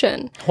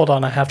Nutrition. Hold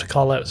on, I have to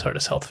call out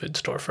Sardis Health Food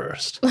Store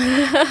first.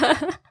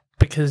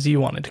 Because you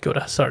wanted to go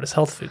to Sardis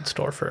Health Food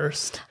Store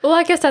first. Well,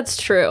 I guess that's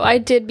true. I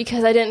did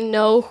because I didn't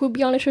know who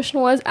Beyond Nutrition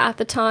was at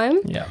the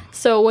time. Yeah.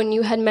 So when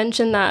you had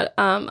mentioned that,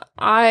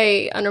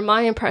 under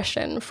my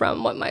impression,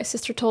 from what my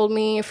sister told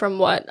me, from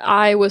what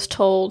I was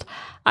told,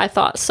 I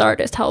thought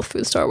Sardis Health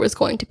Food Store was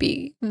going to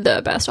be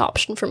the best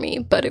option for me,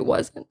 but it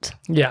wasn't.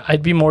 Yeah,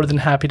 I'd be more than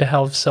happy to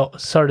have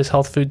Sardis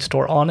Health Food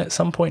Store on at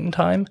some point in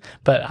time,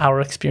 but our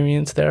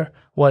experience there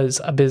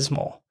was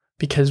abysmal.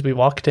 because we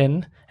walked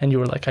in and you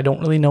were like, I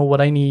don't really know what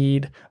I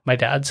need. My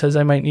dad says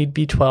I might need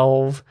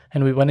B12.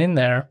 And we went in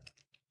there.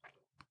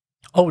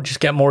 Oh, just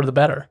get more the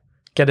better.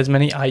 Get as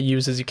many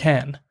IUs as you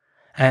can.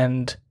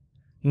 And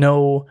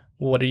know,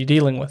 what are you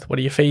dealing with? What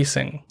are you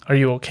facing? Are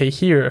you okay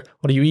here?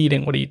 What are you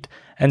eating?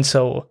 And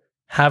so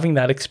having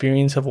that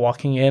experience of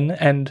walking in,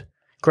 and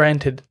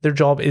granted, their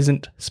job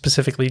isn't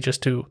specifically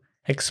just to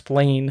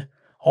explain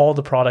all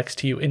the products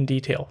to you in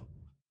detail.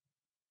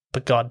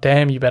 But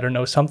goddamn, you better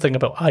know something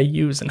about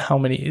IUs and how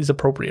many is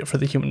appropriate for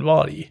the human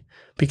body,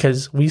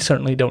 because we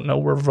certainly don't know.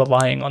 We're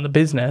relying on the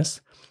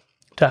business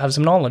to have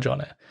some knowledge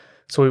on it.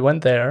 So we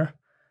went there,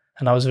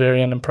 and I was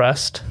very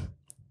unimpressed.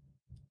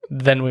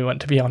 Then we went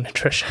to Beyond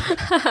Nutrition,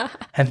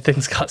 and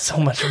things got so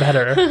much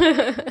better.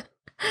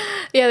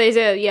 Yeah, they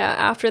did. Yeah,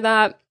 after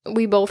that,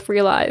 we both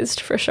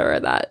realized for sure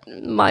that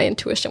my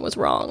intuition was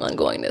wrong on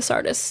going to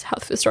Sardis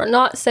Health Food Store.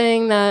 Not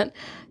saying that,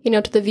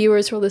 to the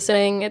viewers who are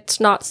listening, it's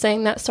not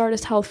saying that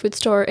Sardis Health Food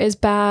Store is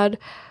bad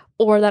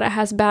or that it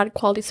has bad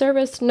quality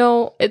service.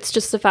 No, it's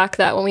just the fact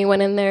that when we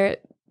went in there,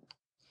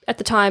 at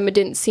the time, it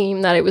didn't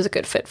seem that it was a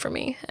good fit for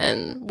me.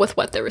 And with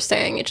what they were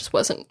saying, it just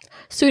wasn't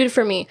suited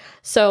for me.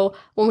 So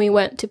when we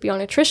went to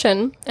Beyond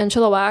Nutrition and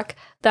Chilliwack,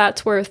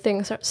 that's where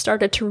things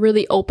started to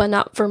really open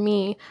up for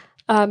me,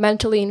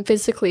 mentally and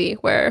physically,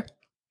 where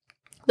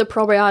the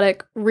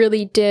probiotic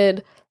really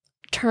did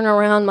turn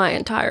around my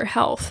entire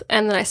health.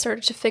 And then I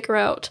started to figure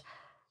out,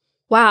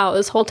 wow,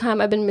 this whole time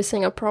I've been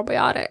missing a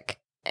probiotic.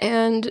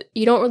 And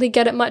you don't really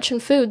get it much in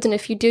foods. And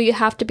if you do, you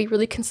have to be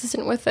really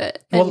consistent with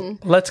it. Well,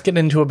 let's get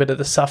into a bit of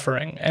the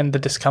suffering and the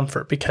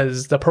discomfort,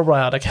 because the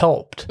probiotic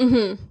helped.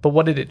 Mm-hmm. But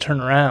what did it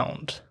turn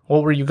around?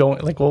 What were you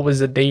going, what was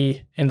the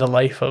day in the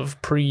life of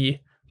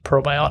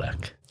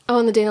pre-probiotic? Oh,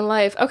 in the day in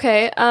life.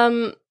 Okay.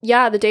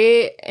 The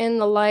day in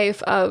the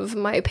life of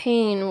my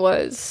pain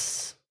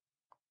was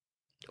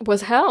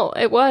hell.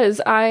 It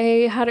was.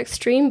 I had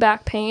extreme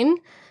back pain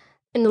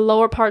in the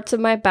lower parts of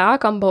my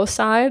back on both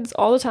sides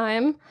all the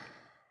time.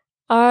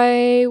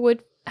 I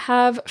would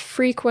have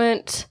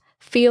frequent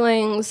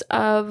feelings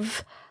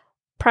of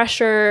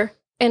pressure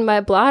in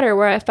my bladder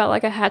where I felt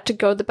like I had to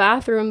go to the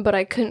bathroom, but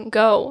I couldn't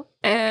go.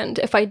 And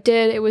if I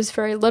did, it was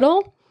very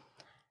little,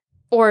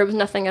 or it was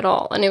nothing at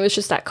all. And it was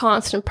just that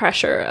constant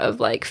pressure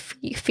of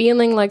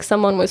feeling like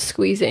someone was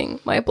squeezing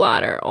my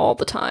bladder all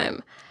the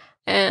time.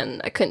 And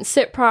I couldn't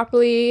sit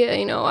properly.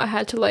 I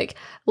had to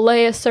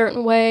lay a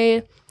certain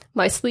way.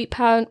 My sleep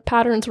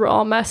patterns were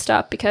all messed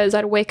up because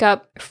I'd wake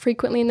up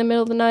frequently in the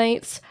middle of the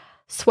nights,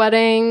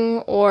 sweating,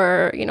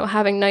 or,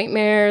 having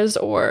nightmares,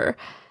 or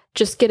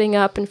just getting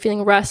up and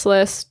feeling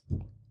restless.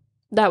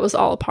 That was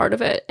all a part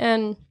of it.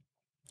 And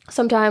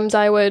sometimes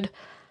the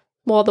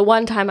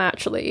one time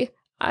actually,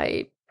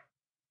 I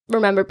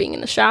remember being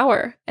in the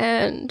shower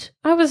and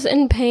I was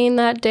in pain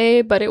that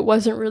day, but it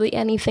wasn't really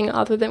anything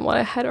other than what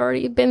I had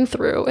already been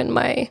through in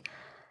my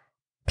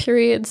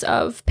periods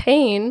of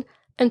pain.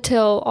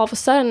 Until all of a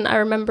sudden, I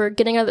remember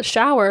getting out of the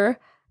shower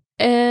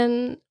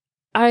and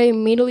I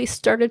immediately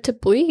started to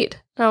bleed.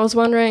 And I was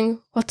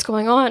wondering, what's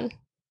going on?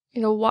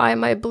 Why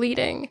am I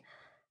bleeding?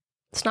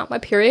 It's not my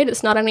period.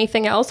 It's not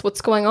anything else.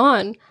 What's going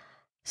on?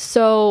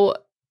 So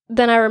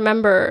then I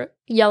remember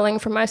yelling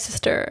for my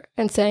sister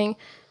and saying,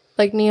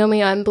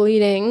 Naomi, I'm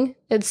bleeding.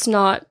 It's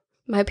not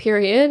my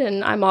period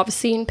and I'm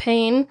obviously in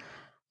pain.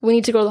 We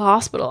need to go to the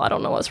hospital. I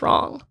don't know what's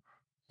wrong.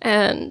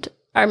 And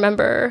I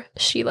remember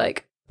she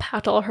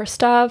packed all her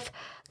stuff,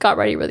 got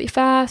ready really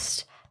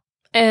fast,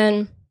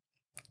 and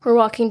we're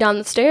walking down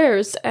the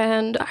stairs,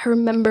 and I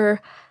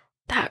remember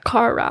that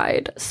car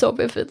ride so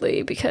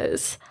vividly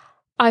because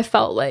I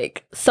felt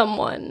like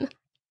someone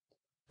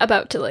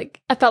about to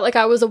I felt like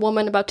I was a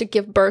woman about to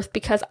give birth,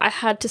 because I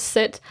had to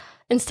sit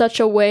in such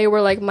a way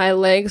where my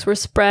legs were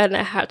spread, and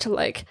I had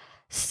to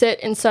sit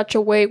in such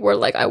a way where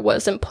I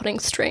wasn't putting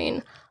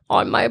strain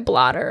on my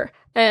bladder.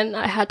 And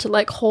I had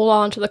to hold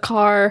on to the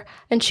car,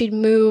 and she'd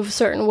move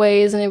certain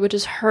ways and it would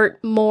just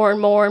hurt more and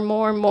more and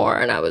more and more.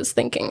 And I was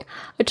thinking,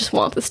 I just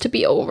want this to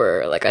be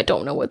over. I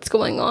don't know what's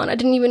going on. I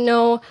didn't even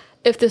know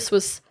if this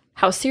was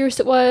how serious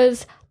it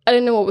was. I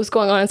didn't know what was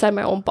going on inside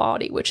my own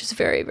body, which is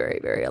very, very,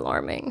 very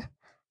alarming.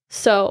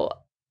 So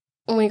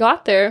when we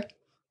got there,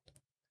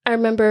 I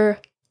remember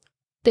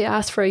they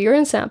asked for a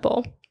urine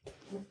sample,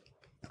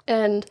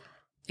 and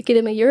they gave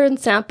him a urine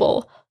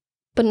sample,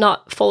 but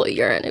not full of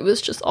urine. It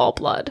was just all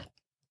blood.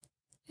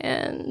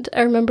 And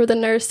I remember the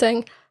nurse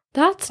saying,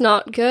 that's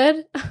not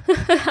good.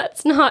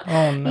 That's not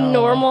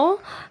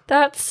normal.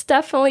 That's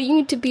definitely, you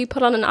need to be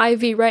put on an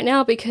IV right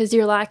now because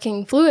you're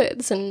lacking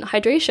fluids and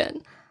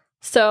hydration.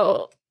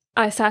 So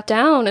I sat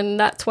down, and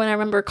that's when I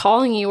remember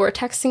calling you or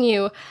texting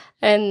you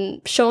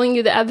and showing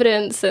you the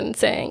evidence and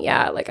saying,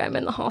 yeah, I'm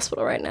in the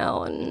hospital right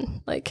now,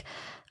 and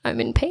I'm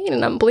in pain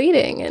and I'm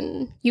bleeding.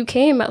 And you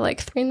came at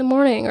 3 a.m.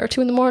 or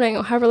 2 a.m.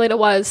 or however late it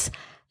was,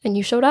 and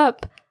you showed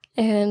up.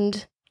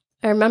 And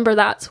I remember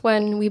that's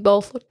when we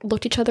both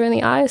looked each other in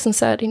the eyes and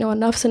said,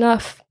 enough's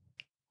enough.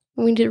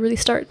 We need to really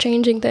start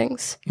changing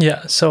things.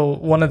 Yeah. So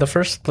one of the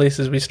first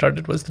places we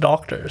started was the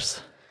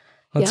doctors.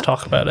 Let's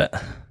talk about it.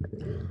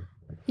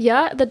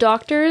 Yeah, the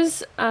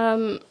doctors,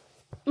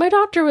 my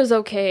doctor was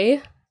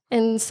okay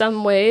in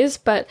some ways,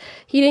 but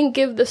he didn't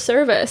give the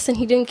service and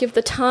he didn't give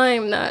the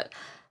time that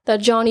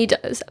Johnny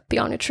does at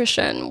Beyond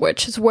Nutrition,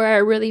 which is where I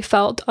really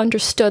felt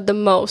understood the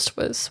most,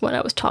 was when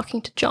I was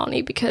talking to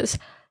Johnny, because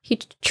he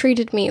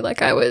treated me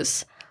like I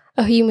was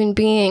a human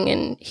being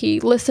and he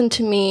listened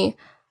to me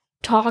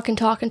talk and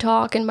talk and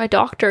talk. And my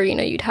doctor,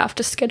 you'd have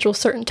to schedule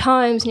certain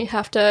times and you'd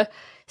have to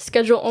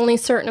schedule only a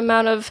certain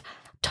amount of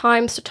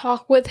times to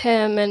talk with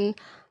him. And,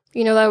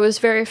 that was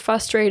very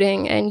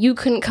frustrating. And you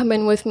couldn't come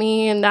in with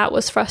me, and that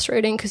was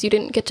frustrating because you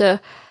didn't get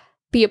to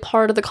be a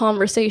part of the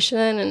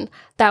conversation, and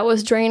that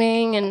was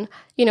draining. And,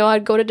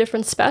 I'd go to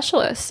different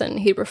specialists and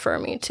he'd refer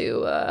me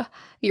to a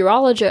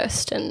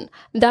urologist, and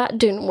that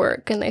didn't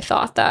work. And they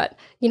thought that,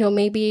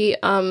 maybe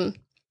I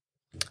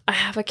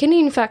have a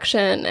kidney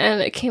infection,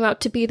 and it came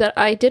out to be that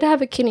I did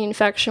have a kidney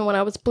infection when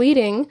I was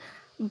bleeding,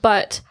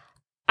 but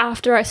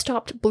after I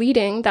stopped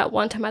bleeding that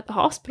one time at the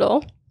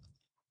hospital,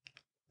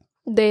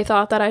 they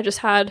thought that I just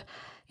had,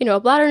 a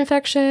bladder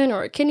infection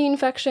or a kidney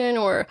infection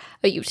or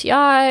a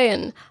UTI,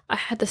 and I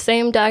had the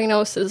same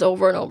diagnosis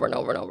over and over and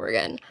over and over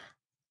again.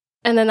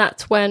 And then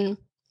that's when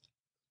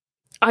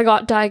I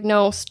got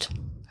diagnosed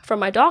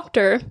from my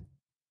doctor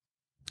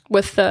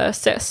with the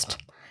cyst,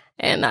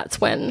 and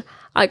that's when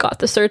I got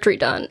the surgery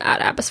done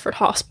at Abbotsford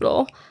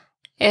Hospital.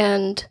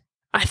 And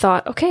I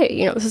thought,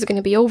 okay, this is going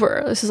to be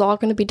over. This is all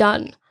going to be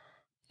done,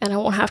 and I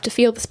won't have to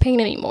feel this pain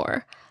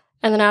anymore.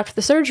 And then after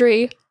the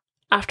surgery,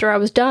 after I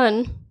was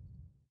done,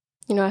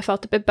 I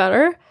felt a bit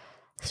better,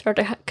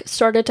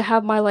 started to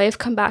have my life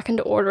come back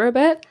into order a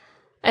bit.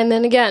 And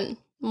then again,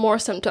 more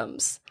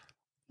symptoms,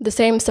 the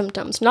same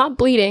symptoms, not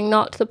bleeding,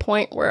 not to the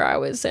point where I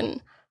was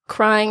in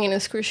crying in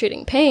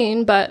excruciating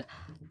pain, but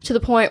to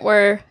the point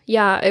where,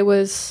 it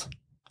was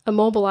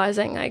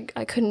immobilizing.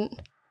 I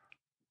couldn't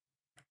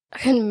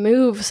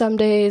move some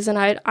days, and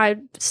I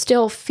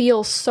still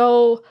feel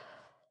so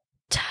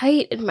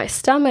tight in my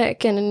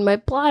stomach and in my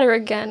bladder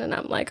again, and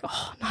I'm like,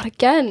 oh, not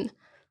again.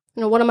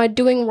 What am I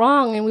doing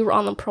wrong? And we were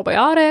on the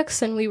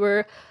probiotics, and we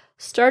were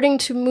starting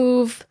to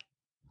move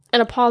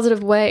in a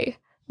positive way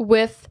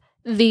with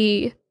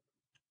the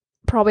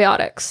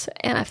probiotics.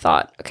 And I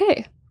thought,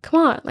 okay,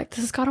 come on, this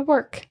has got to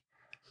work.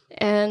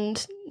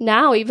 And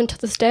now, even to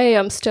this day,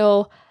 I'm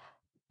still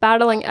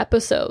battling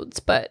episodes,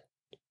 but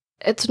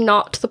it's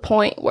not to the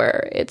point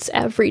where it's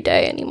every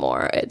day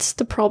anymore. It's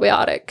the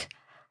probiotic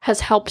has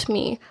helped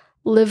me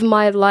live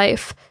my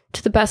life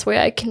to the best way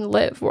I can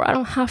live, where I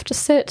don't have to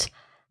sit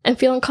and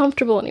feel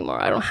uncomfortable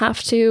anymore. I don't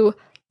have to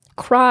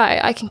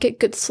cry. I can get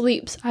good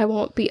sleeps. I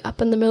won't be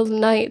up in the middle of the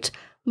night.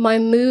 My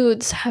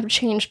moods have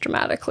changed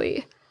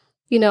dramatically,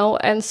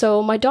 and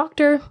so my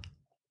doctor,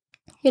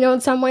 in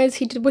some ways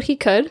he did what he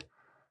could.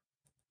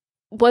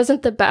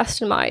 Wasn't the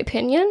best in my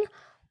opinion,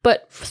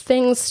 but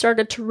things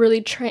started to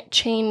really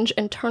change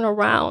and turn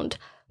around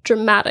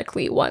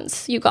dramatically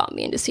once you got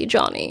me in to see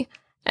Johnny.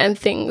 And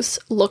things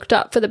looked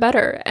up for the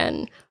better,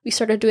 and we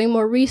started doing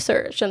more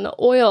research, and the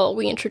oil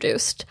we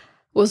introduced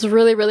was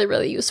really, really,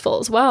 really useful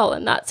as well.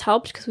 And that's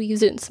helped because we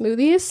use it in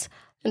smoothies,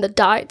 and the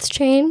diets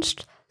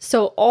changed.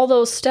 So all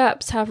those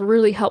steps have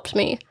really helped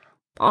me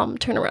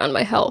turn around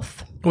my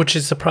health. Which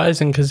is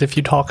surprising, because if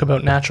you talk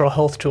about natural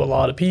health to a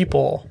lot of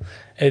people,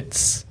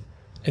 it's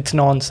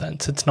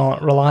nonsense. It's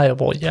not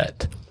reliable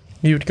yet.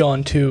 You'd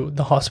gone to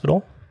the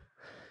hospital,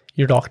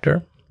 your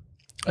doctor,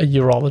 a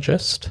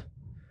urologist,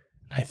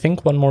 I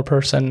think one more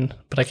person,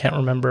 but I can't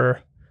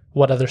remember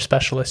what other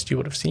specialist you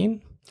would have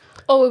seen.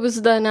 Oh, it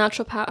was the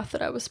naturopath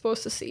that I was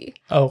supposed to see.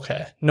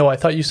 Okay. No, I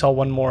thought you saw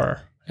one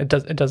more. It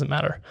doesn't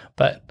matter.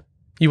 But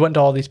you went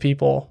to all these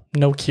people,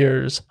 no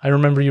cures. I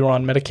remember you were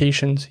on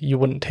medications you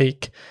wouldn't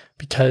take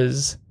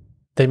because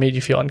they made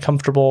you feel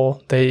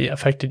uncomfortable. They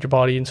affected your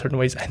body in certain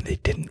ways, and they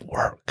didn't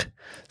work.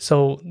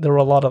 So there were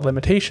a lot of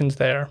limitations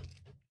there.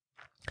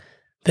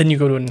 Then you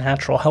go to a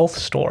natural health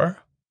store,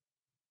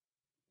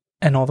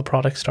 and all the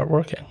products start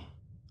working.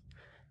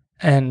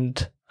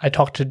 And I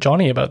talked to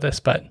Johnny about this,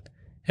 but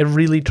it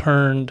really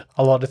turned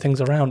a lot of things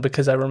around,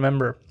 because I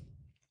remember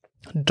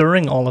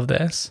during all of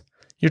this,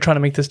 you're trying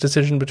to make this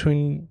decision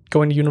between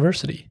going to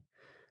university.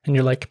 And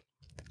you're like,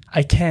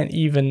 I can't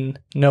even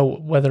know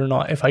whether or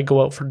not, if I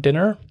go out for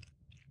dinner,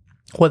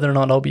 whether or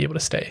not I'll be able to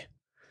stay.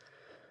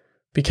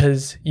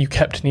 Because you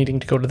kept needing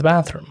to go to the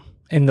bathroom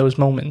in those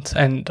moments.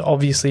 And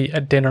obviously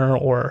at dinner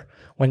or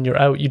when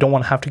you're out, you don't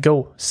want to have to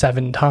go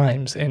 7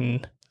 times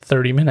in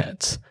 30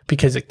 minutes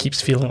because it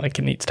keeps feeling like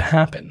it needs to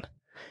happen.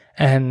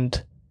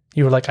 And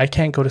you were like, I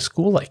can't go to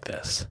school like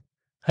this.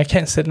 I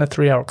can't sit in a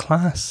 3-hour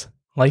class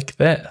like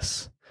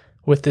this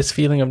with this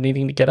feeling of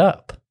needing to get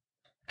up.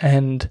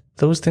 And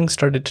those things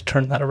started to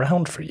turn that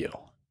around for you.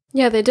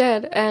 Yeah, they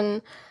did.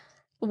 And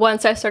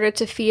once I started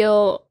to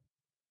feel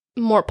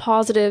more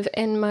positive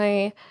in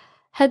my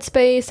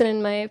headspace and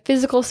in my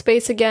physical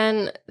space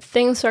again,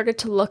 things started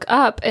to look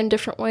up in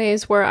different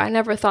ways where I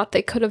never thought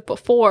they could have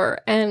before.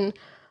 And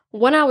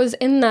when I was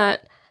in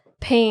that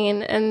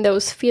pain and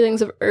those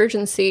feelings of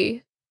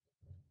urgency,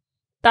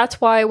 that's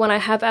why when I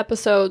have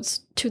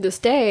episodes to this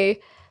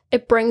day,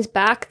 it brings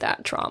back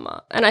that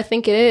trauma. And I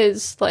think it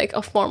is like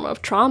a form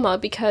of trauma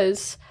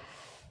because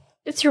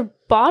it's your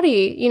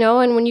body, you know,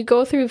 and when you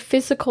go through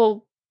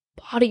physical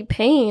body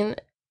pain,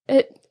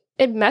 it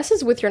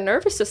messes with your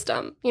nervous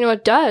system. You know,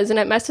 it does. And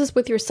it messes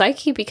with your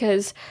psyche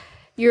because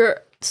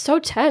you're so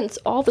tense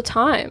all the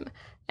time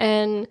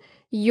and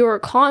you're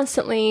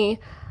constantly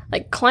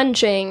like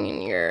clenching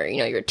and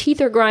your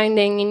teeth are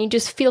grinding and you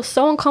just feel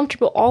so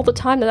uncomfortable all the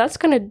time that's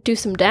going to do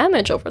some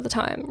damage over the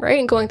time, right?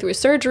 And going through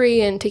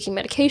surgery and taking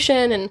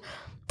medication and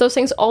those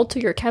things alter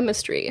your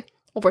chemistry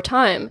over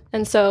time.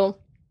 And so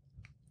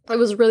it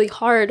was really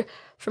hard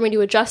for me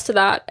to adjust to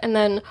that. And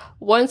then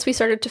once we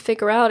started to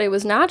figure out it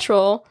was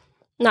natural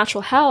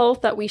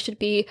health that we should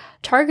be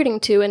targeting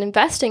to and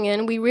investing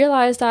in, we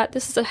realized that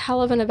this is a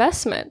hell of an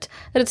investment,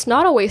 that it's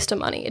not a waste of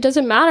money. It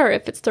doesn't matter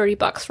if it's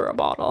 $30 for a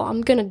bottle.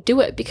 I'm going to do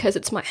it because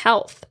it's my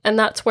health. And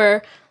that's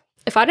where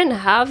if I didn't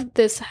have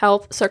this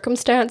health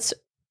circumstance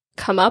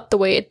come up the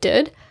way it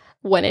did,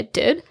 when it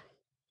did,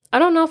 I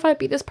don't know if I'd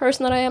be this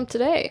person that I am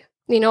today.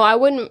 You know, I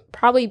wouldn't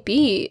probably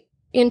be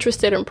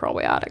interested in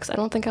probiotics. I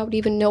don't think I would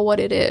even know what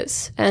it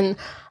is. And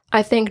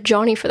I thank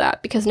Johnny for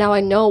that because now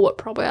I know what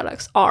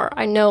probiotics are.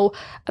 I know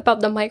about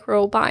the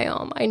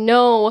microbiome. I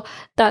know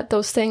that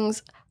those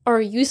things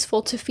are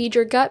useful to feed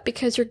your gut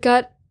because your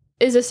gut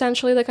is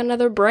essentially like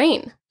another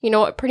brain. You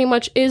know, it pretty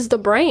much is the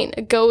brain.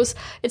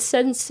 It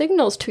sends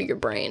signals to your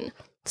brain.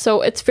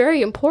 So it's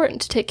very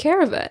important to take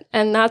care of it.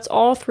 And that's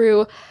all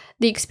through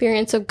the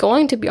experience of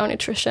going to Beyond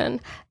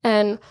Nutrition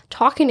and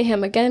talking to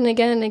him again and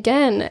again and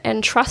again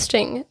and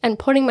trusting and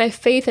putting my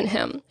faith in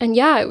him. And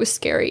yeah, it was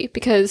scary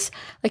because,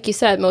 like you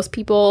said, most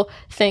people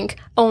think,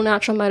 oh,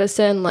 natural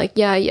medicine, like,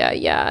 yeah.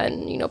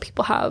 And, you know,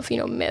 people have, you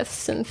know,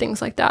 myths and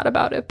things like that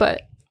about it.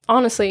 But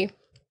honestly,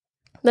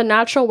 the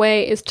natural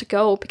way is to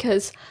go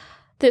because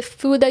the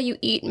food that you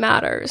eat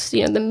matters.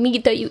 You know, the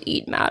meat that you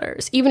eat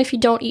matters. Even if you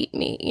don't eat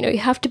meat, you know, you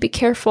have to be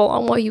careful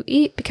on what you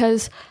eat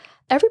because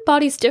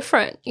everybody's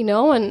different, you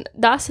know, and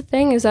that's the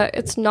thing is that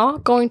it's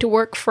not going to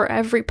work for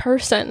every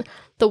person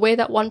the way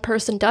that one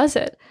person does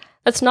it.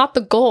 That's not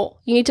the goal.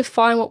 You need to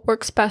find what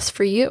works best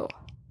for you.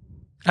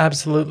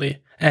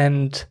 Absolutely.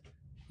 And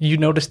you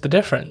notice the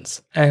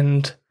difference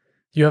and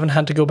you haven't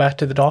had to go back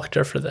to the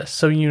doctor for this.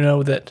 So you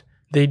know that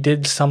they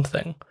did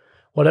something.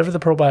 Whatever the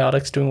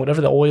probiotic's doing,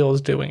 whatever the oil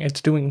is doing,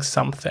 it's doing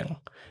something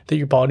that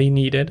your body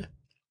needed.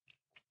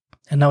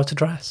 And now it's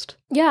addressed.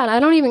 Yeah, and I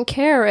don't even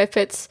care if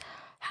it's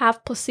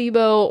half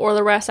placebo or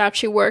the rest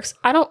actually works.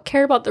 I don't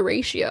care about the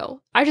ratio.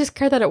 I just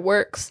care that it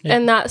works. Yeah.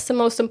 And that's the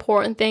most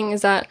important thing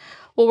is that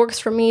what works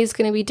for me is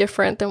going to be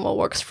different than what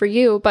works for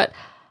you. But,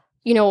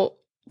 you know,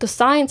 the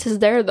science is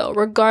there though,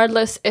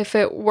 regardless if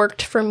it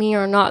worked for me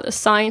or not. The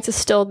science is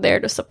still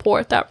there to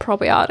support that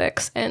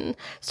probiotics and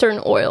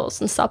certain oils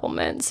and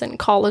supplements and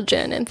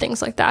collagen and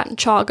things like that and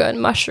chaga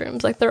and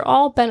mushrooms. Like they're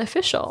all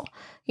beneficial,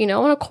 you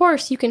know, and of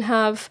course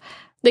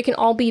they can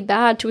all be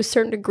bad to a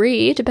certain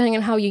degree, depending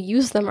on how you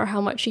use them or how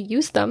much you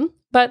use them,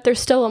 but they're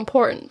still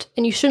important.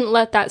 And you shouldn't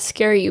let that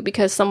scare you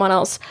because someone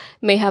else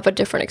may have a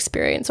different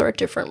experience or a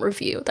different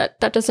review. That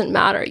doesn't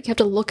matter. You have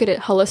to look at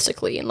it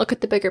holistically and look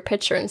at the bigger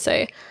picture and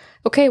say,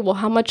 okay, well,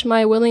 how much am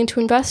I willing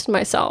to invest in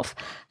myself?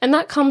 And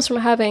that comes from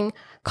having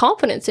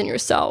confidence in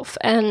yourself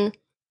and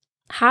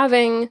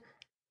having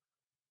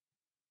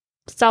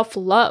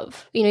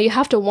self-love. You know, you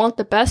have to want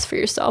the best for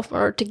yourself in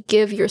order to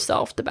give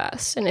yourself the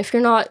best. And if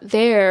you're not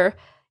there,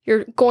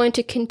 you're going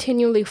to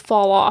continually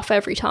fall off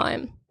every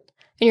time.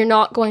 And you're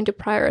not going to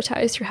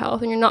prioritize your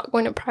health and you're not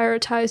going to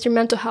prioritize your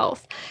mental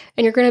health.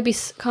 And you're going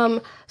to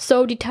become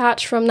so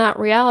detached from that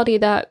reality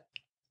that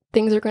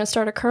things are going to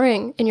start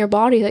occurring in your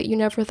body that you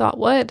never thought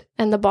would.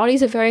 And the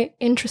body's a very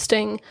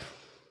interesting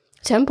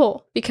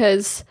temple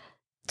because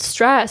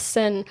stress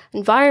and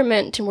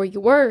environment and where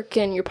you work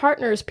and your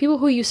partners, people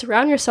who you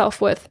surround yourself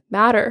with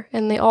matter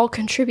and they all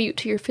contribute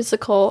to your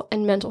physical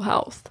and mental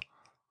health.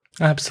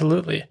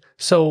 Absolutely.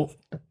 So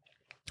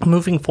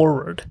moving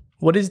forward,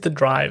 what is the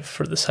drive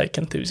for the psych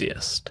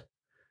enthusiast?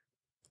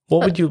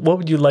 What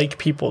would you like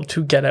people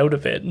to get out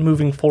of it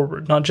moving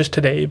forward? Not just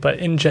today, but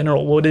in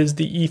general, what is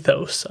the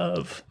ethos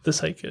of the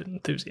psych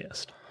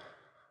enthusiast?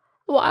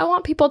 Well, I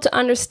want people to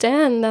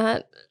understand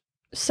that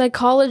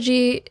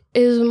psychology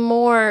is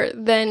more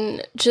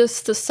than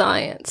just the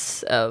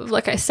science of,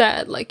 like I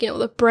said, like, you know,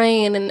 the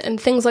brain and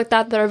things like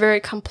that are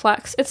very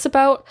complex. It's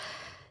about,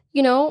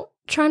 you know,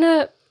 trying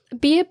to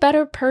be a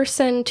better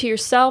person to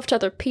yourself, to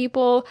other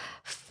people,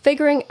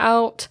 figuring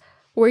out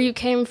where you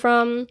came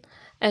from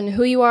and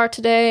who you are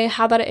today,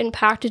 how that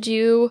impacted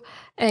you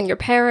and your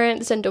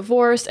parents and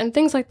divorce and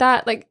things like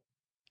that. Like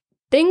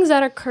things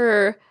that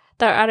occur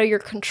that are out of your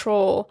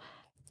control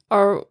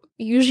are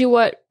usually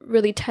what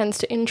really tends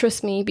to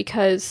interest me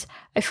because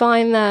I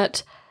find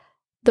that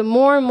the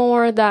more and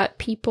more that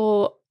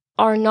people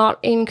are not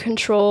in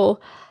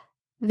control,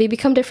 they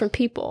become different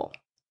people.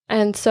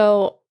 And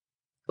so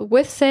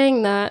with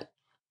saying that,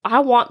 I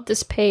want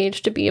this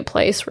page to be a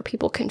place where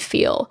people can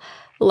feel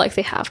like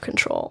they have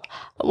control.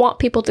 I want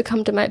people to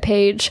come to my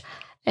page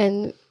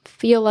and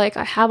feel like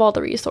I have all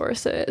the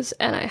resources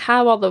and I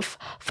have all the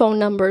phone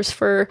numbers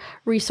for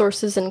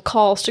resources and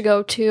calls to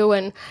go to,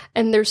 and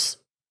there's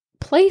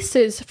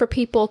places for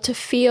people to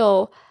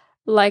feel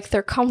like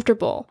they're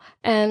comfortable.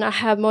 And I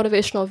have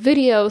motivational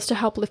videos to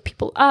help lift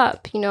people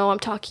up. I'm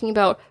talking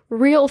about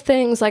real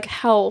things like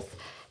health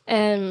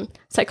and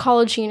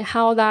psychology and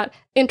how that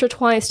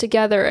intertwines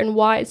together and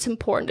why it's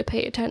important to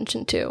pay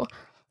attention to.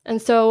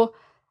 And so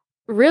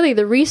really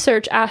the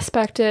research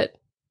aspect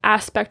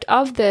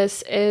of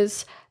this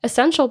is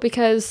essential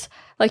because,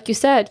 like you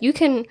said, you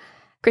can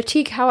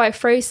critique how I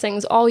phrase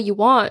things all you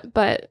want,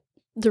 but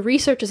the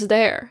research is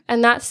there.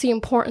 And that's the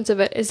importance of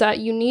it, is that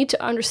you need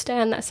to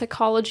understand that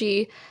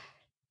psychology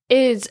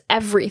is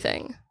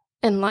everything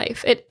in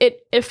life.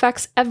 It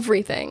affects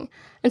everything.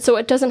 And so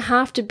it doesn't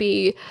have to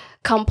be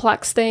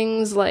complex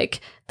things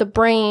like the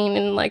brain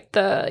and like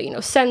the,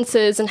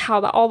 senses and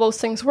how all those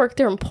things work.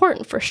 They're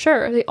important for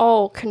sure. They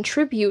all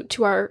contribute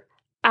to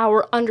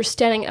our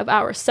understanding of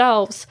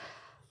ourselves.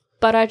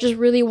 But I just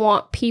really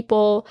want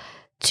people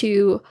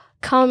to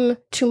come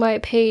to my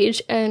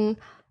page and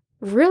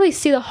really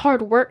see the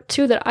hard work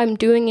too that I'm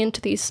doing into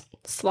these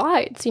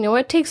slides.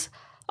 It takes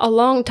a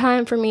long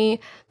time for me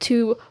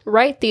to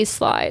write these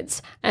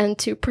slides and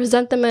to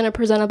present them in a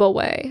presentable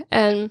way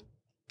and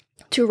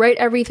to write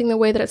everything the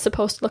way that it's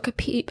supposed to look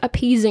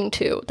appeasing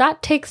to.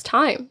 That takes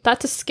time.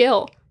 That's a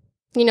skill.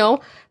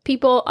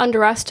 People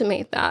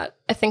underestimate that,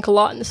 I think, a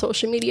lot in the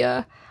social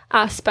media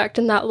aspect,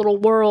 in that little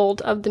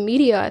world of the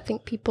media. I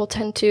think people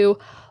tend to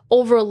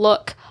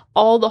overlook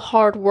all the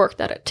hard work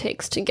that it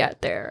takes to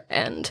get there.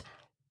 And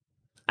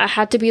I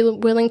had to be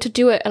willing to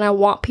do it. And I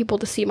want people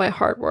to see my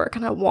hard work,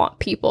 and I want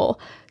people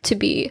to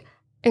be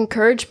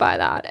encouraged by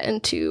that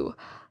and to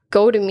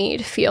go to me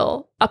to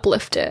feel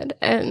uplifted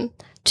and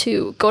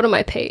to go to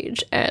my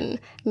page. And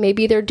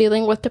maybe they're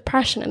dealing with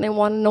depression and they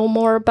want to know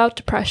more about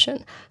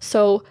depression.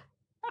 So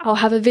I'll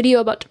have a video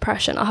about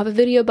depression. I'll have a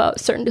video about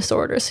certain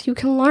disorders. So you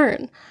can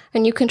learn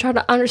and you can try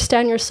to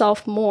understand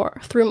yourself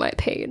more through my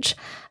page.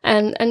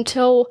 And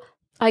until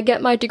I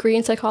get my degree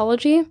in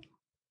psychology,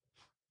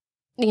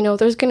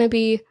 there's going to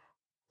be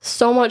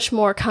so much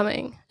more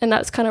coming. And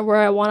that's kind of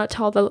where I want to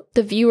tell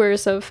the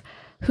viewers of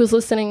who's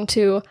listening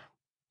to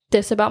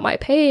this about my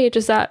page,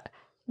 is that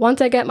once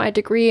I get my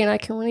degree and I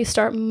can really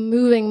start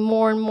moving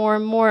more and more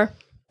and more,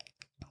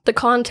 the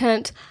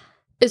content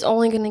is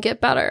only going to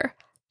get better.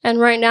 And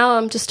right now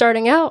I'm just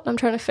starting out. I'm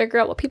trying to figure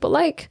out what people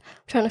like.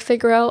 I'm trying to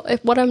figure out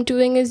if what I'm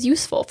doing is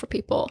useful for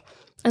people.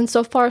 And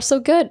so far, so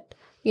good.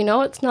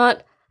 It's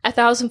not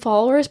 1,000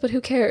 followers, but who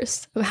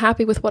cares? I'm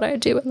happy with what I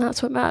do, and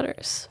that's what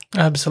matters.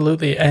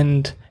 Absolutely.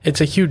 And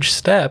it's a huge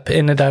step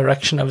in a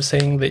direction of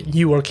saying that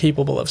you are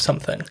capable of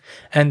something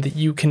and that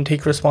you can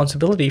take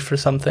responsibility for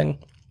something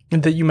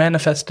that you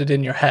manifested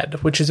in your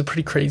head, which is a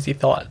pretty crazy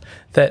thought.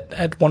 That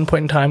at one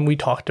point in time we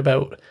talked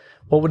about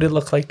what would it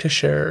look like to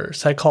share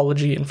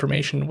psychology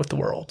information with the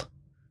world.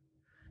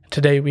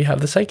 Today we have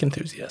the Psych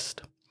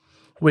Enthusiast,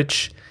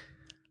 which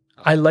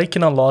I like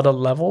in a lot of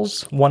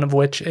levels, one of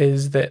which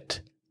is that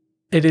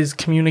it is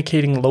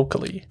communicating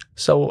locally.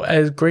 So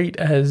as great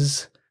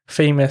as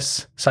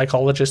famous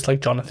psychologists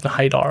like Jonathan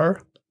Haidt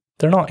are,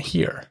 they're not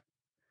here.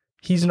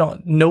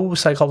 No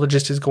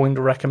psychologist is going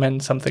to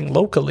recommend something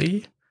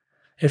locally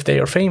if they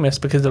are famous,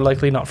 because they're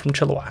likely not from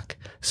Chilliwack.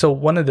 So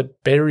one of the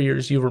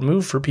barriers you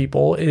remove for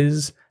people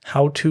is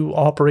how to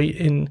operate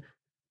in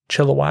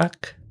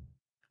Chilliwack,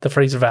 the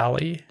Fraser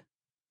Valley,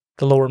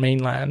 the Lower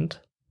Mainland,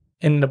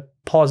 in a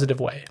positive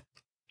way.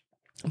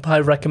 By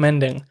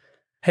recommending,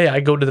 hey,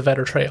 I go to the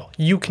Vetter Trail.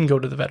 You can go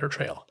to the Vetter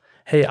Trail.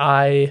 Hey,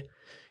 I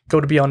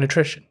go to Beyond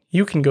Nutrition.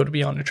 You can go to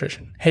Beyond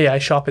Nutrition. Hey, I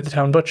shop at the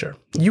Town Butcher.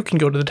 You can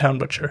go to the Town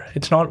Butcher.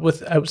 It's not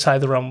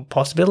outside the realm of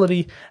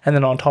possibility. And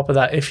then on top of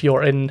that, if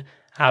you're in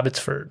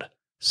Abbotsford,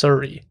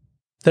 Surrey,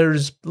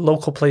 there's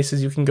local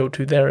places you can go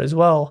to there as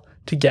well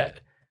to get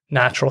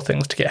natural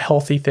things, to get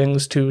healthy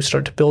things, to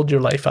start to build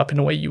your life up in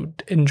a way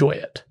you'd enjoy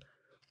it.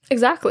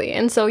 Exactly.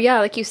 And so, yeah,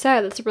 like you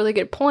said, that's a really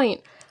good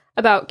point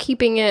about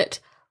keeping it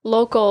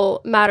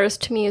local matters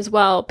to me as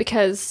well,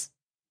 because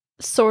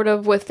sort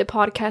of with the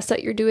podcast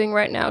that you're doing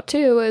right now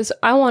too, is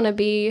I want to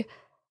be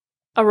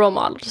a role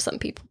model to some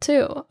people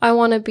too. I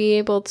want to be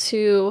able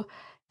to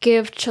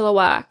give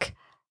Chilliwack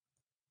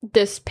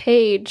this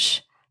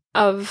page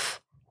of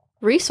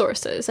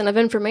resources and of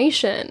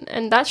information.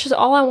 And that's just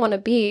all I want to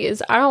be.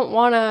 Is I don't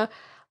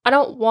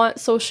want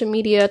social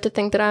media to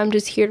think that I'm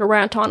just here to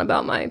rant on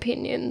about my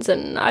opinions,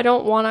 and I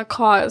don't want to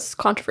cause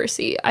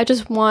controversy. I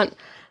just want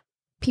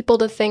people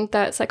to think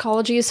that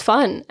psychology is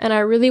fun, and I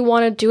really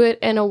want to do it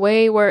in a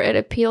way where it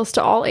appeals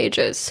to all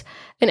ages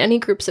and any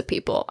groups of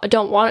people. I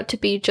don't want it to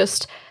be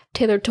just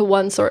tailored to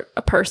one sort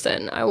of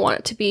person. I want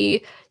it to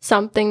be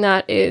something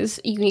that is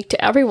unique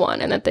to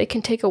everyone and that they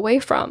can take away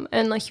from.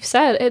 And like you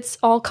said, it's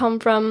all come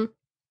from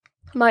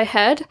my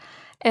head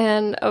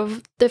and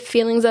of the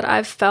feelings that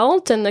I've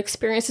felt and the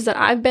experiences that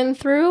I've been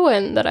through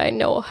and that I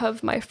know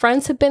of my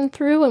friends have been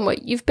through and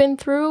what you've been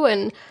through.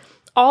 And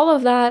all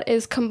of that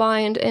is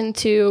combined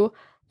into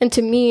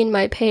me and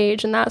my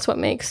page. And that's what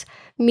makes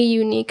me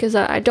unique is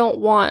that I don't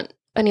want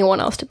anyone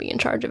else to be in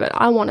charge of it.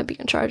 I want to be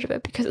in charge of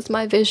it because it's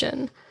my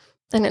vision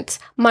and it's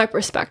my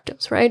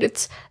perspectives, right?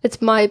 It's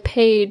my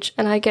page,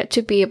 and I get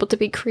to be able to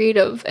be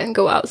creative and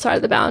go outside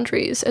of the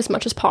boundaries as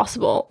much as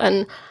possible.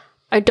 And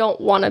I don't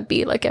want to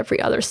be like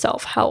every other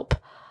self-help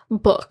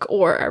book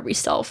or every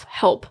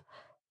self-help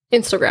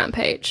Instagram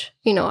page.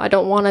 You know, I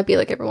don't want to be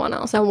like everyone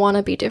else. I want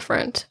to be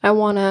different. I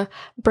want to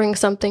bring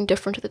something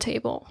different to the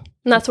table.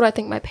 And that's what I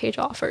think my page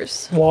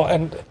offers. Well,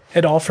 and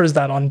it offers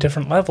that on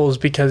different levels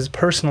because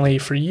personally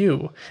for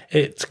you,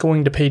 it's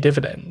going to pay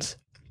dividends.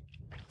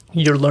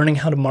 You're learning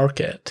how to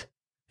market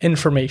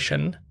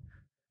information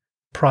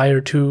prior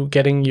to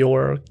getting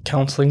your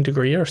counseling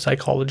degree or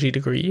psychology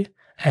degree.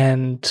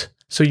 And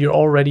so you're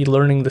already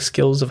learning the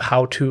skills of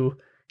how to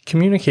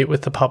communicate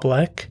with the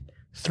public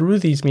through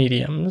these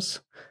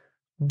mediums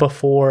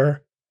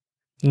before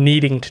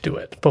needing to do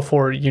it,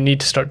 before you need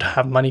to start to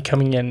have money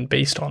coming in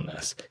based on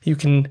this. You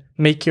can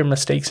make your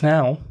mistakes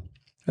now,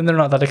 and they're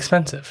not that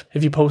expensive.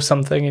 If you post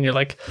something and you're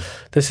like,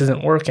 this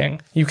isn't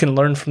working, you can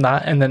learn from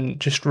that and then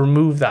just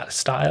remove that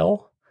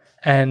style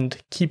and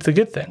keep the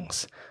good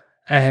things.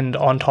 And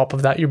on top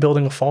of that, you're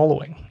building a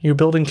following. You're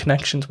building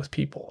connections with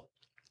people.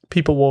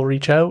 People will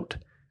reach out,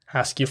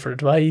 ask you for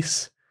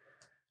advice,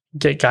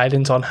 get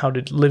guidance on how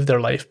to live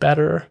their life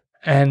better,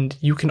 and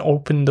you can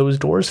open those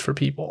doors for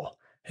people.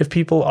 If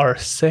people are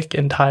sick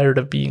and tired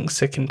of being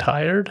sick and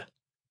tired,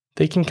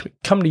 they can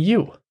come to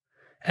you.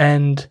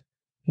 And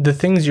the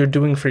things you're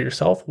doing for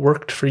yourself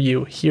worked for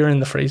you here in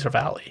the Fraser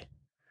Valley.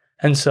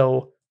 And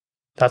so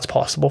that's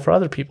possible for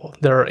other people.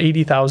 There are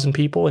 80,000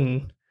 people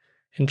in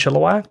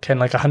Chilliwack and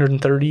like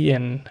 130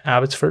 in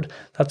Abbotsford.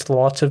 That's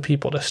lots of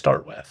people to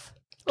start with.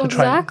 To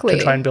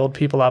try and build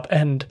people up.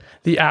 And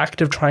the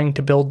act of trying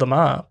to build them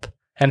up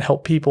and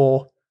help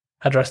people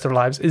address their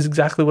lives is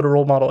exactly what a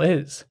role model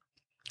is.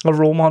 A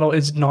role model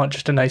is not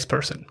just a nice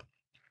person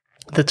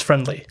that's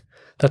friendly.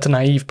 That's a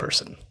naive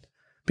person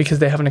because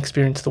they haven't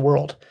experienced the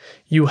world.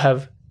 You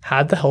have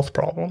had the health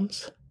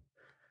problems.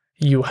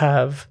 You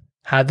have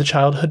had the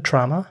childhood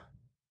trauma.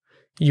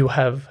 You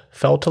have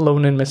felt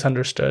alone and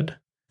misunderstood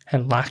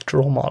and lacked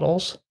role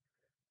models.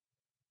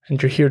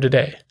 And you're here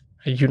today,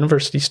 a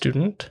university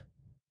student,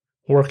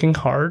 working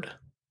hard,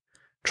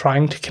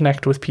 trying to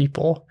connect with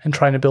people and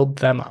trying to build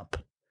them up.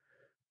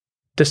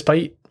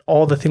 Despite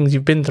all the things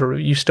you've been through,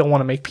 you still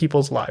want to make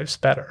people's lives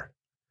better.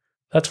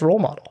 That's a role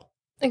model.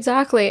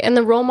 Exactly. And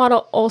the role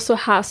model also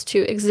has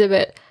to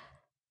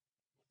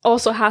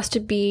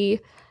be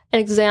an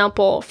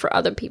example for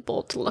other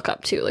people to look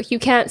up to. Like, you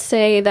can't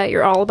say that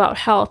you're all about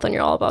health and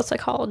you're all about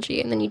psychology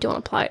and then you don't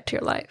apply it to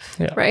your life,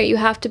 right? You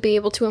have to be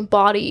able to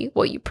embody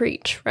what you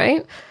preach,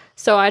 right?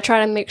 So I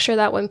try to make sure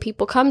that when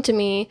people come to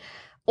me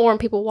or when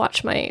people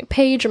watch my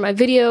page or my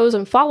videos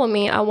and follow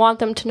me, I want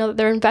them to know that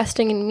they're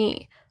investing in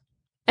me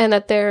and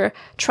that they're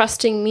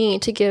trusting me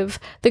to give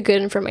the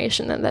good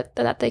information, and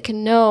that they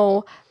can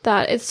know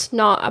that it's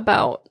not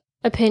about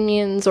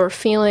opinions or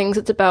feelings.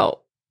 It's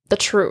about the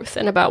truth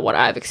and about what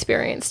I've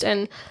experienced.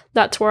 And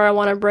that's where I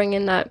want to bring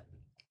in that,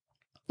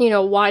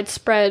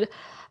 widespread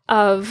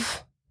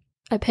of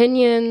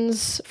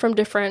opinions from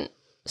different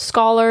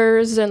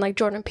scholars and like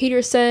Jordan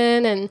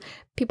Peterson and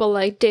people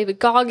like David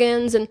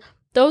Goggins. And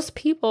those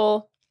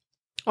people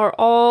are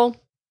all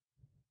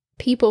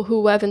people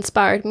who have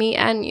inspired me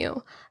and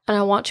you. And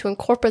I want to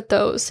incorporate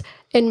those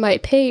in my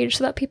page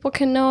so that people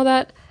can know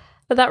that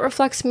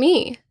reflects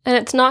me. And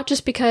it's not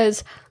just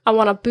because I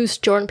want to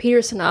boost Jordan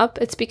Peterson up.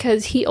 It's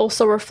because he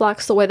also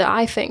reflects the way that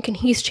I think, and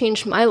he's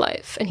changed my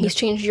life, and he's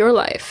changed your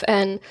life.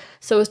 And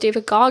so is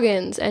David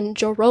Goggins and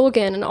Joe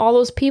Rogan, and all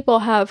those people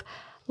have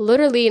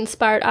literally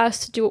inspired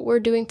us to do what we're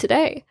doing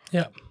today.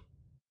 Yeah.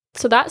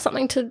 So that's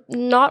something to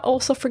not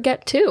also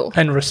forget too.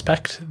 And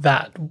respect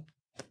that,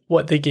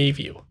 what they gave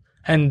you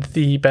and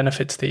the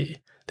benefits they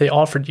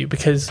offered you.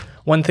 Because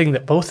one thing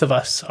that both of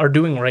us are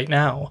doing right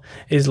now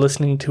is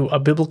listening to a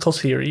biblical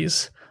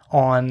series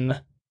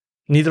on,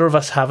 neither of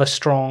us have a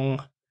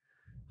strong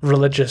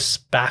religious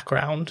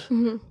background,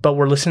 but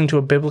we're listening to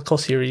a biblical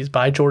series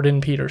by Jordan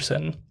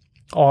Peterson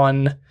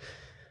on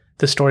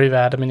the story of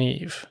Adam and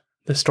Eve,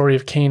 the story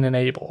of Cain and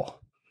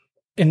Abel,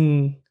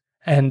 and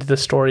the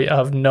story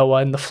of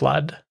Noah and the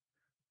flood,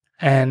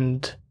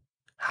 and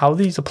how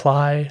these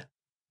apply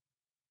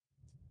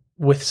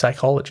with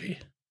psychology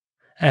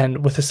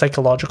and with a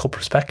psychological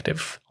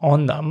perspective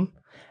on them.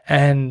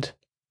 And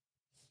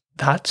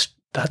that's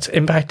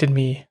impacted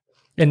me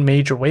in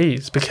major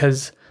ways,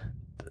 because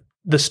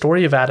the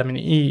story of Adam and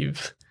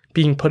Eve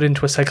being put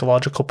into a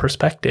psychological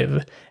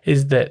perspective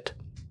is that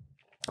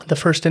the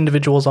first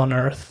individuals on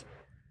earth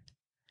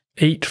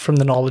ate from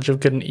the knowledge of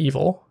good and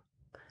evil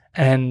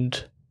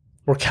and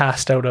were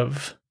cast out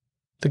of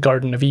the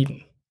Garden of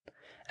Eden.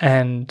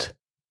 And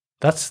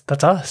that's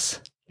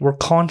us. We're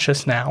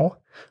conscious now.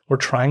 We're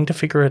trying to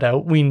figure it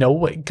out. We know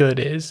what good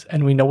is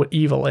and we know what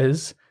evil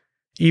is,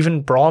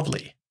 even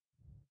broadly.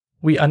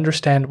 We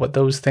understand what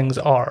those things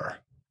are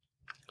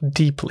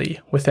deeply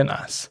within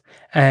us.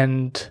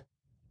 And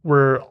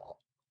we're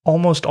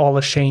almost all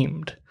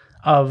ashamed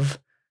of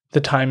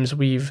the times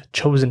we've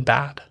chosen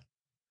bad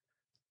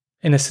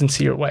in a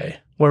sincere way,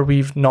 where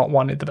we've not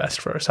wanted the best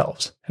for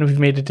ourselves and we've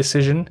made a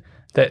decision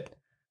that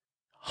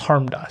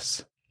harmed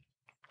us.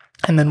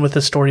 And then with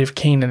the story of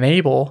Cain and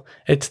Abel,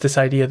 it's this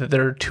idea that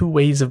there are two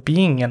ways of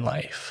being in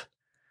life.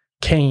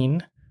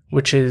 Cain,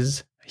 which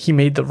is he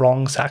made the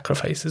wrong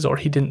sacrifices, or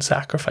he didn't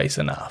sacrifice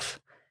enough,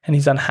 and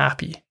he's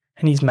unhappy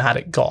and he's mad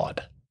at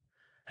God.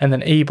 And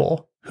then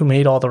Abel, who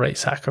made all the right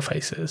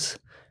sacrifices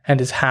and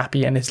is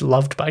happy and is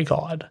loved by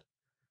God.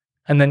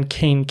 And then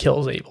Cain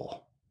kills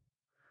Abel.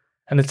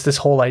 And it's this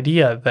whole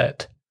idea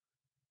that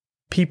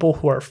people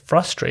who are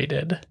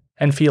frustrated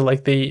and feel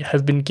like they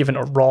have been given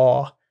a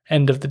raw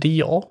end of the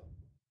deal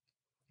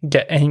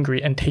get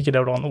angry and take it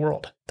out on the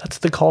world. That's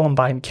the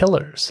Columbine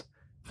killers.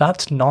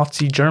 That's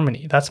Nazi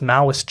Germany. That's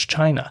Maoist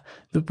China.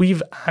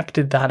 We've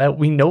acted that out.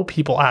 We know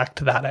people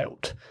act that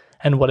out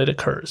and what it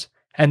occurs.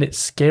 And it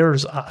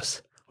scares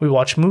us. We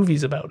watch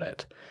movies about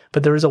it.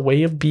 But there is a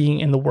way of being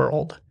in the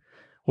world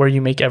where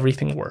you make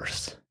everything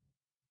worse.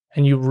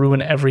 And you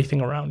ruin everything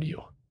around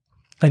you.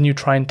 And you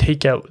try and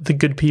take out the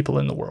good people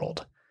in the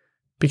world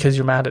because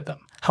you're mad at them.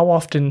 How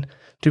often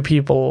do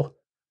people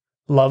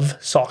love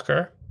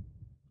soccer,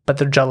 but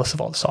they're jealous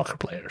of all the soccer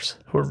players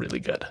who are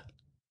really good?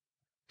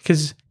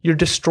 Because you're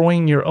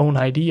destroying your own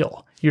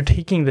ideal. You're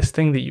taking this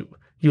thing that you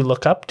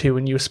look up to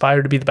and you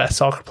aspire to be the best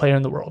soccer player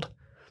in the world.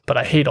 But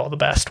I hate all the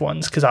best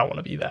ones because I want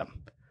to be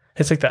them.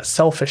 It's like that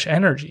selfish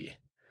energy.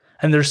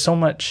 And there's so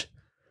much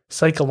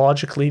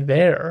psychologically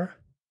there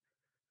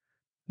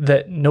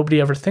that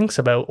nobody ever thinks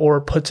about or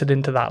puts it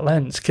into that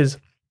lens. Because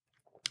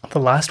the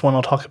last one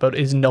I'll talk about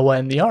is Noah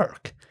and the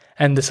Ark.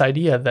 And this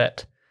idea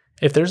that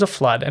if there's a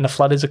flood and a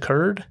flood has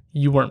occurred,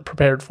 you weren't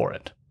prepared for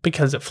it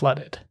because it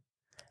flooded.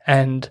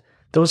 And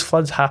those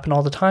floods happen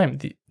all the time.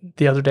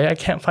 The other day, I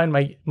can't find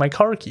my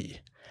car key.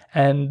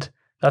 And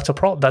that's a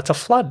problem. That's a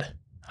flood.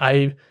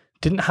 I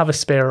didn't have a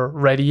spare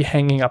ready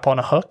hanging up on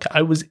a hook.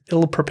 I was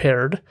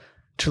ill-prepared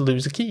to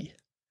lose a key.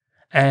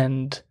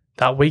 And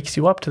that wakes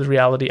you up to the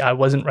reality I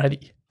wasn't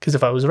ready. Because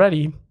if I was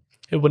ready,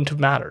 it wouldn't have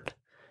mattered.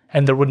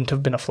 And there wouldn't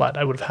have been a flood.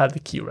 I would have had the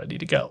key ready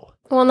to go.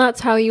 Well, and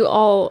that's how you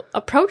all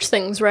approach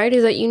things, right?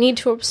 Is that you need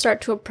to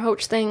start to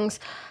approach things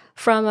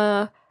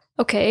from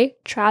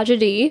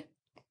tragedy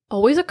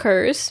always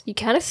occurs. You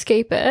can't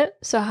escape it.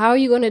 So how are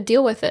you going to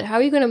deal with it? How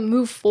are you going to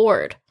move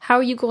forward? How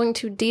are you going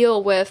to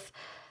deal with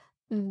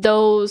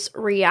those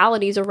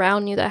realities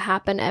around you that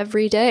happen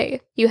every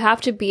day? You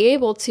have to be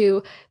able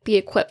to be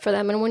equipped for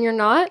them. And when you're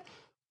not,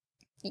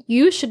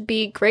 you should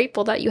be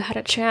grateful that you had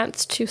a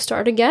chance to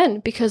start again,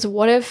 because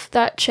what if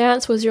that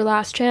chance was your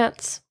last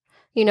chance?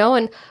 You know,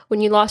 and when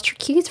you lost your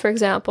keys, for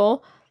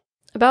example,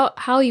 about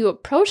how you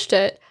approached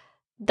it,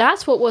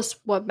 that's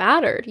what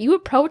mattered. You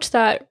approached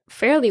that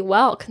fairly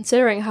well,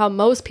 considering how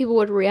most people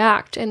would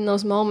react in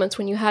those moments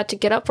when you had to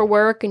get up for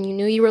work and you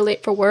knew you were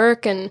late for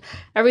work and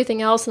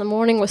everything else in the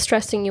morning was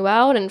stressing you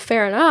out, and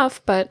fair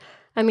enough. But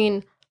I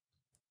mean,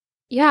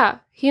 yeah,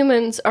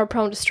 humans are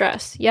prone to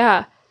stress.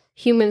 Yeah,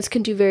 humans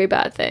can do very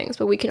bad things,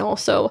 but we can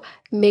also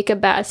make a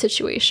bad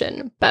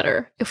situation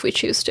better if we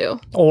choose to.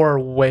 Or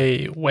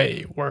way,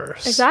 way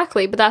worse.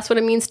 Exactly. But that's what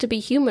it means to be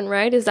human,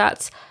 right?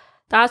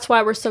 That's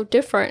why we're so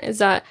different, is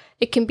that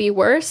it can be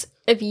worse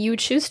if you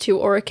choose to,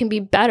 or it can be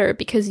better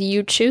because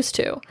you choose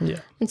to. Yeah.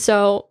 And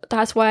so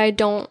that's why I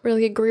don't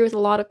really agree with a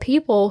lot of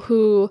people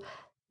who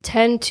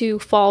tend to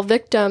fall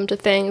victim to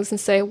things and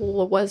say,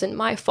 well, it wasn't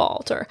my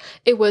fault, or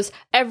it was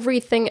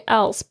everything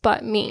else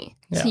but me.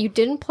 Yeah. So you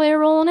didn't play a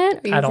role in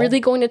it? Are you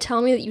really going to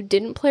tell me that you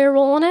didn't play a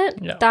role in it?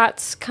 Yeah.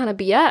 That's kind of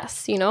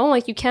BS, you know?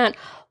 Like, you can't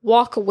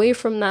walk away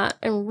from that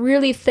and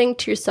really think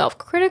to yourself,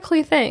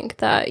 critically think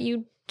that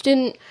you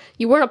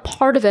weren't a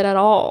part of it at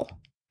all,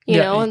 you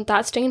know, and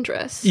that's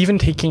dangerous. Even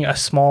taking a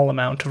small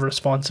amount of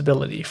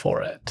responsibility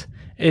for it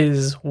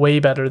is way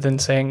better than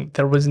saying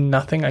there was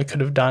nothing I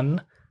could have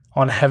done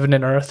on heaven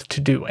and earth to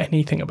do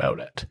anything about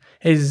it.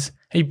 Is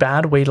a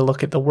bad way to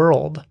look at the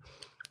world,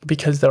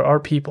 because there are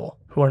people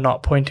who are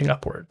not pointing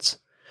upwards,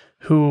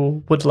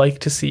 who would like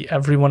to see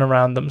everyone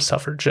around them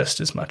suffer just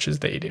as much as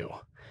they do.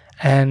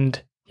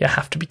 And you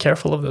have to be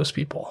careful of those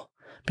people,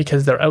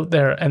 because they're out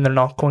there and they're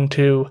not going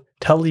to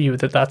tell you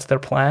that that's their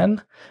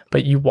plan,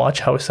 but you watch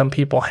how some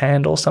people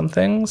handle some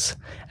things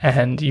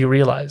and you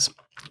realize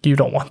you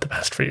don't want the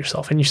best for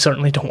yourself, and you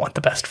certainly don't want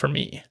the best for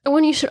me. And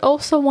when you should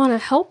also want to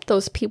help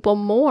those people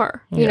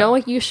more, you know,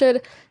 like you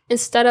should,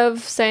 instead of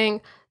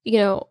saying, you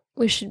know,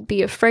 we should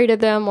be afraid of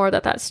them or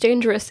that that's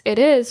dangerous, it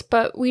is,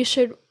 but we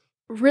should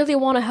really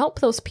want to help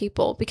those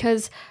people,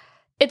 because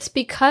it's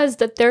because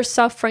that they're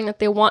suffering that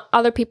they want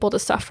other people to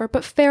suffer.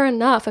 But fair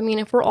enough. I mean,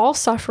 if we're all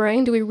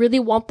suffering, do we really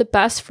want the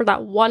best for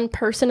that one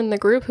person in the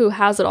group who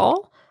has it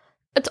all?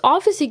 It's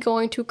obviously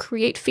going to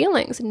create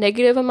feelings,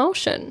 negative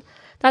emotion.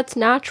 That's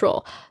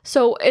natural.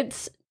 So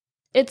it's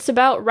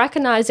about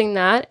recognizing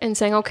that and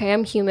saying, okay,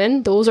 I'm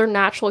human. Those are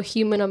natural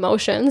human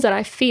emotions that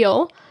I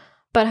feel.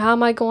 But how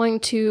am I going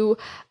to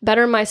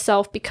better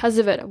myself because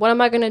of it? What am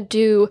I going to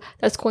do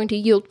that's going to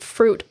yield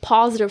fruit,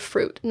 positive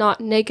fruit, not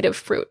negative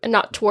fruit, and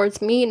not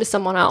towards me and to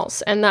someone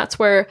else? And that's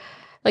where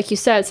like you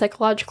said,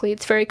 psychologically,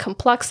 it's very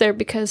complex there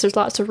because there's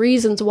lots of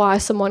reasons why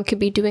someone could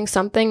be doing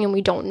something and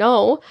we don't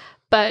know.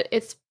 But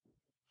it's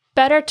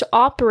better to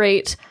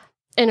operate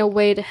in a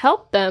way to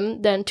help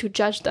them than to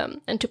judge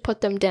them and to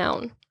put them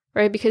down,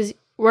 right? Because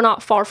we're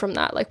not far from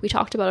that. Like we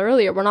talked about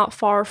earlier, you're not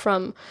far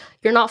from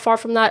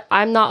that.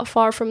 I'm not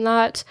far from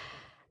that.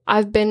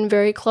 I've been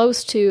very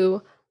close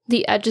to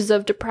the edges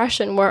of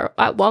depression where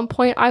at one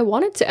point I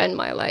wanted to end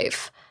my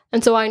life.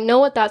 And so I know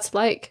what that's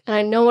like. And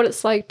I know what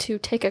it's like to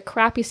take a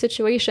crappy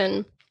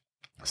situation,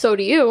 so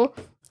do you,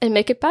 and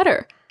make it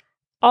better.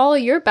 All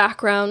of your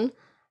background,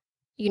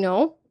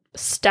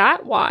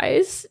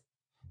 stat-wise,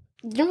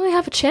 you don't really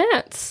have a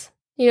chance,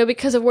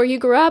 because of where you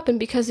grew up and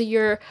because of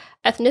your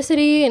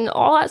ethnicity and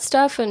all that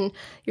stuff and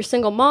your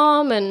single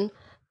mom, and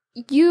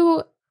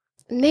you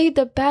made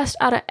the best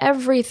out of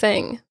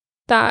everything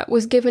that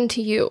was given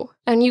to you.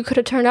 And you could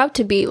have turned out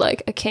to be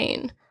like a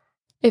Cain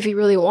if you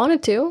really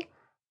wanted to.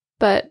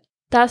 But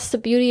that's the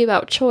beauty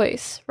about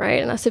choice,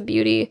 right? And that's the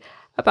beauty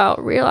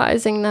about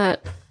realizing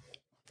that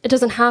it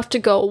doesn't have to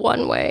go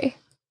one way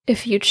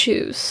if you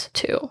choose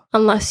to,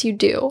 unless you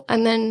do.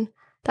 And then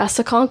that's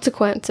the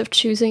consequence of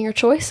choosing your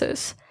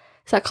choices.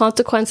 So that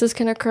consequences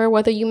can occur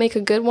whether you make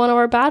a good one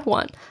or a bad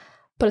one.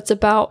 But it's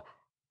about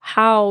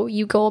how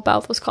you go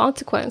about those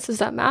consequences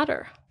that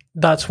matter.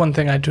 That's one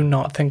thing I do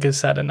not think is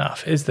said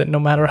enough, is that no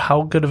matter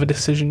how good of a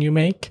decision you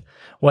make,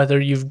 whether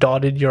you've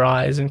dotted your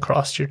I's and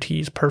crossed your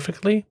T's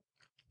perfectly,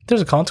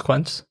 there's a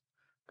consequence,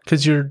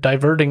 because you're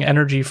diverting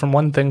energy from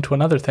one thing to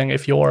another thing.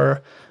 If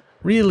you're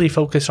really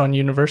focused on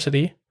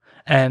university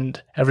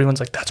and everyone's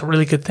like, that's a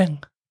really good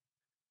thing,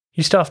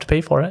 you still have to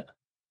pay for it.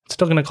 It's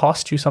still going to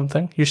cost you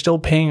something. You're still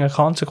paying a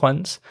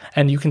consequence.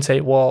 And you can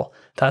say, well,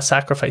 that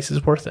sacrifice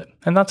is worth it.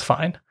 And that's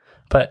fine.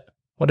 But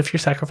what if you're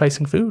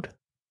sacrificing food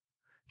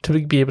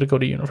to be able to go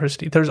to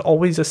university? There's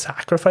always a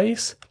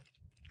sacrifice,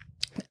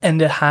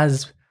 and it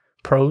has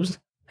pros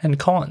and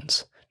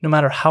cons. No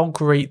matter how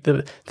great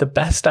the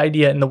best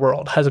idea in the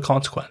world has a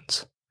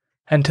consequence.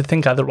 And to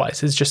think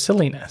otherwise is just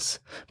silliness,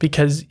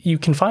 because you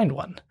can find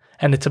one.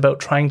 And it's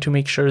about trying to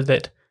make sure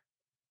that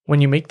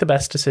when you make the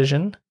best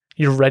decision,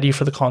 you're ready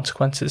for the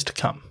consequences to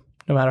come,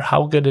 no matter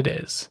how good it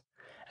is.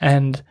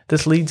 And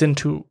this leads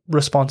into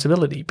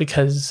responsibility,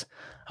 because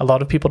a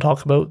lot of people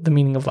talk about the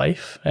meaning of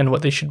life and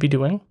what they should be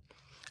doing.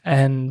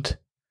 And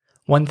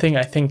one thing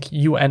I think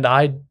you and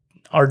I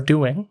are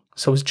doing,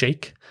 so is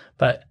Jake,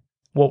 but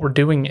what we're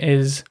doing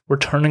is we're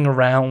turning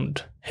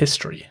around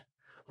history.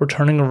 We're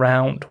turning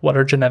around what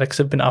our genetics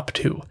have been up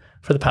to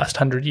for the past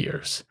 100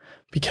 years.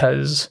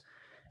 Because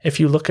if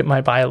you look at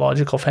my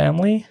biological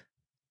family,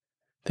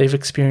 they've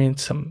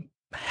experienced some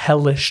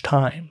hellish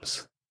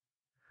times.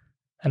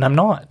 And I'm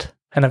not.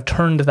 And I've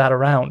turned that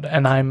around.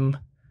 And I'm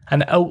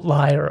an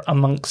outlier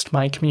amongst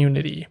my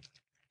community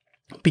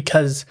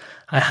because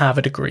I have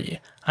a degree.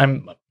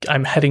 I'm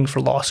heading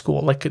for law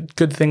school. Like,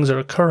 good things are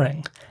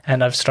occurring.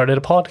 And I've started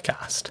a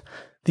podcast.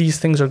 These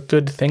things are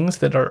good things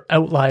that are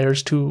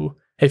outliers to,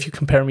 if you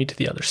compare me to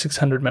the other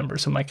 600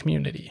 members of my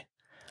community.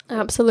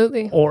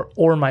 Absolutely.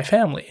 Or my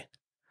family.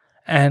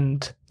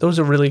 And those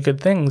are really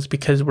good things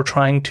because we're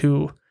trying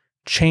to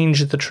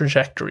change the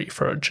trajectory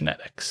for our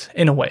genetics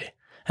in a way.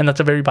 And that's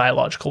a very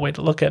biological way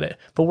to look at it.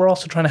 But we're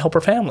also trying to help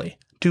our family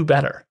do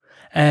better.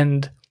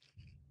 And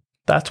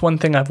that's one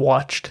thing I've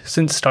watched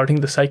since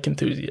starting The Psych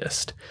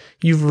Enthusiast.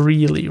 You've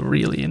really,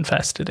 really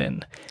invested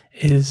in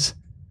is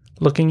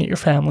looking at your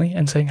family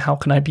and saying, how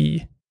can I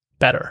be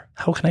better?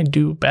 How can I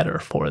do better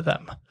for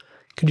them?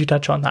 Could you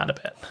touch on that a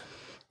bit?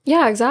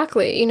 Yeah,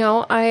 exactly.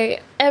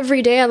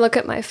 Every day I look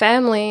at my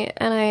family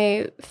and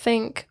I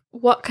think,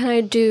 what can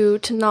I do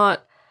to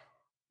not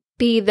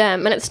be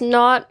them? And it's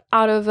not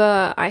out of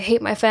I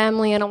hate my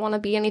family, I don't want to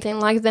be anything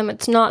like them.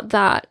 It's not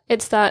that.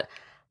 It's that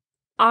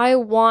I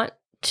want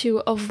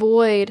to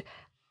avoid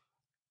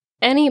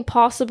any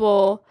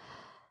possible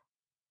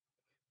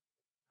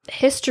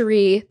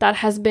history that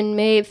has been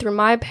made through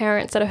my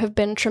parents that have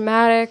been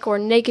traumatic or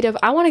negative.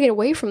 I want to get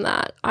away from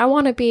that. I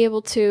want to be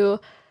able to,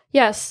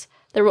 yes,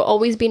 there will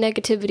always be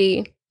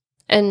negativity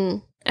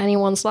in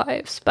anyone's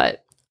lives,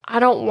 but I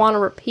don't want to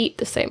repeat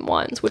the same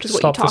ones, which is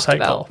what you talked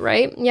about,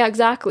 right? Yeah,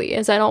 exactly.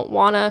 Is I don't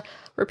want to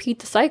repeat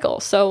the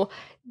cycle. So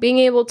being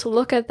able to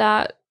look at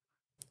that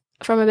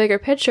from a bigger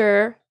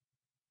picture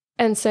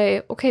and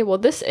say, okay, well,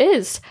 this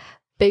is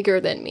bigger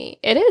than me.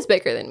 It is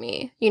bigger than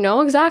me.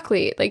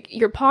 Exactly. Like,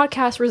 your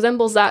podcast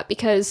resembles that,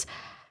 because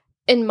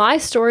in my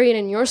story and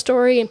in your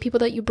story and people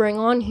that you bring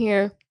on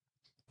here,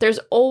 there's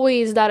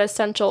always that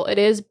essential, it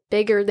is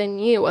bigger than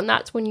you. And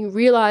that's when you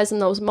realize in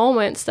those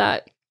moments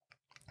that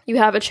you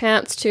have a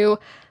chance to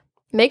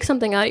make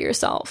something out of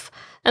yourself.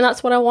 And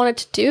that's what I wanted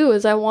to do,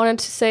 is I wanted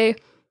to say,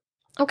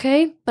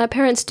 okay, my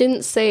parents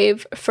didn't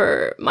save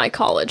for my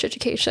college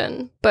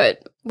education,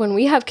 but when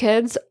we have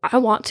kids, I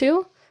want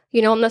to,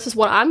 and this is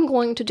what I'm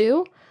going to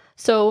do.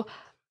 So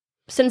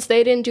since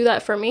they didn't do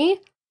that for me,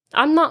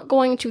 I'm not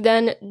going to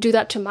then do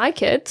that to my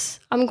kids.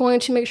 I'm going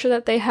to make sure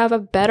that they have a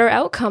better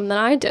outcome than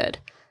I did,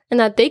 and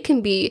that they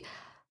can be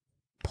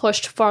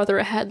pushed farther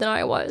ahead than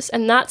I was.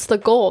 And that's the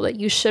goal that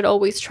you should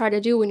always try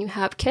to do when you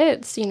have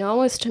kids, you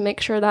know, is to make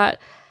sure that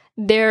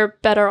they're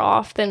better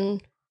off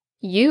than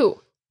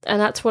you. And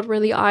that's what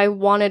really I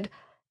wanted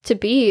to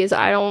be, is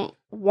I don't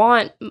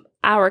want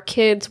our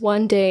kids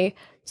one day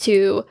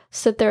to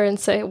sit there and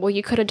say, well,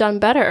 you could have done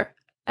better.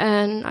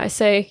 And I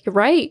say, you're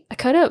right, I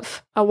could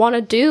have. I want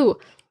to do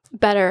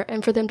better.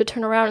 And for them to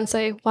turn around and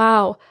say,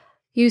 wow,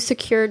 you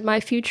secured my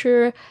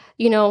future.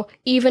 You know,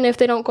 even if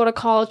they don't go to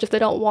college, if they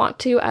don't want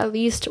to, at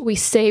least we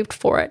saved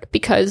for it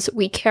because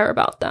we care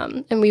about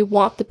them and we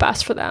want the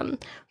best for them.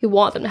 We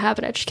want them to have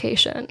an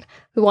education.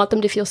 We want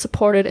them to feel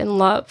supported and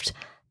loved.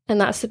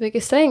 And that's the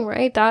biggest thing,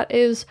 right? That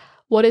is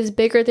what is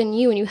bigger than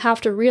you. And you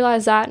have to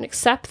realize that and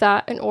accept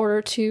that in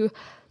order to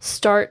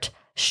start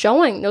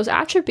showing those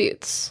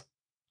attributes.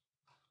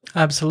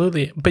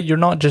 Absolutely. But you're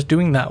not just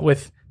doing that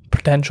with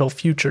potential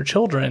future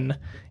children.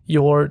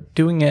 You're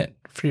doing it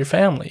for your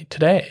family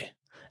today.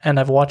 And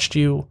I've watched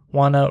you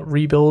want to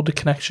rebuild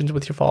connections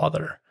with your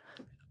father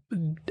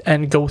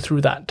and go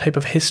through that type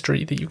of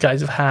history that you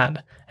guys have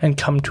had and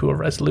come to a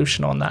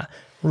resolution on that.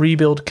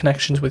 Rebuild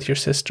connections with your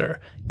sister.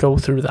 Go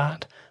through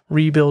that.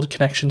 Rebuild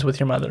connections with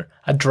your mother.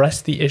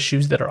 Address the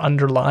issues that are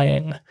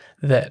underlying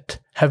that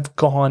have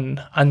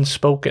gone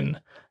unspoken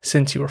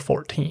since you were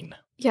 14.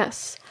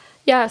 Yes.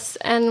 Yes.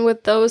 And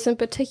with those in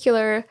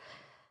particular,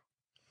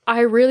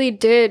 I really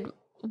did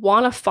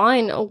want to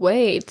find a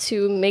way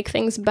to make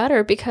things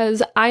better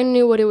because I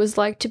knew what it was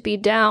like to be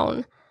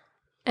down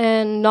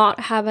and not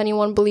have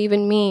anyone believe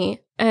in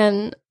me.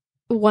 And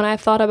when I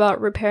thought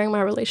about repairing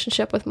my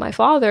relationship with my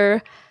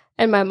father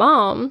and my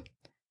mom,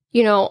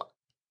 you know,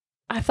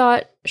 I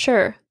thought,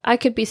 sure, I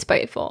could be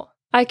spiteful.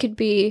 I could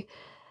be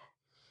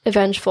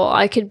vengeful.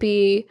 I could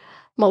be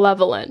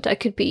malevolent. I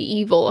could be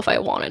evil if I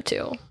wanted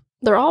to.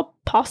 They're all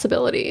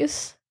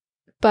possibilities.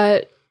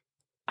 But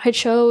I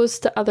chose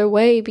the other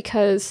way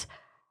because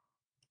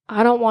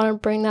I don't want to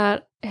bring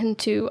that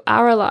into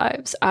our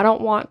lives. I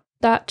don't want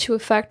that to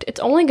affect. It's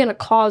only going to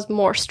cause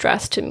more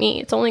stress to me.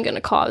 It's only going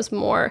to cause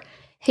more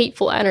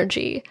hateful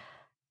energy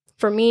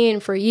for me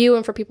and for you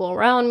and for people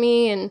around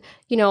me. And,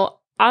 you know,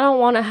 I don't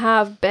want to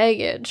have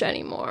baggage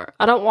anymore.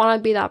 I don't want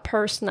to be that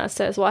person that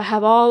says, well, I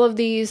have all of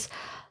these,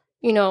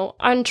 you know,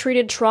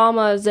 untreated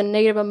traumas and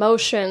negative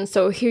emotions.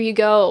 So here you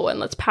go. And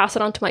let's pass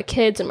it on to my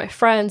kids and my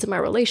friends and my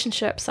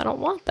relationships. I don't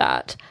want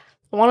that.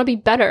 I want to be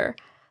better.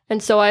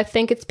 And so I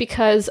think it's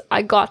because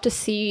I got to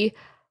see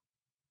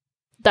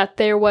that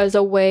there was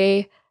a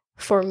way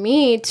for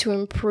me to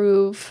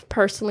improve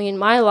personally in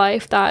my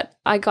life, that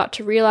I got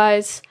to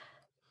realize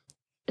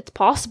it's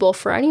possible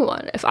for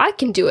anyone. If I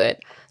can do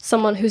it,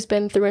 someone who's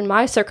been through in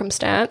my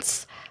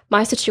circumstance,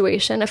 my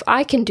situation, if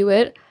I can do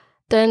it,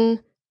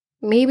 then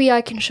maybe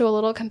I can show a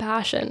little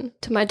compassion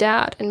to my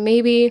dad. And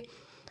maybe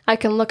I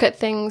can look at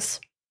things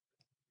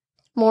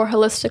more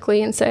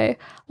holistically and say,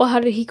 well, how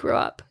did he grow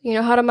up? You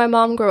know, how did my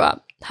mom grow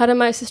up? How did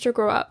my sister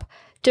grow up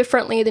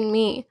differently than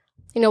me?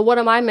 You know, what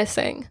am I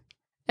missing?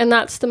 And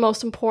that's the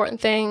most important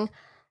thing,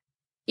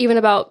 even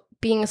about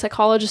being a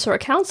psychologist or a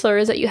counselor,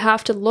 is that you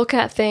have to look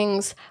at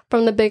things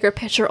from the bigger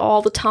picture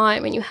all the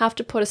time. And you have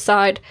to put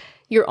aside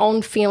your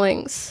own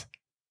feelings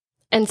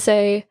and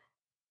say,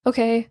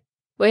 okay,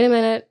 wait a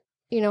minute.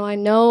 You know, I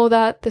know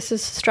that this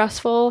is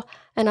stressful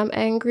and I'm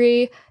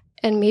angry,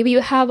 and maybe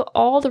you have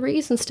all the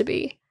reasons to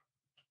be.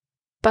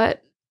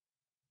 But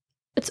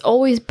it's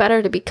always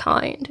better to be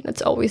kind, and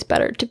it's always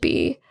better to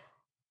be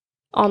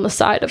on the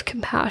side of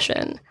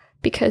compassion,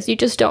 because you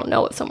just don't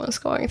know what someone's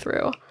going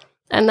through.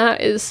 And that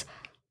is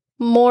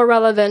more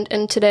relevant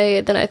in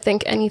today than I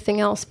think anything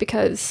else,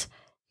 because,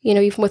 you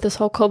know, even with this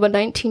whole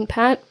COVID-19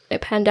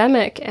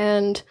 pandemic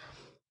and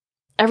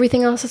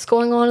everything else that's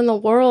going on in the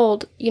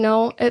world, you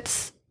know,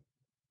 it's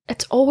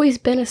always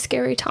been a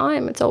scary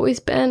time. It's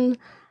always been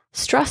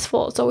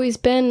stressful. It's always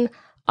been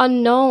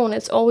unknown.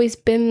 It's always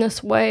been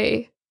this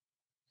way.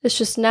 It's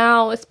just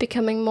now it's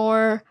becoming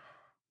more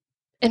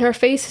in our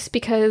faces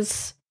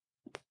because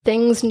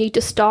things need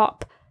to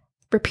stop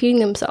repeating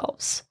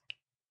themselves.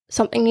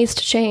 Something needs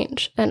to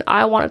change. And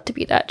I want it to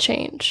be that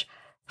change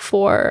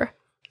for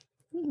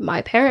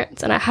my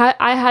parents. And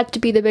I had to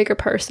be the bigger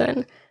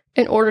person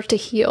in order to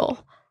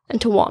heal and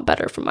to want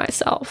better for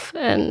myself.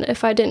 And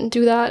if I didn't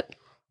do that,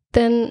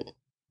 then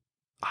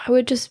I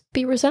would just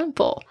be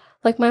resentful,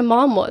 like my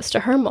mom was to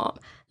her mom,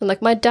 and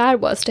like my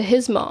dad was to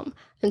his mom,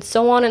 and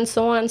so on and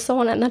so on and so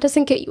on. And that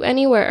doesn't get you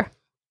anywhere.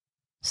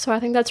 So I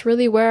think that's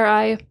really where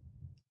I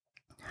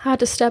had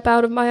to step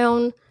out of my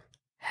own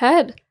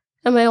head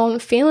and my own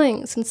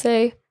feelings and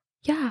say,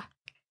 yeah,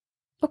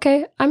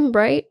 okay, I'm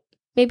right.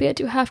 Maybe I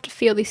do have to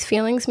feel these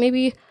feelings.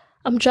 Maybe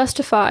I'm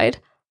justified.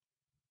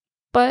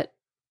 But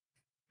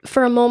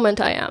for a moment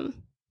I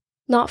am.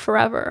 Not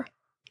forever.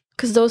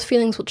 Because those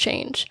feelings will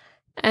change.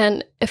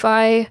 And if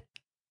I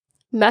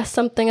mess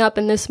something up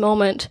in this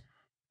moment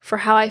for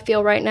how I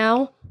feel right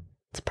now,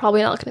 it's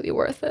probably not going to be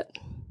worth it.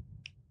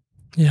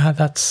 Yeah,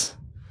 that's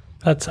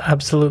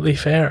absolutely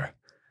fair.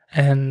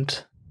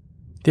 And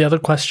the other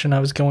question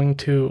I was going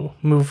to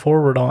move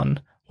forward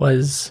on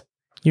was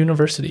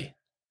university.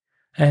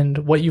 and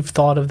what you've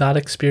thought of that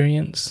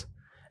experience,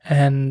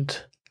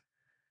 and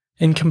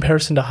in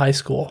comparison to high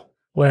school,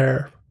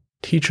 where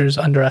teachers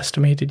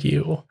underestimated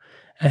you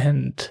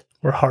and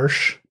were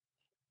harsh.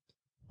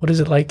 What is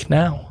it like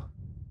now?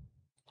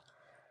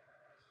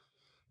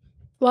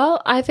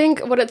 Well, I think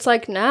what it's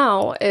like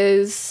now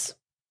is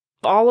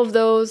all of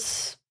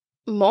those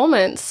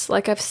moments,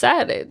 like I've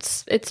said,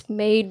 it's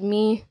made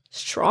me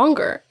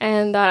stronger,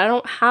 and that I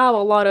don't have a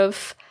lot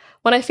of,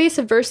 when I face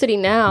adversity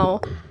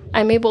now,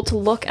 I'm able to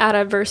look at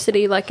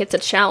adversity like it's a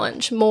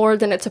challenge more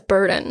than it's a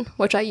burden,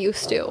 which I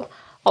used to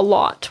a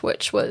lot,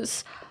 which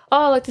was,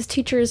 oh, like this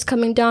teacher is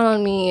coming down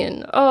on me,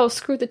 and oh,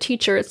 screw the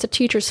teacher, it's the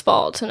teacher's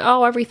fault, and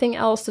oh, everything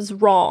else is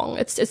wrong.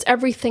 It's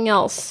everything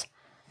else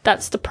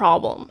that's the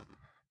problem.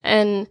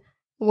 And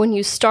when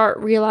you start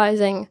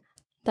realizing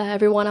that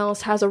everyone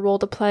else has a role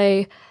to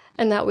play,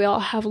 and that we all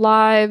have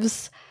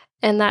lives,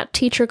 and that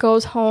teacher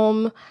goes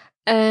home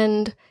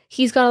and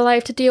he's got a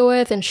life to deal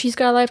with, and she's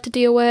got a life to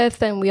deal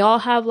with, and we all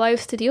have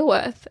lives to deal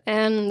with.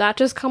 And that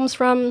just comes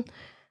from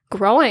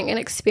growing and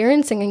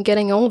experiencing and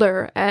getting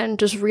older, and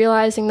just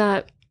realizing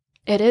that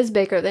it is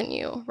bigger than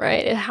you,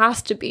 right? It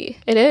has to be.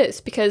 It is,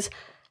 because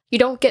you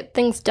don't get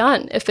things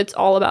done if it's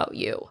all about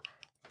you.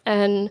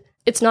 And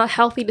it's not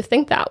healthy to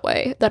think that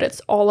way, that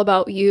it's all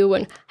about you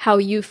and how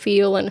you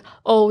feel and,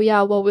 oh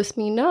yeah, woe is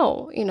me.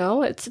 No,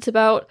 it's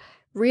about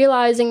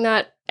realizing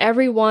that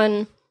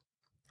everyone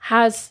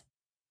has,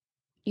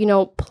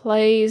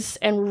 plays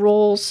and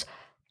roles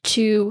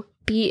to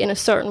be in a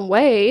certain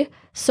way.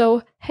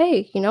 So,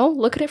 hey,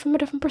 look at it from a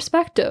different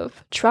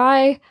perspective.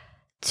 Try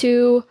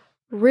to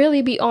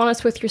really be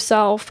honest with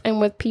yourself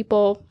and with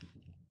people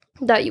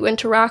that you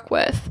interact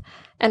with.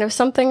 And if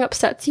something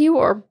upsets you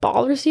or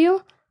bothers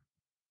you,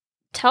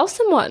 tell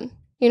someone.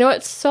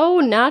 It's so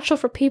natural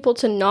for people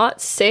to not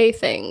say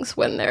things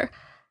when they're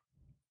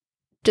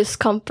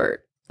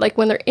discomfort, like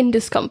when they're in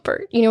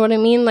discomfort. You know what I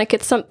mean? Like,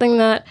 it's something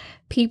that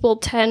people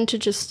tend to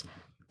just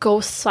go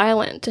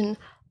silent and,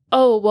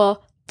 oh,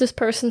 well, this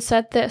person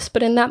said this,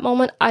 but in that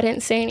moment, I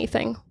didn't say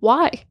anything.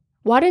 Why?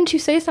 Why didn't you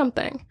say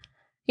something?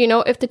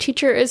 If the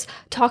teacher is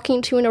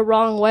talking to you in a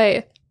wrong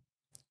way,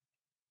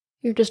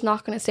 you're just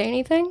not going to say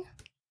anything?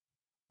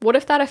 What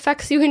if that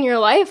affects you in your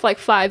life like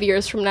 5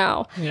 years from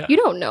now? Yeah. You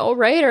don't know,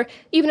 right? Or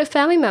even a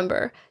family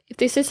member, if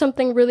they say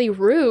something really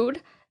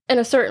rude in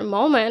a certain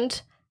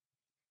moment,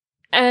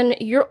 and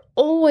you're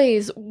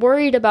always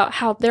worried about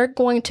how they're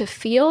going to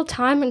feel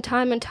time and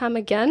time and time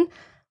again,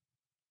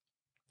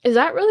 is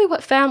that really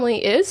what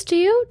family is to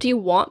you? Do you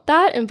want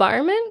that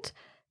environment?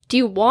 Do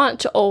you want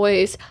to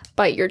always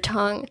bite your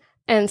tongue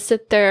and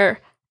sit there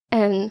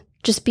and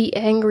just be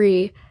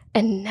angry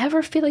and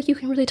never feel like you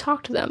can really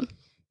talk to them?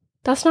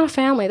 That's not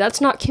family. That's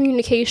not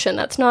communication.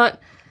 That's not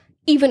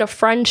even a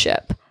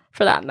friendship,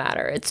 for that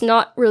matter. It's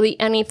not really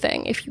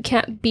anything if you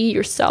can't be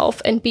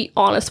yourself and be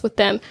honest with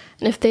them.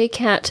 And if they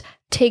can't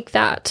take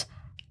that,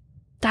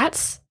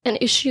 that's an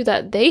issue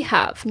that they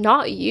have,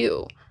 not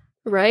you,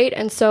 right?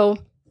 And so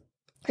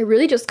it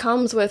really just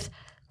comes with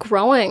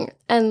growing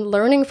and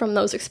learning from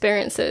those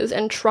experiences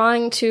and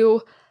trying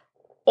to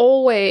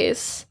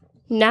always,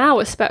 now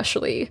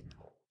especially,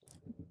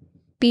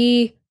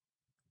 be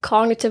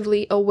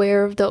cognitively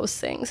aware of those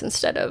things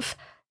instead of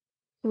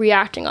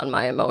reacting on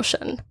my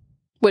emotion,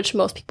 which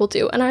most people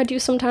do. And I do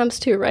sometimes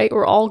too, right?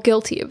 We're all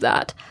guilty of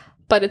that.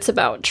 But it's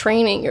about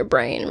training your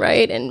brain,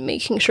 right? And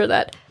making sure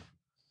that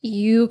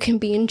you can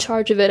be in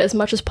charge of it as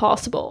much as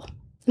possible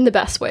in the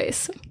best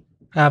ways.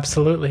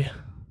 Absolutely.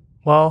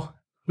 Well,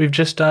 we've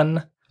just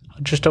done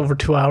just over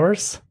 2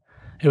 hours.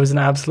 It was an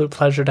absolute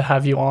pleasure to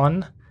have you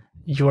on.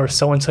 You are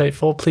so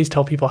insightful. Please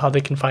tell people how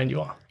they can find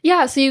you on.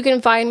 Yeah, so you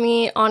can find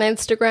me on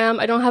Instagram.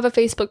 I don't have a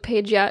Facebook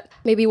page yet.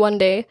 Maybe one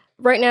day.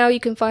 Right now, you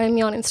can find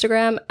me on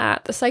Instagram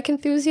at The Psych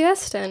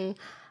Enthusiast. And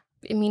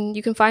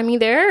you can find me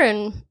there.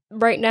 And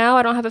right now,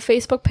 I don't have a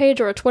Facebook page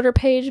or a Twitter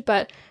page,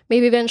 but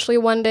maybe eventually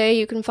one day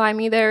you can find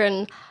me there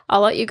and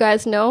I'll let you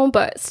guys know.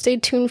 But stay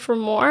tuned for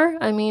more.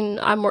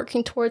 I'm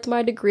working towards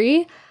my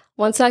degree.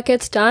 Once that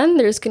gets done,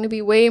 there's going to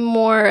be way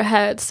more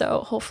ahead.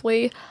 So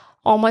hopefully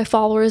all my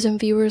followers and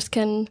viewers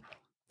can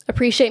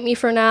appreciate me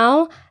for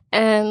now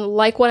and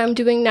like what I'm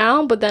doing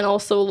now, but then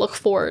also look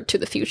forward to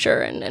the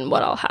future and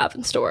what I'll have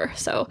in store.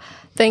 So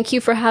thank you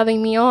for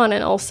having me on,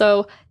 and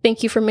also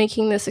thank you for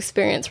making this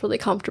experience really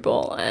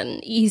comfortable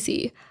and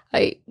easy.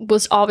 I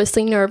was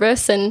obviously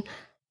nervous, and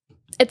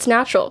it's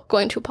natural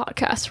going to a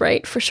podcast,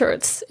 right? For sure.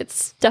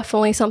 It's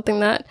definitely something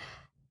that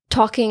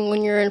talking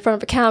when you're in front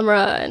of a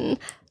camera and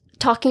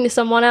talking to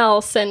someone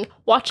else and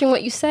watching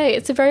what you say,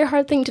 it's a very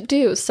hard thing to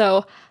do.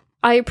 So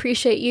I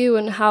appreciate you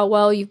and how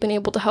well you've been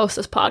able to host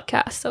this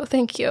podcast. So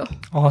thank you.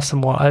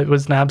 Awesome. Well, it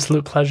was an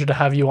absolute pleasure to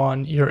have you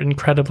on. You're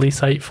incredibly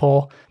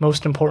insightful.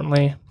 Most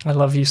importantly, I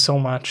love you so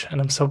much, and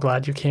I'm so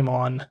glad you came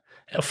on.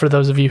 For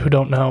those of you who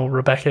don't know,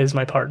 Rebecca is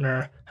my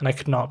partner, and I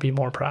could not be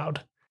more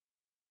proud.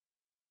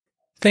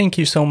 Thank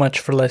you so much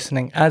for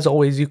listening. As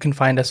always, you can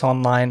find us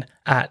online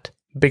at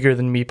Bigger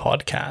Than Me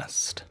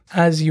Podcast.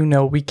 As you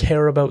know, we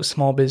care about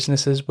small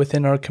businesses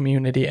within our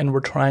community, and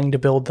we're trying to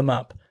build them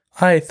up.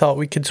 I thought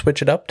we could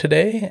switch it up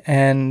today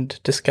and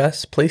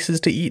discuss places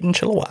to eat in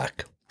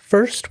Chilliwack.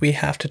 First, we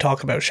have to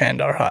talk about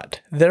Shandar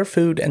Hut. Their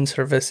food and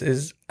service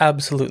is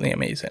absolutely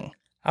amazing.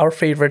 Our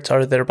favorites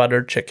are their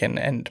buttered chicken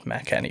and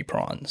Makani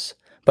prawns,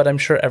 but I'm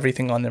sure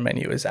everything on their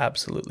menu is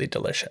absolutely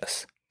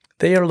delicious.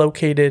 They are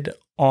located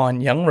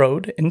on Young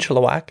Road in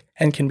Chilliwack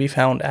and can be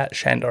found at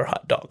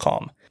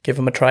shandarhut.com. Give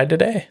them a try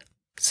today.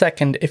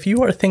 Second, if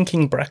you are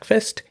thinking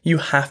breakfast, you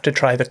have to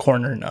try the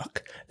Corner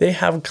Nook. They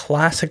have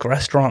classic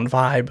restaurant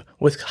vibe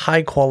with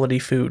high quality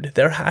food.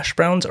 Their hash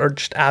browns are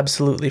just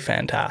absolutely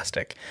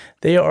fantastic.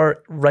 They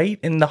are right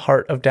in the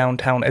heart of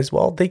downtown as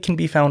well. They can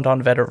be found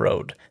on Vetter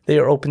Road. They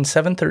are open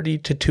 7:30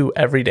 to 2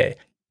 every day.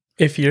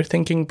 If you're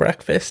thinking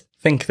breakfast,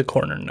 think the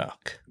Corner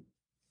Nook.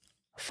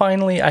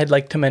 Finally, I'd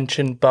like to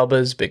mention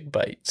Bubba's Big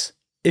Bites.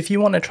 If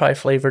you want to try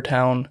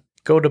Flavortown,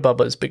 go to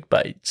Bubba's Big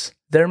Bites.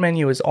 Their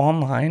menu is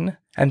online,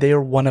 and they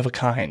are one of a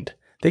kind.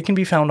 They can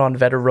be found on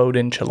Vetter Road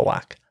in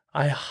Chilliwack.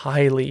 I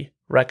highly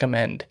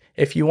recommend.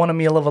 If you want a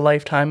meal of a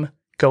lifetime,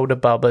 go to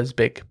Bubba's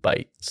Big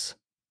Bites.